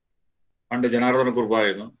പണ്ട് ജനാർദ്ദന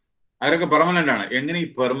കുറുപ്പായിരുന്നു. അവരൊക്കെ പെർമനന്റ് ആണ്. എങ്ങനെ ഈ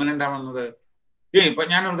പെർമനന്റ് ആണെന്നത്? ഇപ്പൊ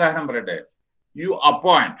ഞാനൊരു ഉദാഹരണം പറയട്ടെ. U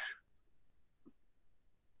appoint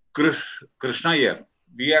Krishna Iyer,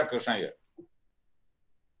 BR Krishna Iyer.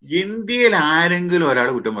 ഇന്ത്യയിൽ ആരെങ്കിലും ഒരാൾ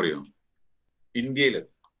കുറ്റം പറയുമോ? ഇന്ത്യയിൽ,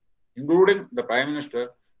 including the prime minister,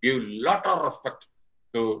 give lot of respect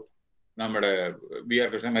to നമ്മുടെ BR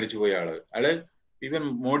കൃഷ്ണൻ, മരിച്ചുപോയ അയാള്. ഈവൻ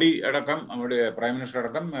മോഡി അടക്കം, നമ്മുടെ പ്രൈം മിനിസ്റ്റർ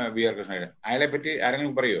അടക്കം BR കൃഷ്ണയ്യർ. അയാളെ പറ്റി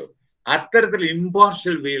ആരെങ്കിലും പറയുമോ? അത്തരത്തിൽ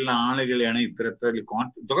ഇമ്പാർഷ്യൽ വേയുള്ള ആളുകളെയാണ് ഇത്തരത്തിൽ,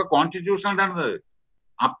 ഇതൊക്കെ കോൺസ്റ്റിറ്റ്യൂഷനായിട്ടാണത്.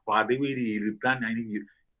 ആ പദവിയിൽ ഇരുത്താൻ, അതിന്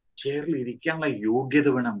ചെയറിൽ ഇരിക്കാനുള്ള യോഗ്യത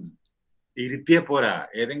വേണം. ഇരുത്തിയ പോരാ,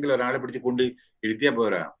 ഏതെങ്കിലും ഒരാളെ പിടിച്ച് കൊണ്ട് ഇരുത്തിയ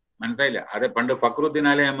പോരാ. മനസ്സിലായില്ല? അത് പണ്ട് ഫക്രുദ്ദീൻ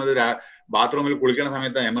അലി അഹമ്മദ് ബാത്റൂമിൽ കുളിക്കുന്ന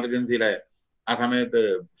സമയത്ത്, എമർജൻസിയിലെ ആ സമയത്ത്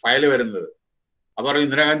ഫയൽ വരുന്നത്. അപ്പൊ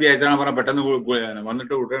ഇന്ദിരാഗാന്ധി അയച്ചാണ് പറഞ്ഞ, പെട്ടെന്ന്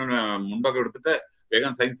വന്നിട്ട് മുണ്ടൊക്കെ എടുത്തിട്ട്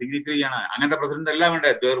വേഗം സിഗ്നേച്ചർ ചെയ്യാണ്. അങ്ങനത്തെ പ്രസിഡന്റ് എല്ലാം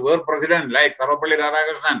വേണ്ടേ? പ്രസിഡന്റ് ലൈക്ക് സർവപ്പള്ളി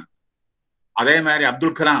രാധാകൃഷ്ണൻ, അതേമാതിരി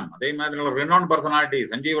അബ്ദുൽ കലാം, അതേമാതിരിയുള്ള റിനോൺ പേഴ്സണാലിറ്റി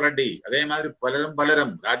സഞ്ജീവ് റെഡ്ഡി, അതേമാതിരി പലരും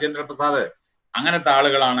രാജേന്ദ്ര പ്രസാദ്, അങ്ങനത്തെ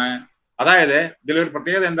ആളുകളാണ്. അതായത് ഇതിലൊരു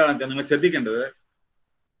പ്രത്യേകത എന്താണെന്ന് വെച്ചാൽ നിങ്ങൾ ശ്രദ്ധിക്കേണ്ടത്,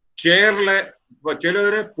 ചെയറിലെ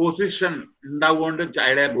ചിലര് പൊസിഷൻ ഉണ്ടാവുകൊണ്ട്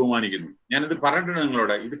അയാളെ ബഹുമാനിക്കുന്നു. ഞാനിത് പറഞ്ഞിട്ടുണ്ട്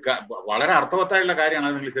നിങ്ങളോട്. ഇത് വളരെ അർത്ഥവത്തായുള്ള കാര്യമാണ്,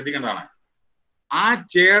 അത് നിങ്ങൾ ശ്രദ്ധിക്കേണ്ടതാണ്. ആ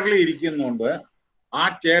ചെയറിൽ ഇരിക്കുന്നത്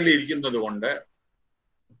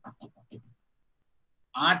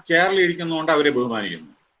കൊണ്ട് അവരെ ബഹുമാനിക്കുന്നു.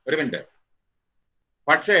 ഒരു മിനിറ്റ്.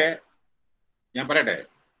 പക്ഷേ ഞാൻ പറയട്ടെ,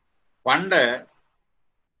 പണ്ട്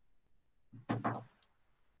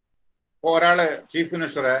ഒരാള് ചീഫ്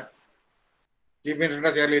മിനിസ്റ്ററുടെ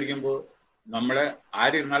ചെയറിൽ ഇരിക്കുമ്പോൾ നമ്മള്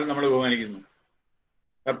ആരിരുന്നാലും നമ്മൾ ബഹുമാനിക്കുന്നു.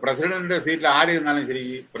 പ്രസിഡന്റിന്റെ സീറ്റിൽ ആരിരുന്നാലും ശരി,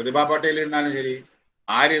 പ്രതിഭാ പട്ടേൽ ഇരുന്നാലും ശരി,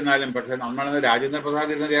 ആരിരുന്നാലും. പക്ഷെ നമ്മളത് രാജേന്ദ്ര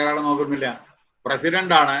പ്രസാദ് ഇരുന്ന ചെയറാളെ നോക്കുന്നില്ല,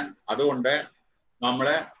 പ്രസിഡന്റ് ആണ്. അതുകൊണ്ട്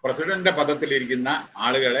നമ്മള് പ്രസിഡന്റിന്റെ പദത്തിലിരിക്കുന്ന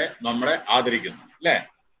ആളുകളെ നമ്മളെ ആദരിക്കുന്നു, അല്ലേ?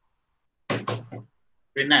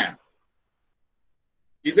 പിന്നെ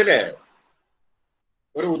ഇതില്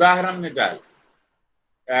ഒരു ഉദാഹരണം എന്ന് വെച്ചാൽ,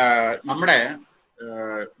 നമ്മുടെ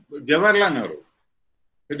ജവഹർലാൽ നെഹ്റു,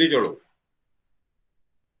 ശ്രദ്ധിച്ചോളൂ,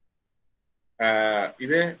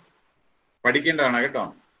 ഇത് പഠിക്കേണ്ടതാണ് കേട്ടോ.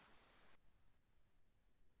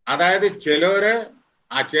 അതായത് ചിലര്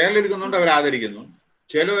ആ ചെയറിൽ ഇരിക്കുന്നുണ്ട്, അവർ ആദരിക്കുന്നു.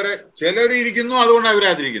 ചിലര് ഇരിക്കുന്നു, അതുകൊണ്ട് അവർ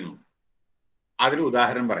ആദരിക്കുന്നു. അതിൽ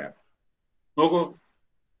ഉദാഹരണം പറയാം. നോക്കൂ,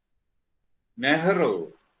 നെഹ്റു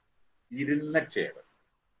ഇരുന്ന ചെയർ.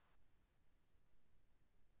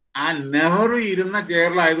 ആ നെഹ്റു ഇരുന്ന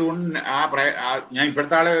ചെയറിലായതുകൊണ്ട് ഞാൻ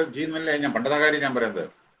ഇപ്പോഴത്തെ ആള് ചെയ്യുന്നില്ല, ഞാൻ പണ്ടത്തെ കാര്യം ഞാൻ പറയുന്നത്.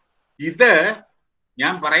 ഇത്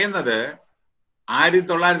ഞാൻ പറയുന്നത്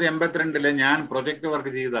 1982 ഞാൻ പ്രൊജക്ട്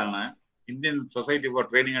വർക്ക് ചെയ്തതാണ്, Indian society for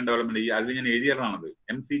training and development. അതിൽ ഞാൻ എഴുതിയതാണത്,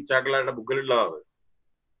 MC ചാക്ലയുടെ ബുക്കിലുള്ളതാണ്.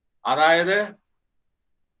 അതായത്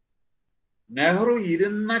നെഹ്റു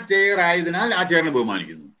ഇരുന്ന ചെയർ ആയതിനാൽ ആ ചെയറിനെ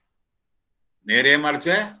ബഹുമാനിക്കുന്നു. നേരെ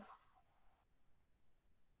മറിച്ച്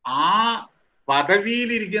ആ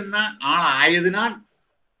പദവിയിലിരിക്കുന്ന ആളായതിനാൽ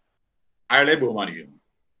അയാളെ ബഹുമാനിക്കുന്നു.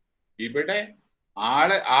 ഇവിടെ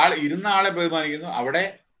ഇരുന്ന ആളെ ബഹുമാനിക്കുന്നു, അവിടെ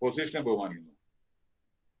പൊസിഷനെ ബഹുമാനിക്കുന്നു.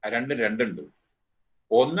 രണ്ടുണ്ട്.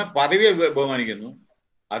 ഒന്ന് പദവി ബഹുമാനിക്കുന്നു,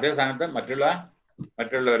 അതേ സ്ഥാനത്ത്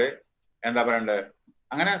മറ്റുള്ളവരെ എന്താ പറയണ്ടത്,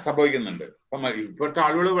 അങ്ങനെ സംഭവിക്കുന്നുണ്ട്. അപ്പം ഇപ്പോഴത്തെ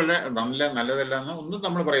ആളുകൾ വളരെ നല്ലതല്ല എന്ന് ഒന്നും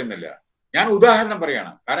നമ്മൾ പറയുന്നില്ല. ഞാൻ ഉദാഹരണം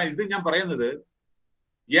പറയാണ്, കാരണം ഇത് ഞാൻ പറയുന്നത്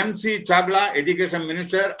MC Chagla, education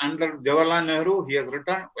minister under Jawaharlal Nehru, he has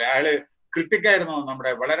return. അയാള് ക്രിട്ടിക്കായിരുന്നു,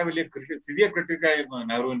 നമ്മുടെ വളരെ വലിയ സിവിയർ ക്രിട്ടിക്കായിരുന്നു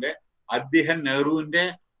നെഹ്റുവിന്റെ. അദ്ദേഹം നെഹ്റുവിന്റെ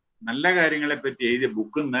നല്ല കാര്യങ്ങളെ പറ്റി എഴുതിയ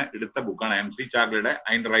ബുക്കിൽ നിന്ന് എടുത്ത ബുക്കാണ് MC ചാഗ്ലയുടെ.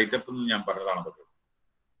 അതിന്റെ റൈറ്റപ്പ് എന്ന് ഞാൻ പറഞ്ഞതാണ്.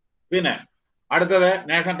 പിന്നെ അടുത്തത്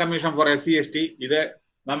നാഷണൽ കമ്മീഷൻ ഫോർ SC/ST. ഇത്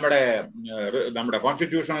നമ്മുടെ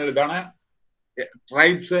കോൺസ്റ്റിറ്റ്യൂഷണൽ ഇതാണ്.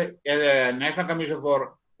 Tribes, national commission for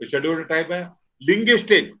scheduled tribe,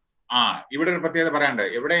 linguistic. ഇവിടെ ഒരു പ്രത്യേകത പറയാണ്ട്,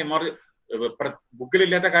 ഇവിടെ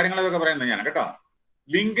ബുക്കിലില്ലാത്ത കാര്യങ്ങളൊക്കെ പറയുന്നത് ഞാൻ കേട്ടോ.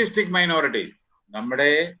 ലിംഗ്വിസ്റ്റിക് മൈനോറിറ്റി,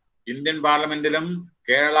 നമ്മുടെ ഇന്ത്യൻ പാർലമെന്റിലും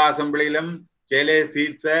കേരള അസംബ്ലിയിലും ചില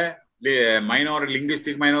സീറ്റ്സ്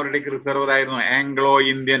ലിംഗ്വിസ്റ്റിക് മൈനോറിറ്റിക്ക് റിസർവ് ആയിരുന്നു. Anglo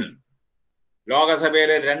Indian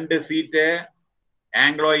ലോകസഭയിലെ 2 seat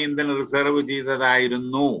Anglo Indian reserve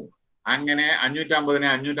ചെയ്തതായിരുന്നു. അങ്ങനെ 550-നെ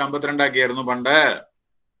 552 ആക്കിയായിരുന്നു പണ്ട്.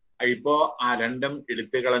 ഇപ്പോ ആ രണ്ടും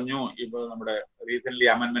എടുത്തു കളഞ്ഞു. ഇപ്പൊ നമ്മുടെ റീസെന്റ്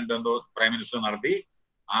അമെന്റ്മെന്റ് എന്തോ പ്രൈം മിനിസ്റ്റർ നടത്തി,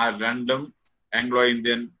 ആ രണ്ടും ആംഗ്ലോ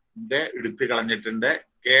ഇന്ത്യന്റെ എടുത്തു കളഞ്ഞിട്ടുണ്ട്.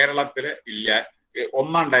 കേരളത്തില് ഇല്ല,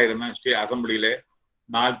 ഒന്നുണ്ടായിരുന്ന അസംബ്ലിയിലെ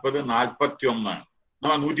 40-41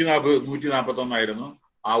 141 ആയിരുന്നു.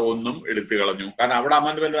 ആ ഒന്നും എടുത്തു കളഞ്ഞു, കാരണം അവിടെ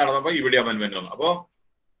അമെന്റ്മെന്റ് നടന്നപ്പോ ഇവിടെ അമെന്റ്മെന്റ് വന്നു. അപ്പോ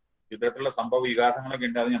ഇത്തരത്തിലുള്ള സംഭവ വികാസങ്ങളൊക്കെ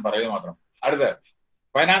ഉണ്ട്, അത് ഞാൻ പറയുക മാത്രം. അടുത്ത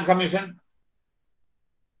finance commission,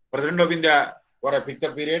 president of India for A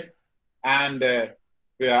fixed period. And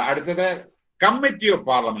അടുത്തത് കമ്മിറ്റി ഓഫ്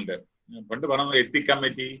പാർലമെന്റ്. പണ്ട് പറഞ്ഞത് ethic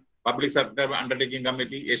committee, public sector undertaking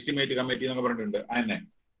committee, estimate committee എന്നൊക്കെ പറഞ്ഞിട്ടുണ്ട്. അതിനെ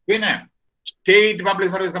പിന്നെ state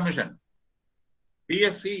public service commission,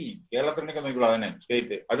 PSC. കേരളത്തിലൊക്കെ നോക്കിയുള്ളൂ അതിനെ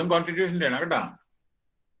സ്റ്റേറ്റ്, അതും കോൺസ്റ്റിറ്റ്യൂഷന്റെ ആണ് കേട്ടോ.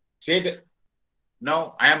 State. No,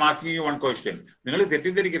 I am asking you one question. നിങ്ങൾ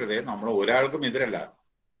തെറ്റിദ്ധരിക്കരുത്, നമ്മൾ ഒരാൾക്കും എതിരല്ല.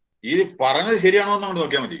 ഈ പറഞ്ഞത് ശരിയാണോ എന്ന് നമ്മൾ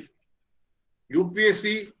നോക്കിയാൽ മതി. UPSC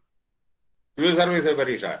സിവിൽ സർവീസ്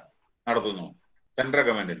പരീക്ഷ നടത്തുന്നു സെൻട്രൽ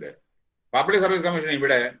ഗവൺമെന്റിന്റെ. പബ്ലിക് സർവീസ് കമ്മീഷൻ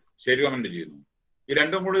ഇവിടെ സ്റ്റേറ്റ് ഗവൺമെന്റ് ചെയ്യുന്നു. ഈ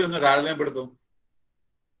രണ്ടും കൂടി ഒന്ന് താരതമ്യപ്പെടുത്തും.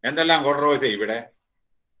 എന്തെല്ലാം കോൺട്രവേഴ്സി ഇവിടെ.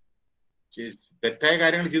 തെറ്റായ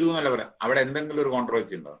കാര്യങ്ങൾ ചെയ്തു എന്നല്ല പറയാം, അവിടെ എന്തെങ്കിലും ഒരു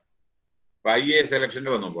കോൺട്രവേഴ്സി ഉണ്ടോ? IAS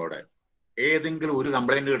ഇലക്ഷന്റെ വന്നപ്പോ അവിടെ ഏതെങ്കിലും ഒരു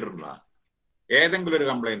കംപ്ലൈന്റ് കേട്ടിട്ടുണ്ടോ? ഏതെങ്കിലും ഒരു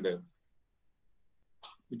കംപ്ലൈന്റ്?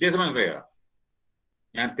 വ്യത്യാസം മനസ്സിലായോ?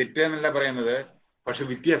 ഞാൻ തെറ്റെന്നല്ല പറയുന്നത്, പക്ഷെ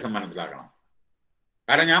വ്യത്യാസം മനസ്സിലാക്കണം.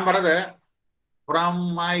 കാരണം ഞാൻ പറഞ്ഞത് from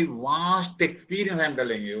my vast experience, I'm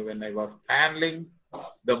telling you, when I was handling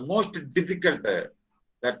the most difficult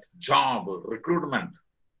that job, recruitment,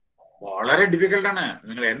 വളരെ ഡിഫിക്കൽട്ട് ആണ്.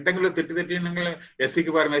 നിങ്ങൾ എന്തെങ്കിലും തെറ്റി നിങ്ങൾ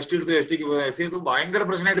SC-ക്ക് പകരം ST എടുത്ത് ST-ക്ക് SC ഭയങ്കര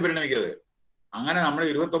പ്രശ്നമായിട്ട് പരിണമിക്കത്. അങ്ങനെ നമ്മൾ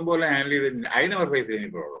 29 ഹാൻഡിൽ ചെയ്ത് I never face any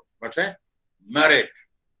problem. പക്ഷെ മെറിറ്റ്,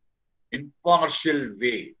 ഇൻഫോമർഷ്യൽ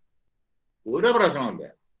വേ, ഒരു പ്രശ്നമില്ല.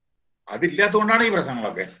 അതില്ലാത്തതുകൊണ്ടാണ് ഈ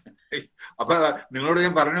പ്രശ്നങ്ങളൊക്കെ. അപ്പൊ നിങ്ങളോട്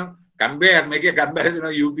ഞാൻ പറഞ്ഞു, make A comparison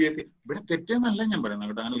of UPSC. ഇവിടെ തെറ്റെന്നല്ല ഞാൻ പറയുന്നത്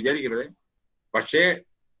കേട്ടോ, അങ്ങനെ വിചാരിക്കരുത്. പക്ഷേ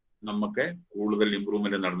നമുക്ക് കൂടുതൽ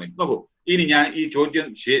ഇമ്പ്രൂവ്മെന്റ് നടന്നു നോക്കൂ. ഇനി ഞാൻ ഈ ചോദ്യം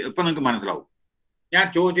ഇപ്പൊ നിങ്ങൾക്ക് മനസ്സിലാവും. ഞാൻ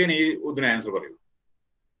ചോദിച്ചതിന് ഇതിന് ആൻസർ പറയൂ.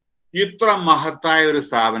 ഇത്ര മഹത്തായ ഒരു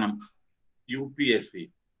സ്ഥാപനം UPSC,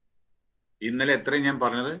 ഇന്നലെ എത്രയും ഞാൻ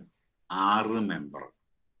പറഞ്ഞത് 6 മെമ്പർ,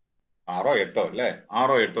 6 or 8 അല്ലേ, 6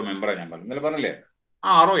 or 8 മെമ്പറാണ് ഞാൻ പറഞ്ഞത്. ഇന്നലെ പറഞ്ഞില്ലേ,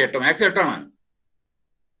 6 or 8, മാക്സ് 8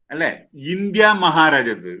 അല്ലേ. ഇന്ത്യ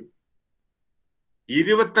മഹാരാജ്യത്ത്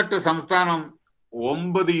 28 സംസ്ഥാനം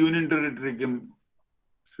 9 യൂണിയൻ ടെറിട്ടറിക്കും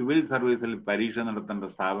സിവിൽ സർവീസിൽ പരീക്ഷ നടത്തേണ്ട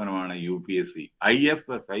സ്ഥാപനമാണ് UPSC.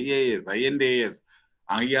 IFS, IAS, INTAS,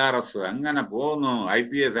 IRS അങ്ങനെ പോകുന്നു,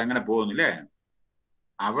 IPS അങ്ങനെ പോകുന്നില്ലേ.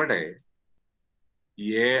 അവിടെ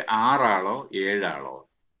 6 ആളോ 7 ആളോ,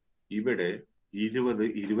 ഇവിടെ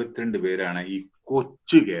 20-22 പേരാണ് ഈ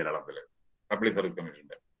കൊച്ചു കേരളത്തില് പബ്ലിക് സർവീസ്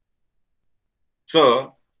കമ്മീഷന്റെ. സോ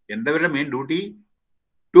എന്താ main duty?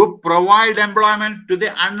 To provide employment to the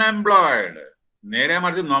unemployed. നേരെ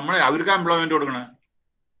മറിച്ച് അവർക്ക് എംപ്ലോയ്മെന്റ് കൊടുക്കണം.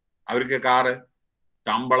 അവർക്ക് കാറ്,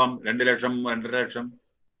 ശമ്പളം 2 ലക്ഷം 2.5 ലക്ഷം.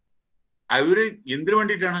 അവര് എന്തിനു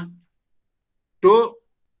വേണ്ടിയിട്ടാണ്? To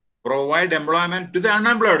provide employment to the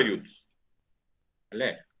unemployed youth.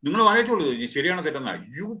 അല്ലേ? നിങ്ങൾ വായിച്ചോളൂ, ശരിയാണോ തെറ്റെന്നാ.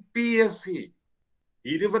 UPSC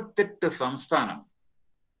 28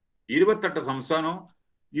 സംസ്ഥാനവും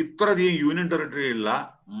ഇത്രയധികം യൂണിയൻ ടെറിട്ടറി ഉള്ള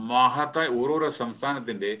മഹത്തായ ഓരോരോ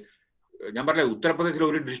സംസ്ഥാനത്തിന്റെ, ഞാൻ പറഞ്ഞില്ല, ഉത്തർപ്രദേശിലെ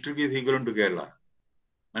ഒരു district is equal to Kerala.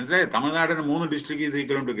 മനസ്സിലായി? തമിഴ്നാടിന് 3 district is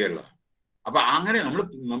equal to Kerala. അപ്പൊ അങ്ങനെ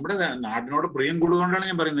നമ്മുടെ നാടിനോട് പ്രിയം കൂടുകൊണ്ടാണ്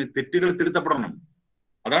ഞാൻ പറയുന്നത് തെറ്റുകൾ തിരുത്തപ്പെടണം.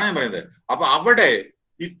 അതാണ് ഞാൻ പറയുന്നത്. അപ്പൊ അവിടെ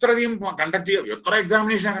ഇത്രയധികം കണ്ടക്ട് ചെയ്യുക, എത്ര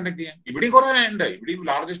എക്സാമിനേഷൻ കണ്ടക്ട് ചെയ്യാം? ഇവിടെയും കുറെ ഉണ്ട്. ഇവിടെയും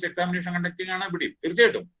ലാർജസ്റ്റ് എക്സാമിനേഷൻ കണ്ടക്ടിങ് ആണ് ഇവിടെയും,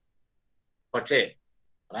 തീർച്ചയായിട്ടും. പക്ഷേ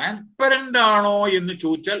ട്രാൻസ്പെറന്റ് ആണോ എന്ന്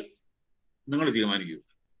ചോദിച്ചാൽ നിങ്ങൾ തീരുമാനിക്കൂ.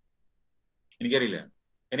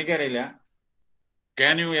 എനിക്കറിയില്ല.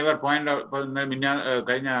 Can you ever point?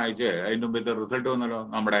 കഴിഞ്ഞ ആഴ്ച അതിന്റെ മുമ്പത്തെ റിസൾട്ട് വന്നല്ലോ,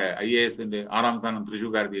 നമ്മുടെ IAS-ന്റെ 6ാം സ്ഥാനം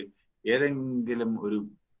തൃശ്ശൂർക്കാർക്ക്. ഏതെങ്കിലും ഒരു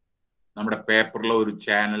നമ്മുടെ പേപ്പറിലോ ഒരു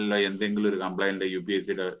ചാനലിലോ എന്തെങ്കിലും ഒരു കംപ്ലൈന്റ്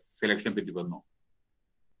UPSC-യുടെ സെലക്ഷൻ പറ്റി വന്നു?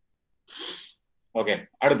 ഓക്കെ,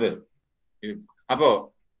 അടുത്ത്. അപ്പോ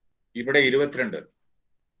ഇവിടെ 22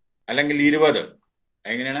 അല്ലെങ്കിൽ 20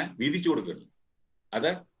 എങ്ങനെയാണ് വീതിച്ചു കൊടുക്കുന്നത്?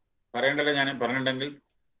 അത് പറയണ്ടല്ലോ. ഞാൻ പറഞ്ഞിട്ടുണ്ടെങ്കിൽ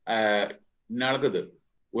ഇന്നാൾക്ക് ഇത്,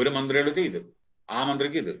 ഒരു മന്ത്രിയുടെ ഇത്, ആ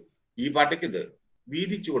മന്ത്രിക്ക് ഇത്, ഈ പാർട്ടിക്ക് ഇത്,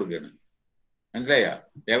 വീതിച്ചു കൊടുക്കുകയാണ്. മനസ്സിലായ?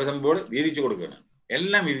 ദേവസ്വം ബോർഡ് വീതിച്ചു കൊടുക്കുകയാണ്,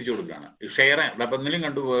 എല്ലാം വീതിച്ചു കൊടുക്കുകയാണ്. ഷെയർ അപ്പൊ എന്തെങ്കിലും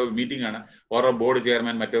കണ്ടു മീറ്റിംഗ് ആണ്, ഓരോ ബോർഡ്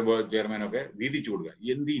ചെയർമാൻ മറ്റേ ബോർഡ് ചെയർമാൻ ഒക്കെ വീതിച്ചു കൊടുക്കുക.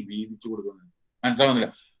 എന്ത് വീതിച്ചു കൊടുക്കുന്നത് മനസ്സിലാവുന്നില്ല.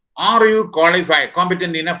 Are you qualified,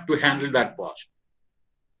 competent enough to handle that post?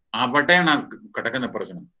 അവിടെയാണ് കിടക്കുന്ന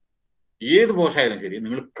പ്രശ്നം. ഏത് പോസ്റ്റ് ആയാലും ശരി,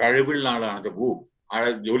 നിങ്ങൾ കഴിവുള്ള ആളാണെങ്കിൽ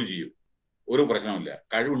ആളെ ജോലി ചെയ്യൂ, ഒരു പ്രശ്നമില്ല.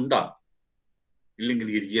 കഴിവുണ്ടാ, ഇല്ലെങ്കിൽ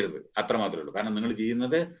ഇരിക്കരുത്, അത്ര മാത്രമേ ഉള്ളൂ. കാരണം നിങ്ങൾ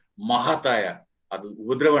ചെയ്യുന്നത് മഹത്തായ അത്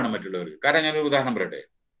ഉപദ്രവമാണ് മറ്റുള്ളവർക്ക്. കാരണം ഞാനൊരു ഉദാഹരണം പറയട്ടെ.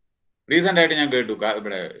 റീസെന്റ് ആയിട്ട് ഞാൻ കേട്ടു,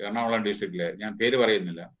 ഇവിടെ എറണാകുളം ഡിസ്ട്രിക്റ്റിലെ, ഞാൻ പേര്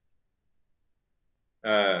പറയുന്നില്ല,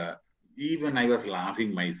 ഈവൻ ഐ വാസ്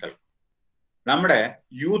ലാഫിങ് മൈസെൽഫ്. നമ്മുടെ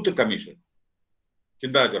യൂത്ത് കമ്മീഷൻ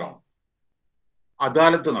ചിന്താചരണം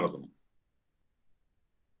അദാലത്ത് നടത്തുന്നു.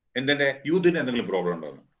 എന്തിന്റെ? യൂത്തിന്റെ എന്തെങ്കിലും പ്രോബ്ലം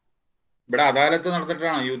ഉണ്ടോന്ന്. ഇവിടെ അദാലത്ത്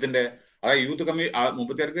നടത്തിയിട്ടാണ് യൂത്തിന്റെ, അതായത് യൂത്ത്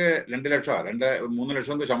മുപ്പത്തേർക്ക് 2 ലക്ഷം 3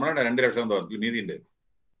 ലക്ഷം എന്തോ ശമ്പളം ഉണ്ട്, 2 ലക്ഷം എന്തോ നീതിയുണ്ട്.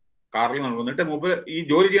 കാറിൽ നടന്നിട്ട് ഈ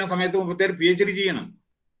ജോലി ചെയ്യുന്ന സമയത്ത് 34 PhD ചെയ്യണം.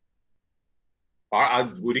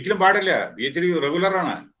 ഒരിക്കലും പാടില്ല. PhD റെഗുലർ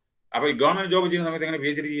ആണ്. അപ്പൊ ഈ ഗവൺമെന്റ് ജോബ് ചെയ്യുന്ന സമയത്ത് എങ്ങനെ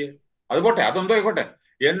PhD ചെയ്യുക? അത് പോട്ടെ, അതെന്തോ ആയിക്കോട്ടെ.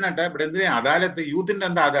 എന്നിട്ട് ഇവിടെ എന്തിനാ അദാലത്ത്? യൂത്തിന്റെ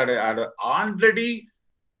എന്താ already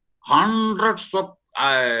hundreds of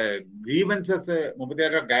grievances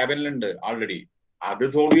 34 ക്യാബിനിലുണ്ട് already. അത്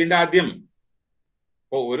സോൾവ് ചെയ്യേണ്ട ആദ്യം.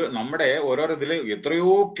 ഇപ്പൊ നമ്മുടെ ഓരോരോ ഇതില്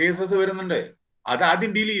എത്രയോ കേസസ് വരുന്നുണ്ട്, അത്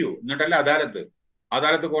ആദ്യം ഡീൽ ചെയ്യൂ, എന്നിട്ടല്ല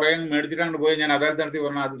അദാലത്ത് കുറെ മേടിച്ചിട്ടാണ് പോയി ഞാൻ അദാലത്ത് നടത്തി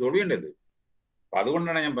പറഞ്ഞാൽ അത് സോൾവ് ചെയ്യേണ്ടത്. അപ്പൊ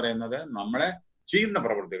അതുകൊണ്ടാണ് ഞാൻ പറയുന്നത്, നമ്മളെ ചെയ്യുന്ന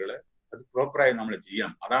പ്രവൃത്തികള് അത് പ്രോപ്പറായി നമ്മൾ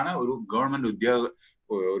ചെയ്യണം. അതാണ് ഒരു ഗവൺമെന്റ്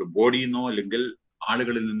ഒരു ബോഡിയിൽ നിന്നോ അല്ലെങ്കിൽ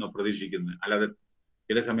ആളുകളിൽ നിന്നോ പ്രതീക്ഷിക്കുന്നത്. അല്ലാതെ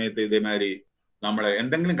ചില സമയത്ത് ഇതേമാതിരി നമ്മളെ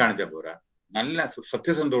എന്തെങ്കിലും കാണിച്ചാൽ പോരാ, നല്ല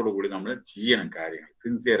സത്യസന്ധതയോടു കൂടി നമ്മൾ ചെയ്യണം കാര്യങ്ങൾ,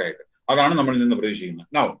 സിൻസിയർ ആയിട്ട്. അതാണ് നമ്മളിൽ നിന്ന് പ്രതീക്ഷിക്കുന്നത്.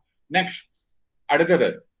 നൗ നെക്സ്റ്റ്, അടുത്തത്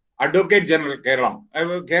അഡ്വക്കേറ്റ് ജനറൽ കേരളം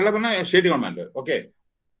പറഞ്ഞ സ്റ്റേറ്റ് ഗവൺമെന്റ്. ഓക്കെ,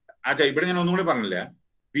 അച്ഛാ ഇവിടെ ഞാൻ ഒന്നും കൂടി പറഞ്ഞില്ല,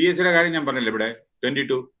 PSC-യുടെ കാര്യം ഞാൻ പറഞ്ഞില്ല. ഇവിടെ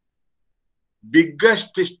 22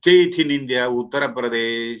 biggest state in India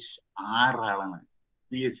Uttar Pradesh. 6 ആളാണ്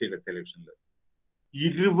PSC-യുടെ സെലക്ഷനിൽ.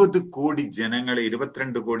 20 കോടി ജനങ്ങൾ,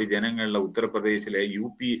 22 കോടി ജനങ്ങളുള്ള ഉത്തർപ്രദേശിലെ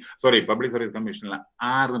public service കമ്മീഷനിലെ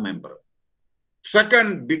 6 member.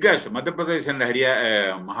 Second biggest Madhya Pradesh and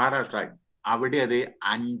Maharashtra, അവിടെ അത്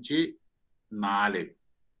 5-4.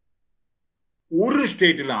 ഒരു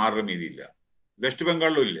സ്റ്റേറ്റിലും 6 മീതിയില്ല. വെസ്റ്റ്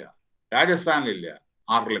ബംഗാളിലും ഇല്ല, രാജസ്ഥാനിലില്ല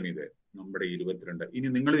 6 മീത്. നമ്മുടെ 22. ഇനി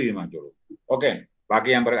നിങ്ങൾ തീരുമാനിച്ചോളൂ. ഓക്കെ, ബാക്കി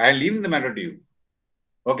ഞാൻ പറയാം. I leave the matter to you.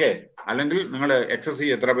 Okay, അല്ലെങ്കിൽ നിങ്ങൾ എക്സസ്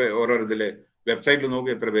എത്ര ഓരോ ഇതില് വെബ്സൈറ്റിൽ നോക്കി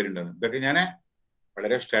എത്ര പേരുണ്ടെന്ന്. ഇതൊക്കെ ഞാൻ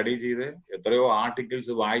വളരെ സ്റ്റഡി ചെയ്ത് എത്രയോ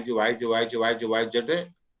ആർട്ടിക്കിൾസ് വായിച്ചിട്ട്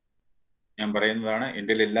ഞാൻ പറയുന്നതാണ്.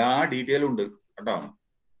 എൻ്റെ എല്ലാ ഡീറ്റെയിലും ഉണ്ട് കേട്ടോ.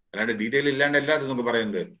 അല്ലാണ്ട് ഡീറ്റെയിൽ ഇല്ലാണ്ടല്ല ഇത് നമുക്ക്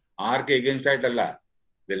പറയുന്നത്. ആർക്ക് എഗെയിൻസ്റ്റ് ആയിട്ടല്ല,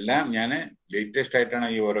 ഇതെല്ലാം ഞാൻ ലേറ്റസ്റ്റ് ആയിട്ടാണ്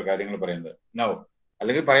ഈ ഓരോ കാര്യങ്ങൾ പറയുന്നത്. നോ,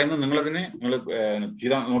 അല്ലെങ്കിൽ പറയുന്നത് നിങ്ങളതിന് നിങ്ങൾ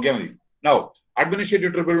നോക്കിയാൽ മതി. നോ,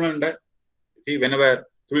 അഡ്മിനിസ്ട്രേറ്റീവ് ട്രിബ്യൂണൽ ഉണ്ട്. whenever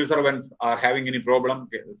civil servants are having any problem,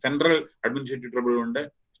 central administrative tribunal ഉണ്ട്,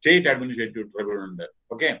 state administrative tribunal ഉണ്ട്.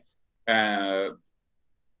 ഓക്കെ,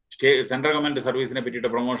 സെൻട്രൽ ഗവൺമെന്റ് സർവീസിനെ പറ്റിയിട്ട്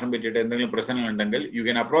പ്രൊമോഷൻ പറ്റിയിട്ട് എന്തെങ്കിലും പ്രശ്നങ്ങൾ ഉണ്ടെങ്കിൽ you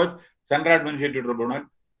can approach central administrative tribunal.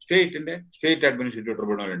 State administrative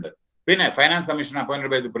tribunal ഉണ്ട്. പിന്നെ finance commission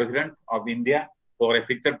appointed by the president of India for A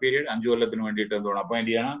fixed period, 5 കൊല്ലത്തിന് വേണ്ടിയിട്ട് എന്താണ്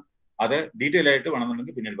അപ്പോയിന്റ് ചെയ്യണം. അത് ഡീറ്റെയിൽ ആയിട്ട്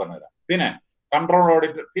വേണമെന്നുണ്ടെങ്കിൽ പിന്നീട് പറഞ്ഞുതരാം. പിന്നെ കൺട്രോൾ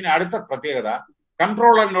ഓഡിറ്റ്. പിന്നെ അടുത്ത പ്രത്യേകത,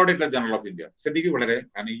 controller and auditor general of India. ശ്രദ്ധിക്കുക വളരെ,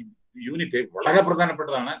 കാരണം ഈ യൂണിറ്റ് വളരെ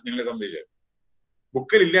പ്രധാനപ്പെട്ടതാണ് നിങ്ങളെ സംബന്ധിച്ച്.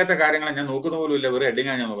 ബുക്കിൽ ഇല്ലാത്ത കാര്യങ്ങൾ ഞാൻ നോക്കുന്ന പോലും ഇല്ല, ഒരു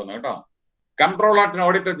ഹെഡിങ്ങാണ് ഞാൻ നോക്കുന്നത് കേട്ടോ. Comptroller and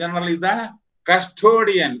Auditor General is the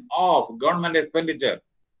custodian of government expenditure,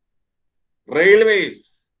 railways,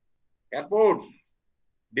 airports,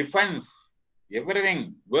 defense, everything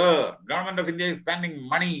where government of India is spending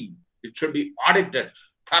money, it should be audited,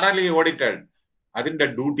 thoroughly audited. Adinte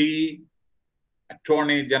duty,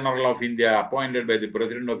 Attorney General of India, appointed by the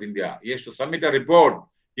President of India, he has to submit a report,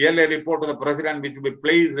 yearly report to the President, which will be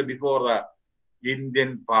placed before the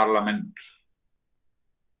Indian Parliament.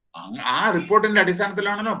 ആ റിപ്പോർട്ടിന്റെ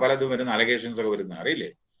അടിസ്ഥാനത്തിലാണല്ലോ പലതും വരുന്ന allegations ഒക്കെ വരുന്നത്, അറിയില്ലേ?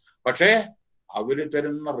 പക്ഷേ അവര്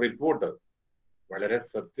തരുന്ന റിപ്പോർട്ട് വളരെ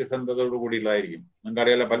സത്യസന്ധതയോടു കൂടിയുള്ളതായിരിക്കും.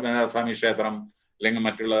 നിങ്ങൾക്കറിയാലോ, പത്മനാഭസ്വാമി ക്ഷേത്രം അല്ലെങ്കിൽ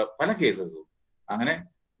മറ്റുള്ള പല കേസസും അങ്ങനെ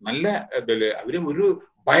നല്ല ഇതില് അവര് ഒരു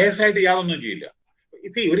ബയസായിട്ട് യാതൊന്നും ചെയ്യില്ല.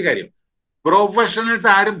 ഇത് ഒരു കാര്യം,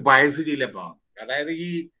 പ്രൊഫഷണൽസ് ആരും ബയസ് ചെയ്യില്ല. അതായത് ഈ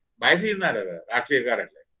ബയസ് ചെയ്യുന്ന ആരത്?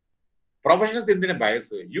 രാഷ്ട്രീയക്കാരല്ലേ. പ്രൊഫഷണൽസ് എന്തിനാ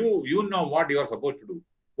bias? You know what you are suppose to do,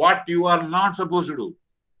 what you are not suppose to do,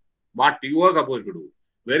 what you are supposed to do.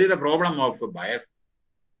 Where is the problem of bias?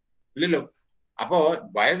 ഇല്ലല്ലോ. അപ്പോ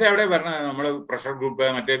bias എവിടെ വരണം? നമ്മള് pressure group,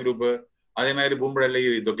 മറ്റേ group, അതേമാതിരി പോകുമ്പോഴല്ലേ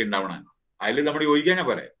ഇതൊക്കെ ഉണ്ടാവണം. അതിൽ നമ്മൾ യോജിക്കാനേ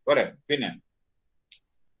പോരെ. പിന്നെ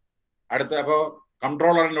അടുത്ത, അപ്പോ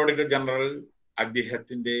കൺട്രോളർ ആൻഡ് ഓഡിറ്റർ ജനറൽ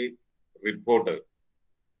അദ്ദേഹത്തിന്റെ റിപ്പോർട്ട്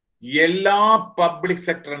എല്ലാ പബ്ലിക്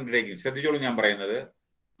സെക്ടർ അണ്ടർടേക്കിംഗ്, ശ്രദ്ധിച്ചോളൂ ഞാൻ പറയുന്നത്,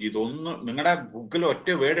 ഇതൊന്നും നിങ്ങളുടെ ബുക്കിൽ ഒറ്റ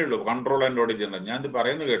വേർഡേ ഉള്ളൂ, കൺട്രോളർ ആൻഡ് ഓഡിറ്റർ ജനറൽ. ഞാൻ ഇത്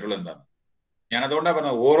പറയുന്നത് കേട്ടുള്ളൂ. എന്താണ് ഞാൻ അതുകൊണ്ടാണ്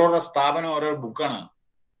പറഞ്ഞത്, ഓരോരോ സ്ഥാപനം ഓരോ ബുക്കാണ്,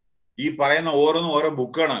 ഈ പറയുന്ന ഓരോന്നും ഓരോ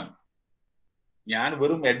ബുക്കാണ്. ഞാൻ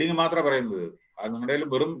വെറും ഹെഡിങ് മാത്രമേ പറയുന്നത്. അത് നിങ്ങളുടെ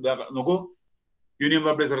വെറും നോക്കൂ, യൂണിയൻ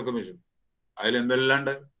പബ്ലിക് സർവീസ് കമ്മീഷൻ, അതിൽ എന്തെല്ലാം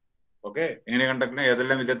ഉണ്ട്, ഓക്കെ, എങ്ങനെ കണ്ടക്ട്,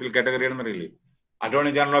 ഏതെല്ലാം വിധത്തിൽ കാറ്റഗറി ആണെന്ന് അറിയില്ലേ?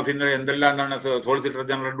 അറ്റോർണി ജനറൽ ഓഫ് ഇന്ത്യ എന്തെല്ലാം എന്താണ്, സോളിസിറ്റർ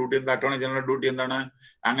ജനറൽ ഡ്യൂട്ടി എന്താ, അറ്റോർണി ജനറൽ ഡ്യൂട്ടി എന്താണ്,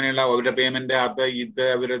 അങ്ങനെയുള്ള അവരുടെ പേയ്മെന്റ്, അത് ഇത്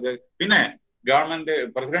അവരത്. പിന്നെ ഗവൺമെന്റ്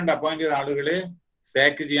പ്രസിഡന്റ് അപ്പോയിന്റ് ചെയ്ത ആളുകളെ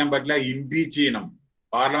സാക്ക് ചെയ്യാൻ പറ്റില്ല, ഇംപീച്ച് ചെയ്യണം,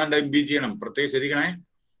 പാർലമെന്റ് ഇംപീച്ച് ചെയ്യണം. പ്രത്യേകിച്ച് ശ്രദ്ധിക്കണേ,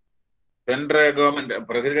 സെൻട്രൽ ഗവൺമെന്റ്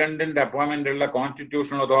പ്രസിഡന്റിന്റെ അപ്പോയിന്റ്മെന്റ് ഉള്ള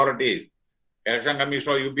constitutional authorities, election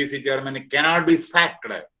commissioner, UPC chairman cannot be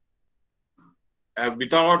sacked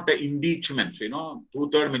without impeachment.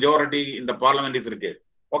 2/3 majority in the parliament is required.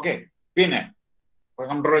 Okay. പിന്നെ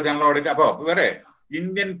കൺട്രോളർ ജനറൽ ഓഡിറ്റ്. അപ്പോ വേറെ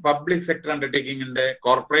ഇന്ത്യൻ പബ്ലിക് സെക്ടർ അണ്ടർടേക്കിംഗിന്റെ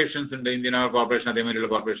കോർപ്പറേഷൻസ് ഉണ്ട്, ഇന്ത്യൻ ഓയിൽ കോർപ്പറേഷൻ,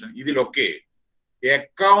 അതേമാതിരിയുള്ള കോർപ്പറേഷൻ. ഇതിലൊക്കെ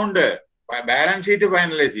account balance sheet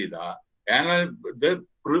finalise ചെയ്ത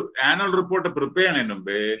annual report prepare ചെയ്യുന്നതിന്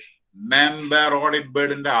മുമ്പ് member audit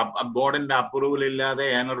ബോർഡിന്റെ approval ഇല്ലാതെ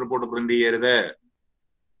ആനുവൽ റിപ്പോർട്ട് പ്രിന്റ് ചെയ്യരുത്.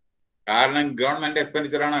 കാരണം ഗവൺമെന്റ്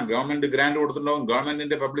എക്സ്പെൻഡിച്ചർ ആണ്, ഗവൺമെന്റ് ഗ്രാന്റ് കൊടുത്തിട്ടുണ്ടാവും,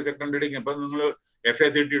 ഗവൺമെന്റിന്റെ പബ്ലിക് സെക്ടർ അണ്ടർടേക്കിംഗ്. ഇപ്പൊ നിങ്ങൾ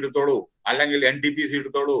FACT എടുത്തോളൂ, അല്ലെങ്കിൽ NTPC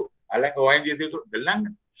എടുത്തോളൂ, അല്ലെങ്കിൽ ONGC, ഇതെല്ലാം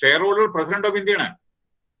ഷെയർ ഹോൾഡർ പ്രസിഡന്റ് ഓഫ് ഇന്ത്യയാണ്.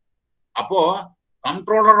 അപ്പോ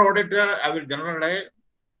കൺട്രോളർ ഓഡിറ്റർ ജനറലുടെ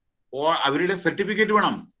അവരുടെ സർട്ടിഫിക്കറ്റ്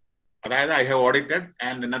വേണം. അതായത് I have audited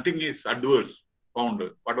and nothing is adverse found,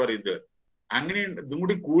 whatever is there. അങ്ങനെ ഇതും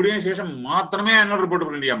കൂടി കൂടിയതിനു ശേഷം മാത്രമേ ആനുവൽ റിപ്പോർട്ട്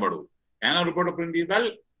പ്രിന്റ് ചെയ്യാൻ പാടൂ. ആനുവൽ റിപ്പോർട്ട് പ്രിന്റ് ചെയ്താൽ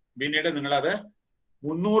പിന്നീട് നിങ്ങളത്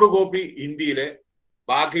 300 കോപ്പി ഹിന്ദിയില്,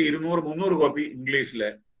 ബാക്കി 200-300 കോപ്പി ഇംഗ്ലീഷില്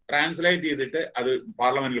ട്രാൻസ്ലേറ്റ് ചെയ്തിട്ട് അത്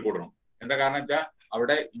പാർലമെന്റിൽ കൊടുക്കണം. എന്താ കാരണം വെച്ചാൽ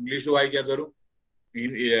അവിടെ ഇംഗ്ലീഷ് വായിക്കാത്തവരും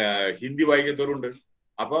ഹിന്ദി വായിക്കാത്തവരും ഉണ്ട്.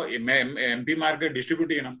 അപ്പൊ MP മാർക്ക്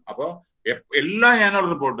ഡിസ്ട്രിബ്യൂട്ട് ചെയ്യണം. അപ്പൊ എല്ലാ ആനുവൽ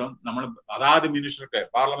റിപ്പോർട്ടും നമ്മൾ അതാത് മിനിസ്റ്റർക്ക്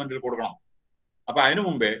പാർലമെന്റിൽ കൊടുക്കണം. അപ്പൊ അതിനു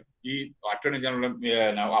മുമ്പേ ഈ അറ്റോർണി ജനറൽ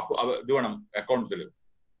ഇത് വേണം അക്കൗണ്ട്സിൽ.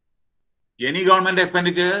 Any government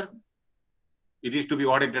expenditure it is to be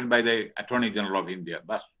audited by the Attorney General of India.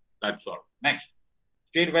 That's all. Next,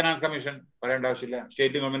 State Finance Commission പറയേണ്ട ആവശ്യമില്ല,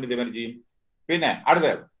 സ്റ്റേറ്റ് ഗവൺമെന്റ് ഇതേമാതിരി ചെയ്യും. പിന്നെ അടുത്ത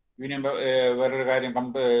യൂണിയൻ വേറൊരു കാര്യം,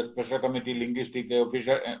 special committee linguistic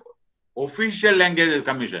official language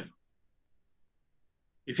commission.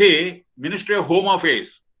 Ministry of home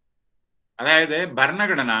affairs, അതായത്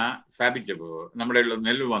ഭരണഘടന സ്ഥാപിച്ചപ്പോ നമ്മുടെ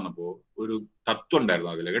നിലവിൽ വന്നപ്പോ ഒരു തത്വം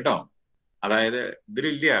ഉണ്ടായിരുന്നു അതില് കേട്ടോ. അതായത്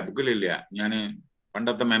ഇതിലില്ല, ബുക്കിലില്ല, ഞാൻ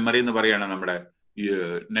പണ്ടത്തെ മെമ്മറി എന്ന് പറയാണ് നമ്മുടെ ഈ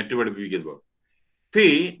നെറ്റ് പഠിപ്പിക്കുമ്പോ.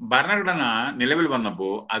 ഭരണഘടന നിലവിൽ വന്നപ്പോ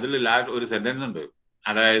അതിൽ ഒരു സെന്റൻസ് ഉണ്ട്.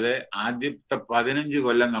 അതായത് ആദ്യത്തെ 15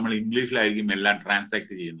 കൊല്ലം നമ്മൾ ഇംഗ്ലീഷിലായിരിക്കും എല്ലാം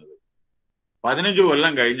ട്രാൻസാക്ട് ചെയ്യുന്നത്. 15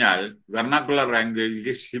 കൊല്ലം കഴിഞ്ഞാൽ വെർണാക്കുലർ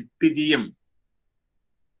ലാംഗ്വേജിലേക്ക് ഷിഫ്റ്റ് ചെയ്യും.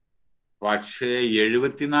 പക്ഷേ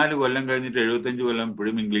 74 കൊല്ലം കഴിഞ്ഞിട്ട് 75 കൊല്ലം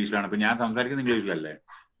ഇപ്പോഴും ഇംഗ്ലീഷിലാണ്. അപ്പൊ ഞാൻ സംസാരിക്കുന്ന ഇംഗ്ലീഷിലല്ലേ,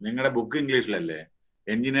 നിങ്ങളുടെ book ഇംഗ്ലീഷിലല്ലേ,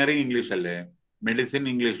 engineering ഇംഗ്ലീഷിലല്ലേ, medicine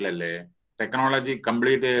ഇംഗ്ലീഷിലല്ലേ, technology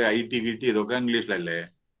complete IT കിട്ടി ഇതൊക്കെ ഇംഗ്ലീഷിലല്ലേ.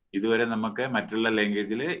 ഇതുവരെ നമുക്ക് മറ്റുള്ള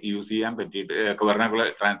ലാംഗ്വേജിൽ യൂസ് ചെയ്യാൻ പറ്റിയിട്ട് വെർണാക്കുലർ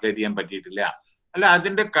ട്രാൻസ്ലേറ്റ് ചെയ്യാൻ പറ്റിയിട്ടില്ല. അല്ല,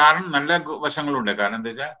 അതിന്റെ കാരണം നല്ല വശങ്ങളുണ്ട്. കാരണം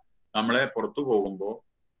എന്താ വെച്ചാൽ നമ്മളെ പുറത്തു പോകുമ്പോൾ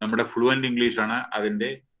നമ്മുടെ ഫ്ലുവന്റ് ഇംഗ്ലീഷാണ്. അതിന്റെ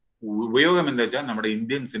ഉപയോഗം എന്താ വെച്ചാൽ നമ്മുടെ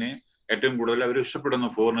ഇന്ത്യൻസിനെ ഏറ്റവും കൂടുതൽ അവർ ഇഷ്ടപ്പെടുന്നു,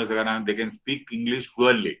 ഫോറിനേഴ്സ്. കാരണം ദേ ക്യാൻ സ്പീക്ക് ഇംഗ്ലീഷ്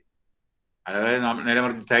ഫ്ലുവന്റ്ലി. അതായത് നേരെ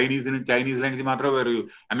മറിച്ച് ചൈനീസ് ലാംഗ്വേജ് മാത്രമേ അറിയൂ.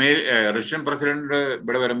 റഷ്യൻ പ്രസിഡന്റ്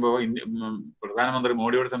ഇവിടെ വരുമ്പോ പ്രധാനമന്ത്രി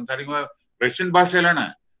മോഡിയോട് സംസാരിക്കുമ്പോൾ റഷ്യൻ ഭാഷയിലാണ്.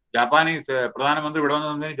 ജാപ്പാനീസ് പ്രധാനമന്ത്രി ഇവിടെ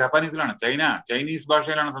വന്ന് ജാപ്പാനീസിലാണ്. ചൈനീസ്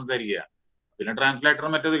ഭാഷയിലാണ് സംസാരിക്കുക. പിന്നെ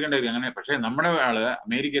ട്രാൻസ്ലേറ്ററും മറ്റൊക്കെ ഉണ്ടായിരിക്കും അങ്ങനെ. പക്ഷെ നമ്മുടെ ആള്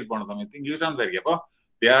അമേരിക്കയിൽ പോകുന്ന സമയത്ത് ഇംഗ്ലീഷ് സംസാരിക്കുക. അപ്പൊ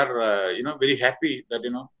they are very happy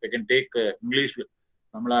that they can take English.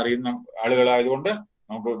 നമ്മൾ അറിയുന്ന ആളുകളായതുകൊണ്ട്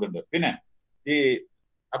നമുക്ക് ഇതുണ്ട്. പിന്നെ ഈ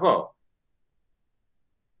അപ്പോ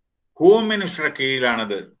ഹോം മിനിസ്റ്ററുടെ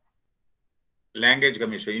കീഴിലാണത് ലാംഗ്വേജ്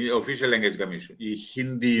കമ്മീഷൻ, ഈ ഒഫീഷ്യൽ ലാംഗ്വേജ് കമ്മീഷൻ, ഈ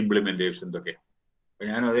ഹിന്ദി ഇംപ്ലിമെന്റേഷൻ ഇതൊക്കെ.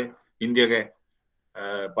 ഞാനും അത് ഹിന്ദിയൊക്കെ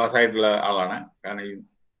പാസ്സായിട്ടുള്ള ആളാണ്. കാരണം ഈ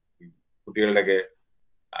കുട്ടികളുടെയൊക്കെ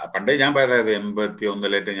പണ്ടേ ഞാൻ പാസ്സായത്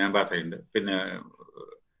 81 ഞാൻ പാസ്സായിട്ടുണ്ട്. പിന്നെ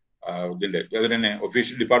ഇതിന്റെ അത് തന്നെ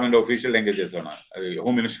ഡിപ്പാർട്ട്മെന്റ് ഓഫീഷ്യൽ ലാംഗ്വേജസ് ആണ്,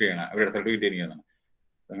 ഹോം മിനിസ്ട്രിയാണ്, അവരുടെ സർട്ടിഫിക്കറ്റ് എനിക്കാണ്.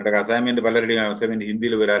 നിങ്ങളുടെ അസൈൻമെന്റ് പലരുടെയും അസൈൻമെന്റ്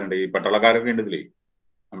ഹിന്ദിയിൽ വരാറുണ്ട്. ഈ പട്ടാളക്കാരൊക്കെ ഉണ്ട് ഇതിലേ,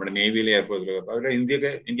 നമ്മുടെ നേവിയിലെ എയർഫോഴ്സിലെ. അപ്പൊ അവരുടെ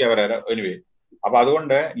ഹിന്ദിയൊക്കെ എനിക്ക് വരാറ്. എനിവേ, അപ്പൊ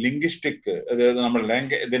അതുകൊണ്ട് ലിംഗ്വിസ്റ്റിക് നമ്മുടെ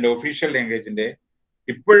ഇതിന്റെ ഒഫീഷ്യൽ ലാംഗ്വേജിന്റെ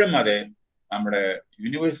ഇപ്പോഴും അതെ നമ്മുടെ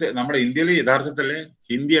നമ്മുടെ ഇന്ത്യയിൽ യഥാർത്ഥത്തിൽ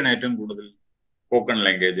ഹിന്ദിയാണ് ഏറ്റവും കൂടുതൽ സ്പോക്കൺ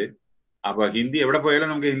ലാംഗ്വേജ്. അപ്പൊ ഹിന്ദി എവിടെ പോയാലും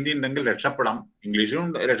നമുക്ക് ഹിന്ദി ഉണ്ടെങ്കിൽ രക്ഷപ്പെടാം, ഇംഗ്ലീഷും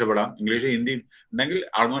രക്ഷപ്പെടാം. ഇംഗ്ലീഷ് ഹിന്ദി ഉണ്ടെങ്കിൽ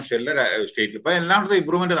ആൾമോസ്റ്റ് എല്ലാ സ്റ്റേറ്റിലും ഇപ്പൊ എല്ലായിടത്തും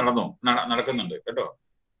ഇമ്പ്രൂവ്മെന്റ് നടക്കുന്നുണ്ട് കേട്ടോ.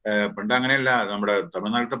 പണ്ട് അങ്ങനെയല്ല. നമ്മുടെ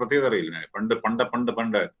തമിഴ്നാട്ടിലത്തെ പ്രത്യേകത അറിയില്ല. പണ്ട്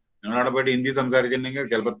നിങ്ങളവിടെ പോയിട്ട് ഹിന്ദി സംസാരിച്ചിട്ടുണ്ടെങ്കിൽ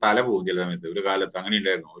ചിലപ്പോൾ തല പോകും ചില സമയത്ത്. ഒരു കാലത്ത് അങ്ങനെ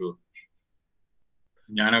ഉണ്ടായിരുന്നു.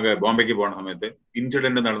 ഞാനൊക്കെ ബോംബെക്ക് പോണ സമയത്ത്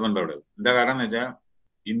ഇൻസിഡന്റ് നടന്നിട്ടുണ്ട് അവിടെ. എന്താ കാരണം എന്ന് വെച്ചാൽ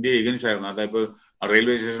ഹിന്ദി എഗൻസ്റ്റ് ആയിരുന്നു. അതായത്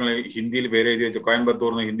റെയിൽവേ സ്റ്റേഷനിൽ ഹിന്ദിയിൽ പേര് എഴുതി വെച്ചു,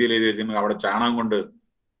 കോയമ്പത്തൂർന്ന് ഹിന്ദിയിൽ എഴുതി വെച്ചിട്ടുണ്ടെങ്കിൽ അവിടെ ചാണകം കൊണ്ട്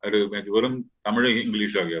ഒരു വെറും തമിഴ്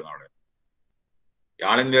ഇംഗ്ലീഷും ആക്കിയായിരുന്നു അവിടെ.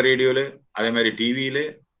 ആൾ ഇന്ത്യ റേഡിയോയില് അതേമാതിരി ടി വിയില്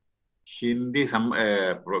ഹിന്ദി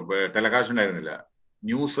ടെലികാസ്റ്റ് ഉണ്ടായിരുന്നില്ല.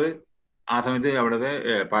 ന്യൂസ് ആ സമയത്ത് അവിടുത്തെ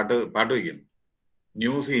പാട്ട് വയ്ക്കും,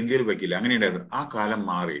 ന്യൂസ് ഹിന്ദിയിൽ വെക്കില്ല, അങ്ങനെ ഉണ്ടായിരുന്നു. ആ കാലം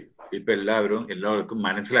മാറി. ഇപ്പൊ എല്ലാവർക്കും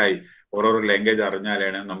മനസ്സിലായി ഓരോരോ ലാംഗ്വേജ്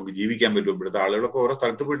അറിഞ്ഞാലാണ് നമുക്ക് ജീവിക്കാൻ പറ്റും. ഇവിടുത്തെ ആളുകളൊക്കെ ഓരോ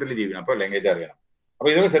സ്ഥലത്ത് പോയിട്ടല്ലേ ജീവിക്കണം, അപ്പൊ ലാംഗ്വേജ് അറിയണം. അപ്പൊ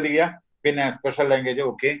ഇതൊക്കെ ശ്രദ്ധിക്കുക. പിന്നെ special language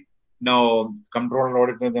okay. Control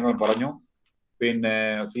audit പറഞ്ഞു. പിന്നെ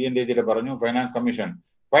CNDG പറഞ്ഞു. ഫൈനാൻസ്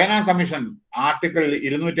കമ്മീഷൻ ആർട്ടിക്കിൾ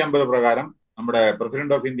 250 പ്രകാരം നമ്മുടെ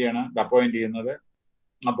പ്രസിഡന്റ് ഓഫ് ഇന്ത്യയാണ് അപ്പോയിന്റ് ചെയ്യുന്നത്.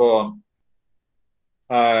 അപ്പോ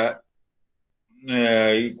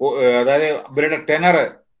അതായത് ഇവരുടെ ടെനർ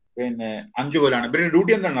പിന്നെ 5 കൊല്ലാണ്. ഇവരുടെ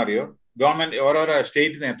ഡ്യൂട്ടി എന്താണെന്ന് അറിയോ? ഗവൺമെന്റ് ഓരോരോ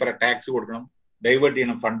സ്റ്റേറ്റിന് എത്ര ടാക്സ് കൊടുക്കണം, ഡൈവേർട്ട്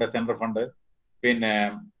ചെയ്യണം ഫണ്ട്, സെൻട്രൽ ഫണ്ട്. പിന്നെ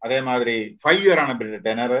അതേമാതിരി 5 ഇയർ ആണ് ഇവരുടെ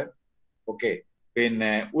ടെനർ. ഓക്കെ.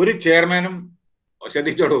 പിന്നെ ഒരു ചെയർമാനും,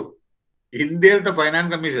 ശ്രദ്ധിച്ചോളൂ, ഇന്ത്യയിലത്തെ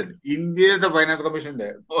ഫൈനാൻസ് കമ്മീഷന്റെ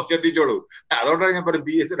ശ്രദ്ധിച്ചോളൂ. അതുകൊണ്ടാണ് ഞാൻ പറഞ്ഞത്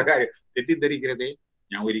BSയുടെ കാര്യം തെറ്റിദ്ധരിക്കരുതേ.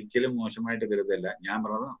 ഞാൻ ഒരിക്കലും മോശമായിട്ട് കരുതല്ല. ഞാൻ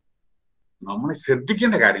പറഞ്ഞത് നമ്മൾ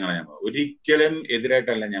ശ്രദ്ധിക്കേണ്ട കാര്യങ്ങളാണ് ഞാൻ പറഞ്ഞത്. ഒരിക്കലും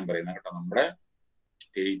എതിരായിട്ടല്ല ഞാൻ പറയുന്നത് കേട്ടോ. നമ്മുടെ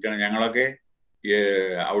സ്റ്റേറ്റാണ്. ഞങ്ങളൊക്കെ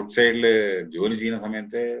ഔട്ട്സൈഡില് ജോലി ചെയ്യുന്ന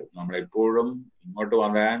സമയത്ത് നമ്മളെപ്പോഴും ഇങ്ങോട്ട്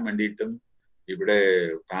വരാൻ വേണ്ടിയിട്ടും ഇവിടെ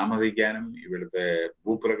താമസിക്കാനും ഇവിടുത്തെ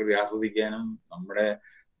ഭൂപ്രകൃതി ആസ്വദിക്കാനും നമ്മുടെ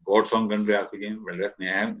ഗോഡ്സ് ഓൺ കൺട്രി ആസ്വദിക്കാനും വളരെ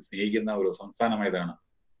സ്നേഹിക്കുന്ന ഒരു സംസ്ഥാനമായതാണ്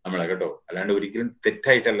നമ്മളെ കേട്ടോ. അല്ലാണ്ട് ഒരിക്കലും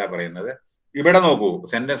തെറ്റായിട്ടല്ല പറയുന്നത്. ഇവിടെ നോക്കൂ,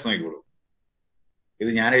 സെന്റൻസ് നോക്കിക്കോളൂ.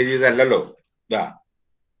 ഇത് ഞാൻ എഴുതിയതല്ലല്ലോ. ഇതാ,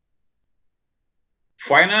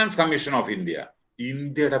 ഫൈനാൻസ് കമ്മീഷൻ ഓഫ് ഇന്ത്യ.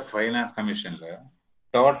 ഇന്ത്യയുടെ ഫൈനാൻസ് കമ്മീഷനില്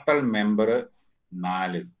ടോട്ടൽ മെമ്പർ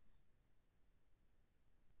 4,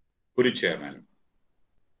 ഒരു ചെയർമാനും.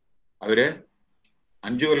 അവര്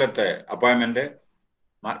 5 കൊല്ലത്തെ അപ്പോയിന്റ്മെന്റ്.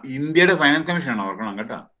 ഇന്ത്യയുടെ ഫൈനാൻസ് കമ്മീഷനാണ്, ഓർക്കണം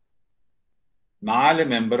കേട്ടോ. 4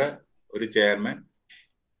 മെമ്പർ, ഒരു ചെയർമാൻ.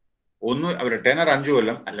 അവരുടെ ടെനർ 5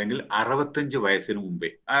 കൊല്ലം, അല്ലെങ്കിൽ 65 വയസ്സിന് മുമ്പേ.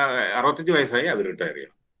 65 വയസ്സായി അവർ റിട്ടയർ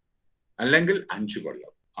ചെയ്യണം, അല്ലെങ്കിൽ 5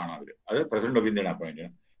 കൊല്ലം ആണ് അവര്. അത് പ്രസിഡന്റ് ഓഫ് ഇന്ത്യയുടെ അപ്പോയിന്റ്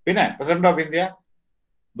ചെയ്യണം. പിന്നെ പ്രസിഡന്റ് ഓഫ് ഇന്ത്യ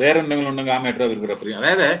വേറെ എന്തെങ്കിലും ഉണ്ടെങ്കിൽ ആ മാറ്റർ അവർക്ക് റെഫർ ചെയ്യും.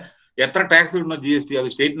 അതായത് എത്ര ടാക്സ് കിട്ടണോ GST അത്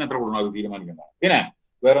സ്റ്റേറ്റിന് എത്ര കൊടുക്കണം അത് തീരുമാനിക്കേണ്ടതാണ്. പിന്നെ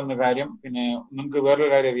വേറൊരു കാര്യം, പിന്നെ നിങ്ങൾക്ക് വേറൊരു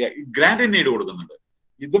കാര്യം അറിയാം, ഈ ഗ്രാൻഡ് ഇൻ എയ്ഡ് കൊടുക്കുന്നുണ്ട്.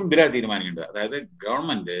 ഇതും ഇവരാ തീരുമാനിക്കേണ്ടത്. അതായത്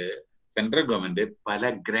സെൻട്രൽ ഗവൺമെന്റ് പല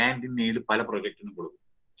ഗ്രാൻഡ് ഇൻ എയ്ഡ് പല പ്രൊജക്റ്റിനും കൊടുക്കും.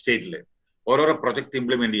 സ്റ്റേറ്റില് ഓരോരോ പ്രൊജക്ട്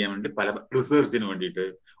ഇംപ്ലിമെന്റ് ചെയ്യാൻ വേണ്ടി പല റിസർച്ചിന് വേണ്ടിയിട്ട്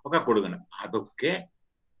ഒക്കെ കൊടുക്കണം. അതൊക്കെ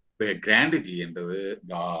ഗ്രാൻഡ് ചെയ്യേണ്ടത്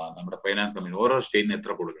നമ്മുടെ ഫൈനാൻസ് കമ്മീഷൻ ഓരോ സ്റ്റേറ്റിന്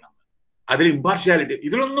എത്ര കൊടുക്കണം. അതിൽ ഇമ്പാർഷ്യാലിറ്റി,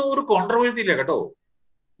 ഇതിലൊന്നും ഒരു കോൺട്രവേഴ്സി ഇല്ല കേട്ടോ.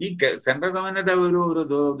 ഈ സെൻട്രൽ ഗവൺമെന്റ്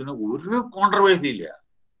ഒരു കോൺട്രവേഴ്സി ഇല്ല.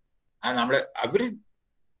 അവരുടെ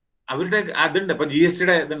അതുണ്ട്. ഇപ്പൊ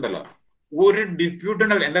GSTയുടെ ഇതുണ്ടല്ലോ, ഒരു ഡിസ്പ്യൂട്ട്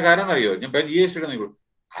ഉണ്ടാവില്ല. എന്താ കാരണം എന്നറിയോ? ഞാൻ ഇപ്പൊ GSTയുടെ നോക്കൂ,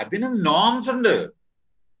 അതിന് നോംസ് ഉണ്ട്.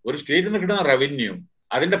 ഒരു സ്റ്റേറ്റിൽ നിന്ന് കിട്ടുന്ന റവന്യൂ,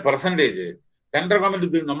 അതിന്റെ പെർസെന്റേജ് സെൻട്രൽ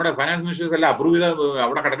ഗവൺമെന്റ് നമ്മുടെ ഫൈനാൻസ് മിനിസ്റ്റേഴ്സ് എല്ലാം അപ്രൂവ് ചെയ്ത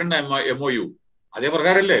അവിടെ കിടക്കേണ്ട MOU അതേ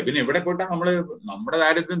പ്രകാരമല്ലേ. പിന്നെ ഇവിടെ പോയിട്ടാ നമ്മുടെ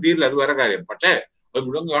കാര്യത്തിനും തീരില്ല, അത് വേറെ കാര്യം. പക്ഷേ അത്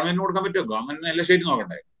മുഴുവൻ ഗവൺമെന്റിന് കൊടുക്കാൻ പറ്റുമോ? ഗവൺമെന്റിന് എല്ലാ സ്റ്റേറ്റും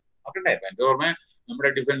നോക്കണ്ടേ? എന്റെ ഓർമ്മ നമ്മുടെ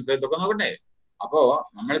ഡിഫൻസ് ഇതൊക്കെ നോക്കണ്ടേ? അപ്പോ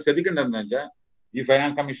നമ്മൾ ശ്രദ്ധിക്കേണ്ടതെന്ന് വെച്ചാൽ ഈ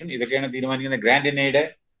ഫൈനാൻസ് കമ്മീഷൻ ഇതൊക്കെയാണ് തീരുമാനിക്കുന്നത്. ഗ്രാൻഡ് ഇൻ എയ്ഡ്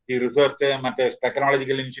ഈ റിസർച്ച്, മറ്റേ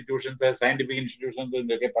ടെക്നോളജിക്കൽ ഇൻസ്റ്റിറ്റ്യൂഷൻസ്, സയന്റിഫിക് ഇൻസ്റ്റിറ്റ്യൂഷൻസ്,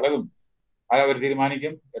 ഇതൊക്കെ പലതും അത് അവർ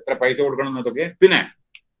തീരുമാനിക്കും എത്ര പൈസ കൊടുക്കണം എന്നതൊക്കെ. പിന്നെ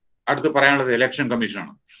അടുത്ത് പറയാനുള്ളത് ഇലക്ഷൻ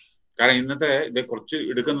കമ്മീഷനാണ്. കാരണം ഇന്നത്തെ ഇത് കുറച്ച്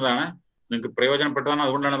എടുക്കുന്നതാണ് നിങ്ങൾക്ക് പ്രയോജനപ്പെട്ടതാണ്,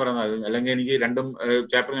 അതുകൊണ്ടാണ് പറയുന്നത്. അല്ലെങ്കിൽ എനിക്ക് രണ്ടും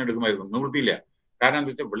ചാപ്റ്ററിന് എടുക്കുമായിരുന്നു, നിവൃത്തിയില്ല. കാരണം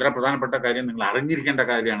എന്താ വെച്ചാൽ വളരെ പ്രധാനപ്പെട്ട കാര്യം, നിങ്ങൾ അറിഞ്ഞിരിക്കേണ്ട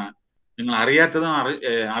കാര്യമാണ്. നിങ്ങൾ അറിയാത്തതും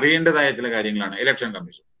അറിയേണ്ടതായ ചില കാര്യങ്ങളാണ് ഇലക്ഷൻ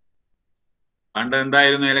കമ്മീഷൻ. പണ്ട്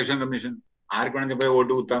എന്തായിരുന്നു ഇലക്ഷൻ കമ്മീഷൻ? ആർക്ക് വേണമെങ്കിൽ പോയി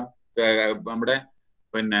വോട്ട് കുത്താം. നമ്മുടെ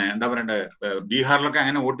പിന്നെ എന്താ പറയണ്ടേ, ബീഹാറിലൊക്കെ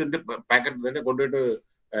അങ്ങനെ വോട്ടിന്റെ പാക്കറ്റ് കൊണ്ടുപോയിട്ട്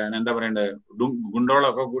എന്താ പറയണ്ടേ,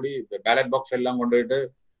 ഗുണ്ടകളൊക്കെ കൂടി ബാലറ്റ് ബോക്സ് എല്ലാം കൊണ്ടുപോയിട്ട്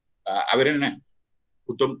അവരെന്നെ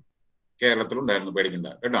കുത്തും. കേരളത്തിലുണ്ടായിരുന്നു, പേടിക്കണ്ട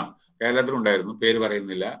കേട്ടോ, കേരളത്തിലുണ്ടായിരുന്നു. പേര്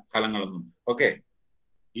പറയുന്നില്ല, സ്ഥലങ്ങളൊന്നും. ഓക്കെ,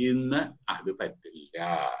 ഇന്ന് അത് പറ്റില്ല.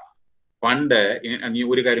 പണ്ട് നീ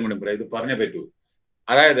ഒരു കാര്യം കൂടി പറയാം, ഇത് പറഞ്ഞേ പറ്റൂ.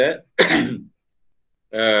 അതായത്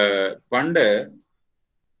പണ്ട്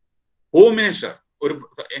ഹോം മിനിസ്റ്റർ ഒരു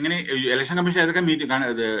എങ്ങനെ ഇലക്ഷൻ കമ്മീഷൻ ഏതൊക്കെ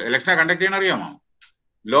ഇലക്ഷൻ കണ്ടക്ട് ചെയ്യാൻ അറിയാമോ?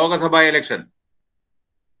 ലോകസഭാ ഇലക്ഷൻ,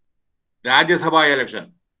 രാജ്യസഭാ ഇലക്ഷൻ,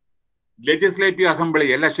 ലെജിസ്ലേറ്റീവ് അസംബ്ലി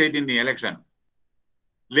എല്ലാ സ്റ്റേറ്റിന്റെയും election,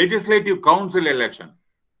 legislative council election,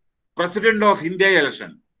 president of India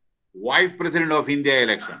election, vice president of India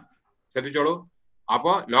election. ശ്രദ്ധിച്ചോളൂ.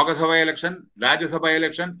 അപ്പോ ലോകസഭ ഇലക്ഷൻ, രാജ്യസഭ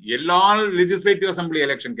ഇലക്ഷൻ, എല്ലാ ലെജിസ്ലേറ്റീവ് അസംബ്ലി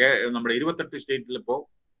ഇലക്ഷൻ നമ്മുടെ 28 സ്റ്റേറ്റിലിപ്പോ.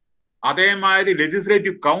 അതേമാതിരി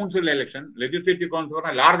legislative council election. Legislative council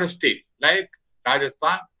പറഞ്ഞാൽ largest state like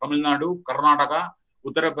Rajasthan, Tamil Nadu, Karnataka,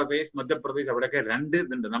 Uttar Pradesh, Madhya Pradesh, അവിടെയൊക്കെ 2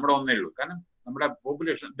 ഇതുണ്ട്. നമ്മുടെ ഒന്നേ ഉള്ളൂ. കാരണം നമ്മുടെ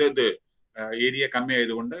പോപ്പുലേഷൻ ഏരിയ കമ്മി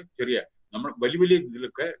ആയതുകൊണ്ട് ചെറിയ, നമ്മൾ വലിയ വലിയ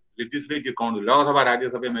ഇതിലൊക്കെ ലെജിസ്ലേറ്റീവ് കൗൺസിൽ, ലോകസഭ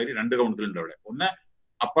രാജ്യസഭയുമായി 2 കൗൺസിൽ ഉണ്ട് അവിടെ. ഒന്ന്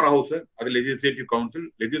അപ്പർ ഹൗസ്, അത് legislative council,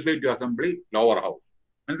 legislative assembly lower house.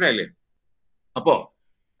 മനസ്സിലായില്ലേ? അപ്പോ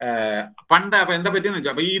പണ്ട് അപ്പൊ എന്താ പറ്റിയെന്ന്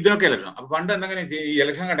വെച്ചാൽ, അപ്പൊ ഈ ഇതിനൊക്കെ ഇലക്ഷൻ, അപ്പൊ പണ്ട് എന്തെങ്കിലും ഈ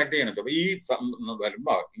ഇലക്ഷൻ കണ്ടക്ട് ചെയ്യണം. അപ്പൊ ഈ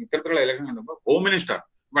വരുമ്പോ ഇത്തരത്തിലുള്ള ഇലക്ഷൻ കണ്ടുമ്പോ ഹോം മിനിസ്റ്റർ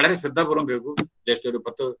വളരെ ശ്രദ്ധാപൂർവ്വം കേൾക്കൂ. ജസ്റ്റ് ഒരു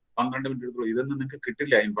 10-12 മിനിറ്റ് എടുക്കുള്ളൂ. ഇതൊന്നും നിങ്ങൾക്ക്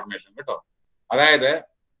കിട്ടില്ല ഇൻഫർമേഷൻ കേട്ടോ. അതായത്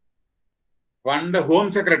പണ്ട് ഹോം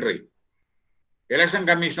സെക്രട്ടറി ഇലക്ഷൻ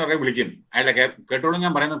കമ്മീഷണറെ വിളിക്കും. അയാളെ കേട്ടോളൂ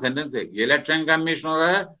ഞാൻ പറയുന്ന സെന്റൻസ്. ഇലക്ഷൻ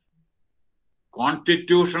കമ്മീഷണറെ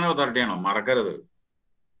കോൺസ്റ്റിറ്റ്യൂഷണൽ അതോറിറ്റിയാണോ, മറക്കരുത്.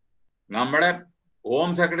 നമ്മുടെ ഹോം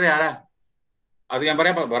സെക്രട്ടറി ആരാ? അത് ഞാൻ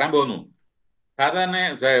പറയാൻ പോകുന്നു. സാധാരണ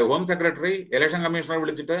ഹോം സെക്രട്ടറി ഇലക്ഷൻ കമ്മീഷണറെ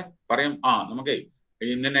വിളിച്ചിട്ട് പറയും, നമുക്ക്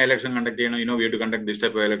ഇന്ന ഇലക്ഷൻ കണ്ടക്ട് ചെയ്യണം, V two conduct this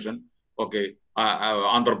type of election. Okay,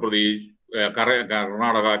 Andhra Pradesh,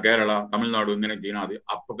 Karnataka, Kerala, Tamil Nadu ഇങ്ങനെ ചെയ്യണം. അത്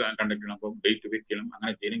അപ്പൊ കണ്ടക്ട് ചെയ്യണം. അപ്പം ഡേറ്റ് ഫിക്സ് ചെയ്യണം,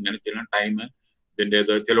 അങ്ങനെ ചെയ്യണം, ഇങ്ങനെ ചെയ്യണം, ടൈം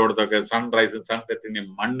ഇതിൻ്റെത്. ചിലയിടത്തൊക്കെ സൺറൈസ് സൺസെറ്റിന്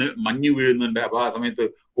മഞ്ഞ് വീഴുന്നുണ്ട്. അപ്പൊ ആ സമയത്ത്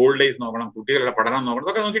ഹോളിഡേയ്സ് നോക്കണം, കുട്ടികളുടെ പഠനം നോക്കണം,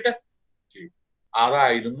 ഇതൊക്കെ നോക്കിയിട്ട്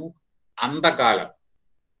അതായിരുന്നു അന്ധകാലം.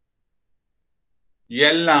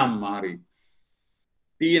 എല്ലാം മാറി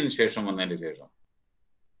TN ശേഷം വന്നതിന് ശേഷം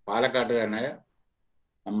പാലക്കാട്ടുകാരനായ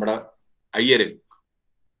നമ്മുടെ അയ്യര്,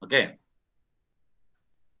 ഓക്കെ,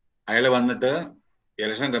 അയാൾ വന്നിട്ട്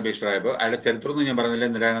ഇലക്ഷൻ കമ്മീഷണർ ആയപ്പോൾ അയാളുടെ ചരിത്രമൊന്നും ഞാൻ പറഞ്ഞില്ല.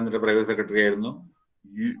 ഇന്ദിരാഗാന്ധിയുടെ പ്രൈവറ്റ് സെക്രട്ടറി ആയിരുന്നു.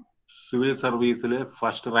 സിവിൽ സർവീസിലെ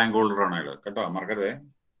ഫസ്റ്റ് റാങ്ക് ഹോൾഡറാണ് അയാൾ കേട്ടോ, മറക്കരുതേ.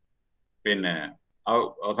 പിന്നെ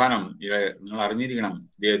അവസാനം നിങ്ങൾ അറിഞ്ഞിരിക്കണം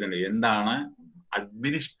ഇദ്ദേഹത്തിന്റെ എന്താണ്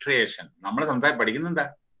അഡ്മിനിസ്ട്രേഷൻ. നമ്മൾ പഠിക്കുന്ന എന്താ?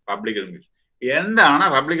 Public administration. എന്താണ്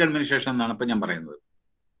പബ്ലിക് അഡ്മിനിസ്ട്രേഷൻ എന്നാണ് ഇപ്പൊ ഞാൻ പറയുന്നത്.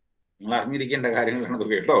 നിങ്ങൾ അറിഞ്ഞിരിക്കേണ്ട കാര്യങ്ങളാണ് ഇത്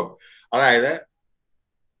കേട്ടോ. അതായത്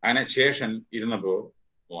അതിന് ശേഷം ഇരുന്നപ്പോ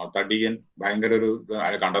തടിയൻ ഭയങ്കര ഒരു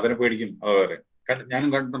കണ്ടതിനെ പേടിക്കും. അത് വേറെ ഞാനും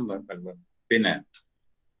കണ്ടിട്ടുണ്ട്. പിന്നെ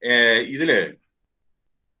ഇതില്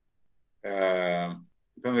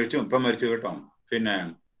ഇപ്പം മരിച്ചു കേട്ടോ. പിന്നെ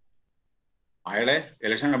അയാളെ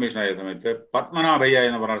ഇലക്ഷൻ കമ്മീഷൻ ആയ സമയത്ത് പത്മനാഭയ്യ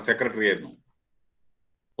എന്ന് പറഞ്ഞ സെക്രട്ടറി ആയിരുന്നു,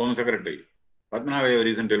 ഹോം സെക്രട്ടറി. പത്മനാഭയ്യ ഒരു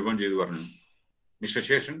ദിവസം ടെലിഫോൺ ചെയ്ത് പറഞ്ഞു, mister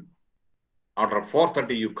Seshan, after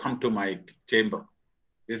 4:30 you come to my chamber.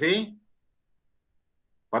 You see,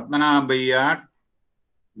 Padmanabhaiya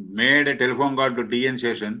made a telephone call to TN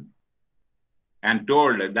Session and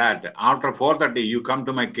told that after 4:30 you come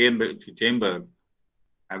to my chamber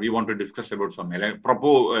and we want to discuss about some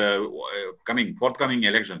forthcoming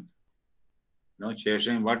elections. No,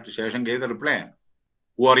 Session gave the reply.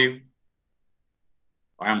 Who are you?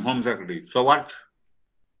 I am Home Secretary. So what?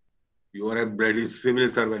 You are a bloody civil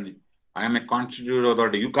servant. I am a constituted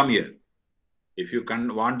authority. You come here. If you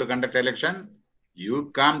want to conduct election,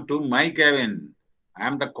 you come to my cabin. I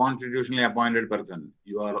am the constitutionally appointed person.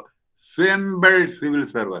 You are simple civil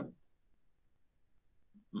servant.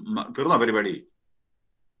 തീർന്നോ പരിപാടി?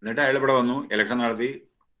 എന്നിട്ട് അയാൾ ഇവിടെ വന്നു, election നടത്തി.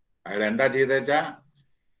 അയാൾ എന്താ ചെയ്തെച്ചാ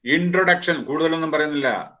introduction, കൂടുതലൊന്നും പറയുന്നില്ല,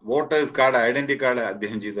 വോട്ടേഴ്സ് കാർഡ്, ഐഡന്റിറ്റി കാർഡ്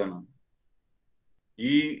അദ്ദേഹം ചെയ്തതാണ്.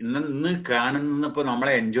 ഈ ഇന്ന് കാണുന്നപ്പോ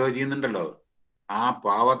നമ്മളെ എൻജോയ് ചെയ്യുന്നുണ്ടല്ലോ, ആ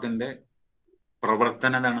പാവത്തിന്റെ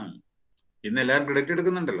പ്രവർത്തനതാണ് ഇന്ന് എല്ലാവരും ക്രെഡിറ്റ്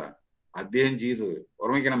എടുക്കുന്നുണ്ടല്ലോ. അദ്ദേഹം ചെയ്തത്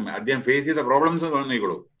ഓർമ്മിക്കണം. അദ്ദേഹം ഫേസ് ചെയ്ത പ്രോബ്ലംസ്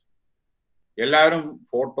നോക്കിക്കോളൂ. എല്ലാവരും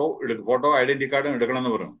ഫോട്ടോ ഐഡന്റിറ്റി കാർഡും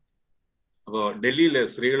എടുക്കണമെന്ന് പറഞ്ഞു. അപ്പോൾ ഡൽഹിയിലെ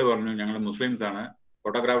സ്ത്രീകൾ പറഞ്ഞു ഞങ്ങൾ മുസ്ലിംസ് ആണ്,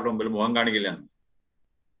 ഫോട്ടോഗ്രാഫറുടെ മുമ്പിൽ മുഖം കാണിക്കില്ല എന്ന്.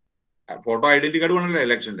 ഫോട്ടോ ഐഡന്റിറ്റി കാർഡ് വേണമല്ലോ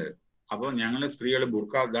ഇലക്ഷന്റെ. അപ്പോൾ ഞങ്ങളെ സ്ത്രീകൾ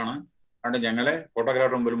ബുർക്ക ഇതാണ്, അതുകൊണ്ട് ഞങ്ങളെ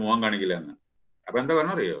ഫോട്ടോഗ്രാഫറുടെ മുമ്പിൽ മുഖം കാണിക്കില്ല എന്ന്. അപ്പൊ എന്താ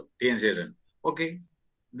പറഞ്ഞറിയോ TN Seshan? Okay,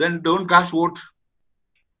 then don't cast vote.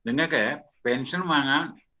 നിങ്ങൾക്ക് പെൻഷൻ വാങ്ങാൻ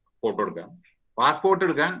ഫോട്ടോ എടുക്കാം, പാസ്പോർട്ട്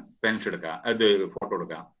എടുക്കാൻ പെൻഷൻ എടുക്കാം, അത് ഫോട്ടോ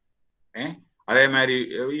എടുക്കാം. അതേമാതിരി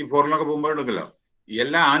ഈ ഫോറിനൊക്കെ പോകുമ്പോൾ എടുക്കല്ലോ,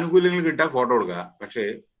 എല്ലാ ആനുകൂല്യങ്ങളും കിട്ടാൻ ഫോട്ടോ എടുക്കുക. പക്ഷേ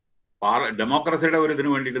ഡെമോക്രസിയുടെ ഒരു ഇതിന്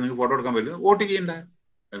വേണ്ടിയിട്ട് നിങ്ങൾക്ക് ഫോട്ടോ എടുക്കാൻ പറ്റില്ല, വോട്ട് ചെയ്യണ്ട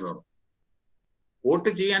എന്ന് പറഞ്ഞു. വോട്ട്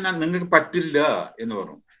ചെയ്യാൻ നിങ്ങൾക്ക് പറ്റില്ല എന്ന്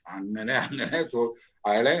പറഞ്ഞു. അങ്ങനെ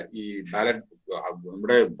അയാളെ ഈ ബാലറ്റ്,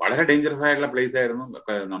 നമ്മുടെ വളരെ ഡേഞ്ചറസ് ആയിട്ടുള്ള പ്ലേസ് ആയിരുന്നു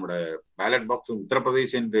നമ്മുടെ ബാലറ്റ് ബോക്സ്.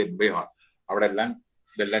 ഉത്തർപ്രദേശിന്റെ ബീഹാർ, അവിടെ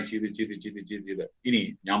ഇതെല്ലാം ചെയ്ത് ഇനി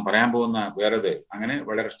ഞാൻ പറയാൻ പോകുന്ന വേറത് അങ്ങനെ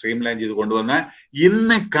വളരെ സ്ട്രീം ലൈൻ ചെയ്ത് കൊണ്ടുവന്ന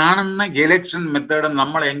ഇന്ന് കാണുന്ന ഇലക്ഷൻ മെത്തേഡ്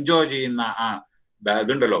നമ്മൾ എൻജോയ് ചെയ്യുന്ന ആ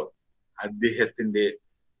ഇതുണ്ടല്ലോ, അദ്ദേഹത്തിന്റെ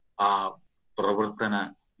ആ പ്രവർത്തന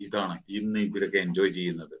ഇതാണ് ഇന്ന് ഇവരൊക്കെ എൻജോയ്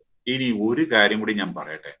ചെയ്യുന്നത്. ഇനി ഒരു കാര്യം കൂടി ഞാൻ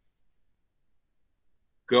പറയട്ടെ.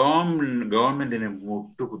 ഗവൺമെന്റിനെ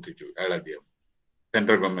മുട്ടുകുത്തിച്ചു അദ്ദേഹം,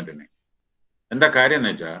 സെൻട്രൽ ഗവൺമെന്റിനെ. എന്താ കാര്യം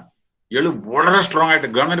എന്ന് വെച്ചാൽ ഇയാള് വളരെ സ്ട്രോങ് ആയിട്ട്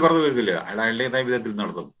ഗവൺമെന്റ് പറഞ്ഞു കേൾക്കില്ല, അയാളുടേതായ വിധത്തിൽ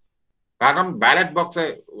നടത്തും. കാരണം ബാലറ്റ് ബോക്സ്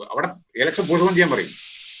അവിടെ ഇലക്ഷൻ പോസ്റ്റ്പോൺ ചെയ്യാൻ പറയും,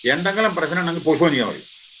 എന്തെങ്കിലും പ്രശ്നം ഉണ്ടെങ്കിൽ പോസ്റ്റ്പോൺ ചെയ്യാൻ പറയും.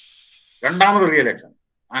 രണ്ടാമത് റീ ഇലക്ഷൻ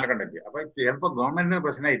അങ്ങനെ കണ്ടക്ട് ചെയ്യും. അപ്പൊ ചിലപ്പോൾ ഗവൺമെന്റിന്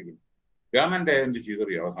പ്രശ്നമായിരിക്കും. ഗവൺമെന്റ് എന്ത്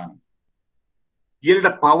ചെയ്തറിയോ അവസാനം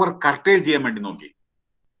ഇയാളുടെ പവർ കർട്ടേൽ ചെയ്യാൻ വേണ്ടി നോക്കി.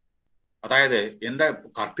 അതായത് എന്താ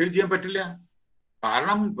കർട്ടേൽ ചെയ്യാൻ പറ്റില്ല,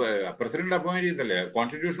 കാരണം പ്രസിഡന്റ് അപ്പോയിന്റ് ചെയ്തല്ലേ,